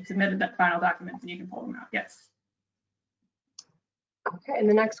 Yes, if you submitted that final document, then you can pull them out, yes. Okay, and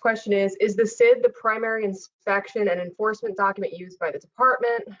the next question is the SID the primary inspection and enforcement document used by the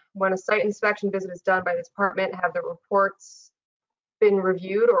department? When a site inspection visit is done by the department, have the reports been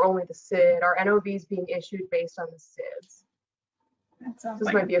reviewed or only the SID? Are NOVs being issued based on the SIDs?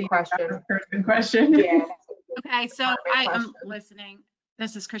 This might be a question. Yeah. Okay, so I am listening.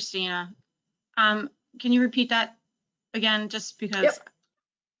 This is Christina. Can you repeat that again, just because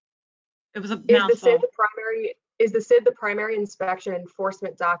it was a mouthful? Is the SID the primary inspection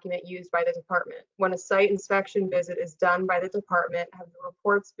enforcement document used by the department? When a site inspection visit is done by the department, have the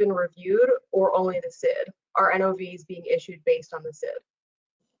reports been reviewed or only the SID? Are NOVs being issued based on the SID?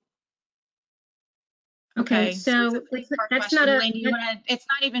 Okay, so it's a three-part that's question. not a, Elaine, it's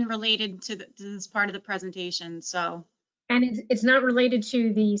not even related to this part of the presentation, so. and it's not related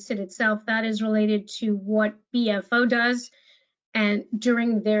to the SID itself. That is related to what BFO does and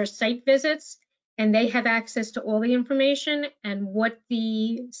during their site visits, and they have access to all the information, and what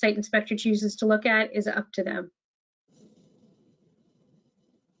the site inspector chooses to look at is up to them.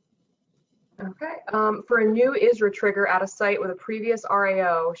 Okay, for a new ISRA trigger at a site with a previous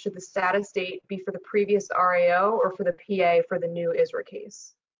RAO, should the status date be for the previous RAO or for the PA for the new ISRA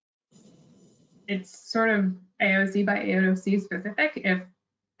case? It's sort of AOC by AOC specific. If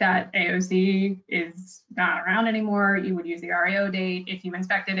that AOC is not around anymore, you would use the RAO date. If you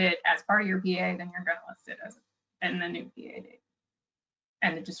inspected it as part of your PA, then you're going to list it as in the new PA date.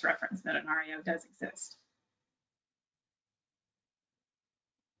 And it just reference that an RAO does exist.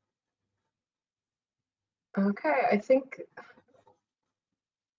 Okay, I think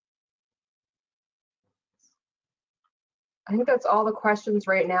that's all the questions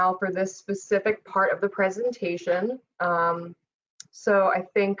right now for this specific part of the presentation. So I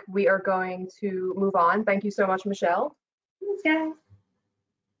think we are going to move on. Thank you so much, Michelle. Thanks, guys.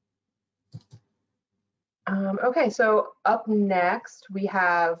 Okay, so up next we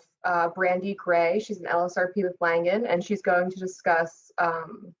have Brandy Gray. She's an LSRP with Langen, and she's going to discuss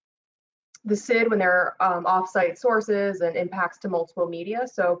the SID when there are off-site sources and impacts to multiple media.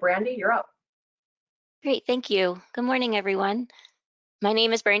 So Brandy, you're up. Great, thank you. Good morning, everyone. My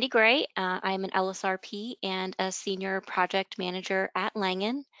name is Brandy Gray. I'm an LSRP and a senior project manager at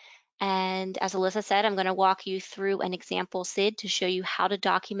Langen. And as Alyssa said, I'm going to walk you through an example SID to show you how to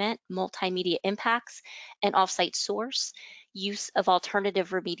document multimedia impacts and offsite source, use of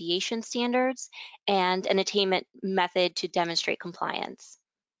alternative remediation standards, and an attainment method to demonstrate compliance.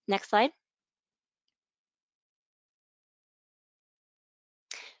 Next slide.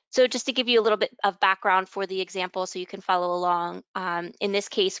 So just to give you a little bit of background for the example so you can follow along, in this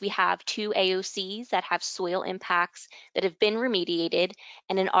case, we have two AOCs that have soil impacts that have been remediated,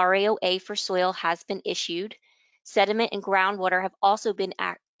 and an RAOA for soil has been issued. Sediment and groundwater have also been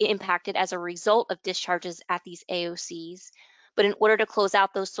impacted as a result of discharges at these AOCs. But in order to close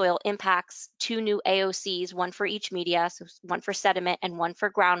out those soil impacts, two new AOCs, one for each media, so one for sediment and one for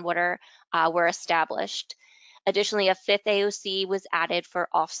groundwater, were established. Additionally, a fifth AOC was added for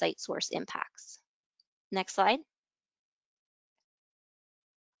off-site source impacts. Next slide.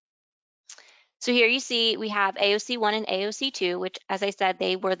 So here you see we have AOC 1 and AOC 2, which, as I said,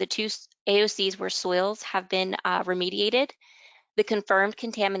 they were the two AOCs where soils have been remediated. The confirmed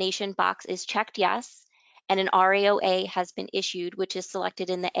contamination box is checked yes, and an RAOA has been issued, which is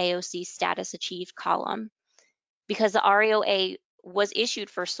selected in the AOC status achieved column. Because the RAOA was issued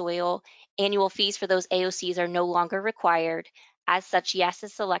for soil, annual fees for those AOCs are no longer required. As such, yes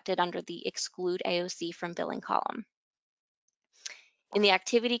is selected under the exclude AOC from billing column. In the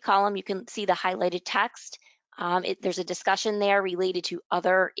activity column, you can see the highlighted text. There's a discussion there related to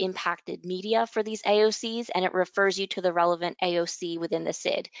other impacted media for these AOCs, and it refers you to the relevant AOC within the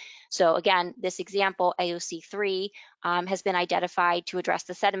SID. So again, this example, AOC 3, has been identified to address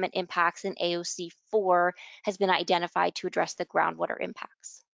the sediment impacts, and AOC 4 has been identified to address the groundwater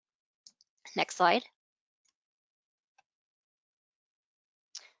impacts. Next slide.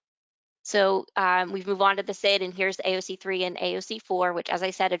 So we've moved on to the SID, and here's the AOC 3 and AOC 4, which, as I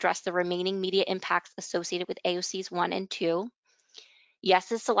said, address the remaining media impacts associated with AOCs 1 and 2. Yes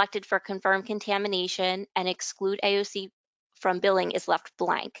is selected for confirmed contamination, and exclude AOC from billing is left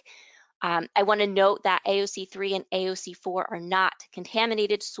blank. I want to note that AOC 3 and AOC 4 are not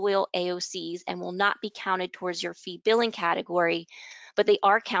contaminated soil AOCs and will not be counted towards your fee billing category, but they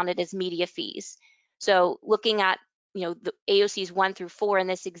are counted as media fees. So looking at the AOCs 1 through 4 in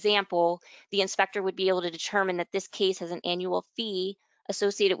this example, the inspector would be able to determine that this case has an annual fee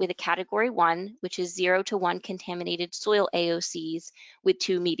associated with a category 1, which is 0 to 1 contaminated soil AOCs with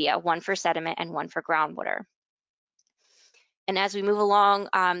 2 media, 1 for sediment and 1 for groundwater. And as we move along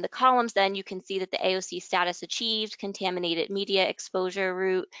the columns, then you can see that the AOC status achieved, contaminated media exposure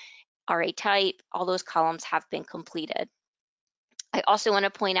route, RA type, all those columns have been completed. I also want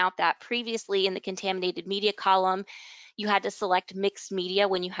to point out that previously in the contaminated media column, you had to select mixed media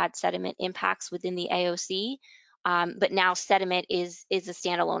when you had sediment impacts within the AOC, but now sediment is a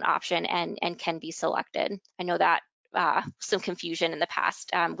standalone option and can be selected. I know that some confusion in the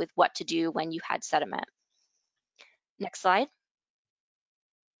past with what to do when you had sediment. Next slide.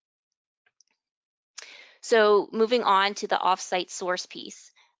 So moving on to the offsite source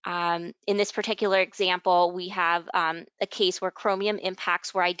piece. In this particular example, we have a case where chromium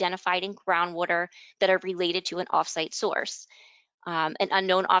impacts were identified in groundwater that are related to an offsite source. An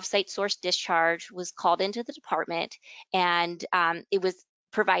unknown offsite source discharge was called into the department, and it was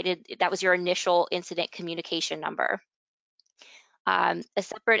provided, that was your initial incident communication number. A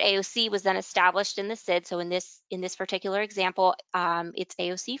separate AOC was then established in the SID. So in this particular example, it's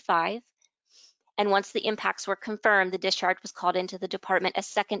AOC 5. And once the impacts were confirmed, the discharge was called into the department a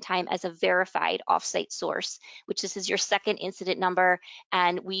second time as a verified offsite source, which this is your second incident number.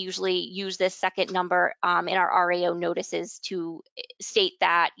 And we usually use this second number in our RAO notices to state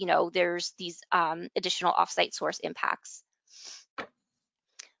that, you know, there's these additional offsite source impacts.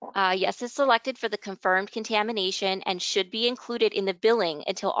 Yes is selected for the confirmed contamination and should be included in the billing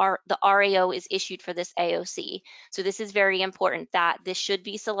until the RAO is issued for this AOC. So this is very important that this should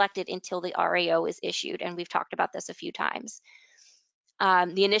be selected until the RAO is issued, and we've talked about this a few times.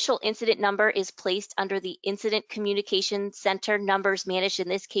 The initial incident number is placed under the Incident Communication Center numbers managed in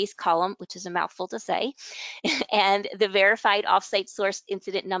this case column, which is a mouthful to say, and the verified offsite source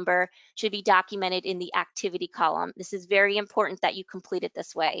incident number should be documented in the activity column. This is very important that you complete it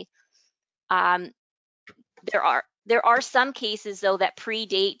this way. There are some cases though that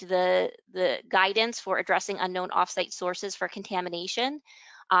predate the guidance for addressing unknown offsite sources for contamination,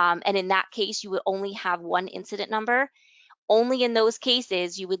 and in that case you would only have one incident number. Only in those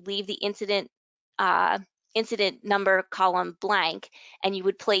cases you would leave the incident number column blank, and you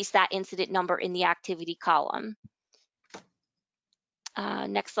would place that incident number in the activity column.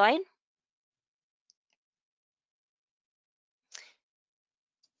 Next slide.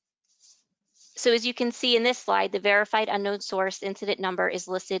 So as you can see in this slide, the verified unknown source incident number is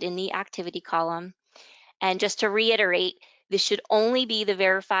listed in the activity column. And just to reiterate, this should only be the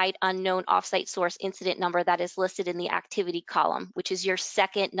verified unknown offsite source incident number that is listed in the activity column, which is your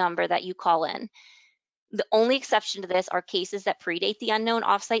second number that you call in. The only exception to this are cases that predate the unknown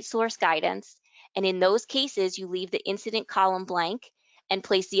offsite source guidance. And in those cases, you leave the incident column blank and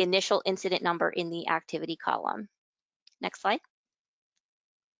place the initial incident number in the activity column. Next slide.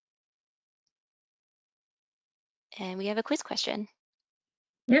 And we have a quiz question.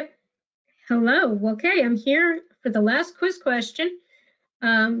 Yep. Hello. Okay, I'm here for the last quiz question.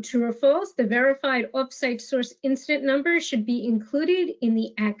 True or false, the verified offsite source incident number should be included in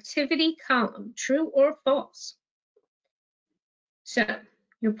the activity column. True or false? So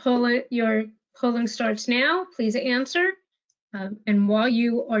your polling starts now. Please answer. And while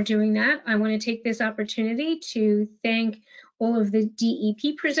you are doing that, I want to take this opportunity to thank all of the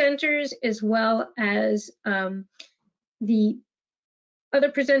DEP presenters, as well as the other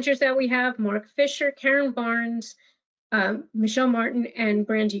presenters that we have, Mark Fisher, Karen Barnes, Michelle Martin, and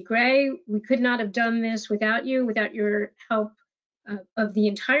Brandy Gray. We could not have done this without you, without your help of the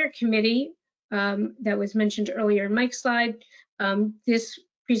entire committee that was mentioned earlier in Mike's slide. This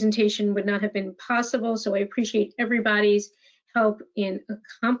presentation would not have been possible, so I appreciate everybody's help in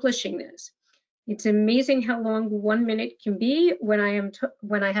accomplishing this. It's amazing how long 1 minute can be when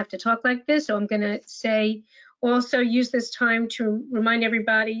I have to talk like this. So I'm going to say, also use this time to remind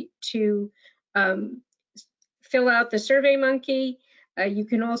everybody to fill out the SurveyMonkey. You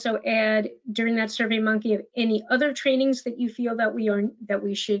can also add during that SurveyMonkey of any other trainings that you feel that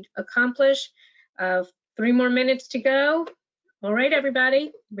we should accomplish. 3 more minutes to go. All right,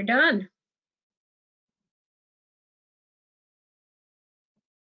 everybody, we're done.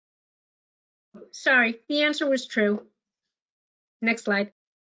 Sorry, the answer was true. Next slide.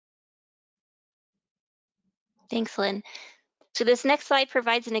 Thanks, Lynn. So this next slide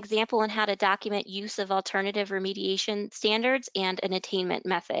provides an example on how to document use of alternative remediation standards and an attainment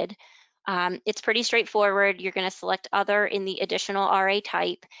method. It's pretty straightforward. You're going to select other in the additional RA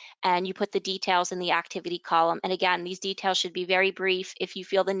type, and you put the details in the activity column. And again, these details should be very brief. If you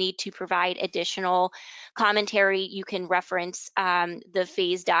feel the need to provide additional commentary, you can reference the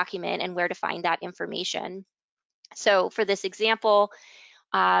phase document and where to find that information. So for this example,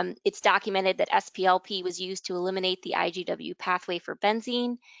 it's documented that SPLP was used to eliminate the IGW pathway for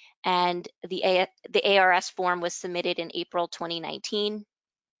benzene, and the ARS form was submitted in April 2019.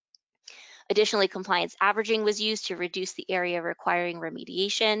 Additionally, compliance averaging was used to reduce the area requiring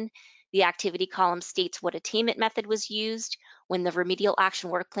remediation. The activity column states what attainment method was used. When the remedial action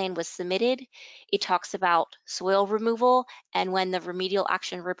work plan was submitted, it talks about soil removal and when the remedial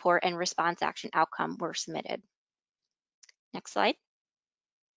action report and response action outcome were submitted. Next slide.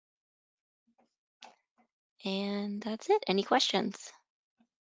 And that's it. Any questions?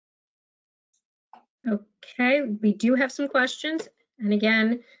 Okay, we do have some questions. And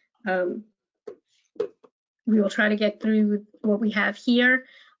again, we will try to get through what we have here.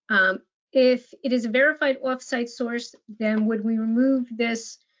 If it is a verified offsite source, then would we remove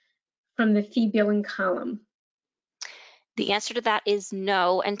this from the fee billing column? The answer to that is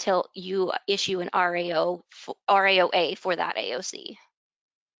no until you issue an RAOA for that AOC.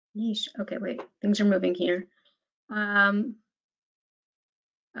 Yeesh. Okay, wait, things are moving here.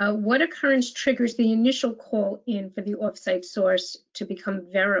 What occurrence triggers the initial call in for the offsite source to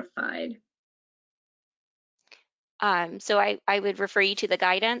become verified? So I would refer you to the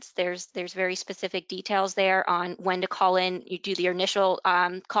guidance. There's very specific details there on when to call in. You do the initial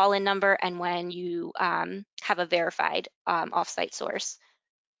call-in number and when you have a verified offsite source.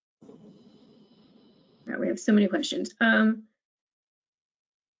 All right, we have so many questions. For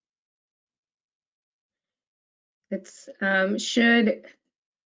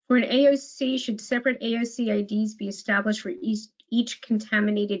an AOC, should separate AOC IDs be established for each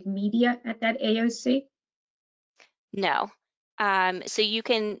contaminated media at that AOC? No. So you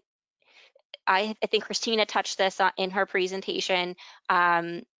can, I think Christina touched this in her presentation,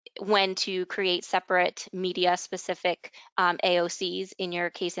 when to create separate media specific AOCs in your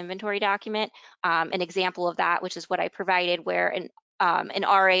case inventory document. An example of that, which is what I provided, where an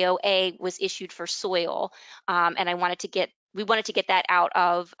RAOA was issued for soil, and we wanted to get that out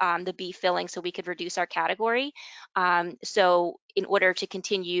of the B filling so we could reduce our category. So in order to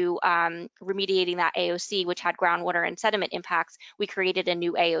continue remediating that AOC, which had groundwater and sediment impacts, we created a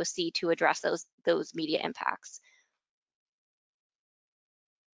new AOC to address those media impacts.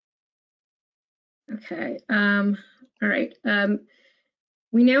 Okay, all right.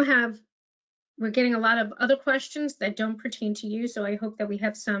 We're getting a lot of other questions that don't pertain to you, so I hope that we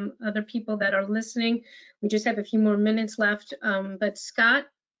have some other people that are listening. We just have a few more minutes left, but Scott,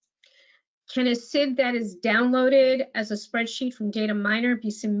 can a SID that is downloaded as a spreadsheet from Data Miner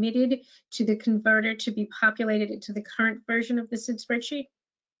be submitted to the converter to be populated into the current version of the SID spreadsheet?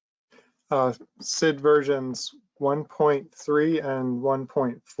 SID versions 1.3 and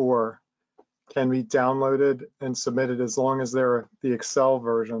 1.4 can be downloaded and submitted as long as they're the Excel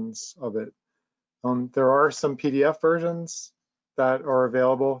versions of it. There are some PDF versions that are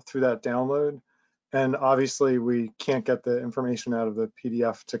available through that download, and obviously we can't get the information out of the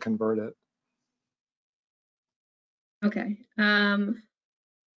PDF to convert it. Okay.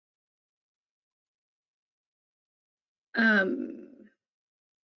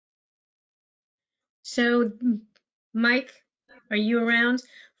 So Mike, are you around?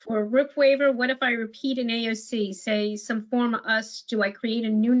 For RIP waiver, what if I repeat an AOC, say some form of us, do I create a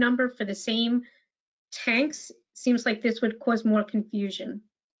new number for the same tanks? Seems like this would cause more confusion.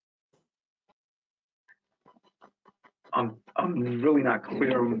 I'm really not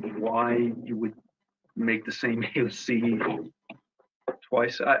clear why you would make the same AOC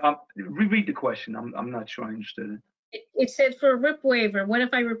twice. Reread the question. I'm not sure I understood it. It said for a RIP waiver, what if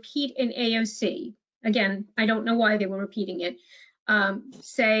I repeat an AOC? Again, I don't know why they were repeating it.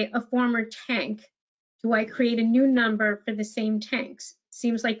 Say a former tank, do I create a new number for the same tanks?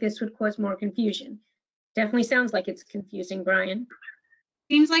 Seems like this would cause more confusion. Definitely sounds like it's confusing, Brian.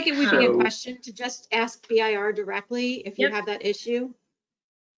 Seems like it would be a question to just ask BIR directly if you have that issue.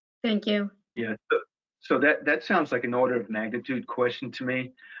 Thank you. Yeah, so that sounds like an order of magnitude question to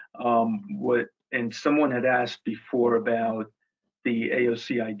me. And someone had asked before about the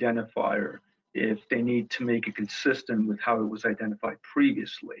AOC identifier, if they need to make it consistent with how it was identified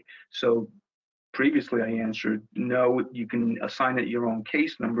previously. So previously I answered, no, you can assign it your own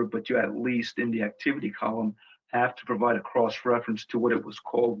case number, but you at least in the activity column have to provide a cross-reference to what it was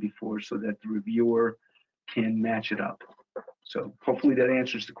called before so that the reviewer can match it up. So hopefully that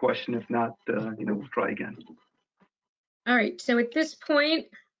answers the question. If not, we'll try again. All right, so at this point,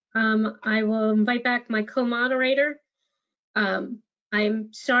 I will invite back my co-moderator.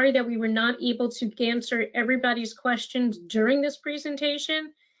 I'm sorry that we were not able to answer everybody's questions during this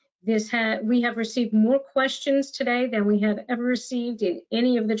presentation. We have received more questions today than we have ever received in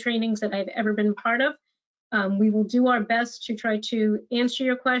any of the trainings that I've ever been part of. We will do our best to try to answer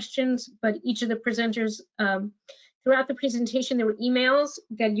your questions, but each of the presenters, throughout the presentation, there were emails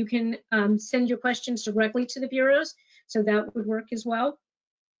that you can send your questions directly to the bureaus, so that would work as well.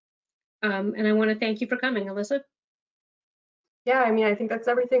 And I want to thank you for coming, Alyssa. Yeah, I mean, I think that's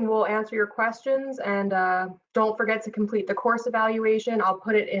everything. We'll answer your questions, and don't forget to complete the course evaluation. I'll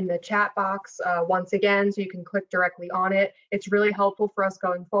put it in the chat box once again, so you can click directly on it. It's really helpful for us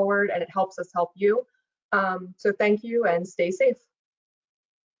going forward, and it helps us help you. So thank you and stay safe.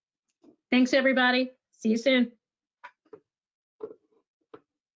 Thanks, everybody. See you soon.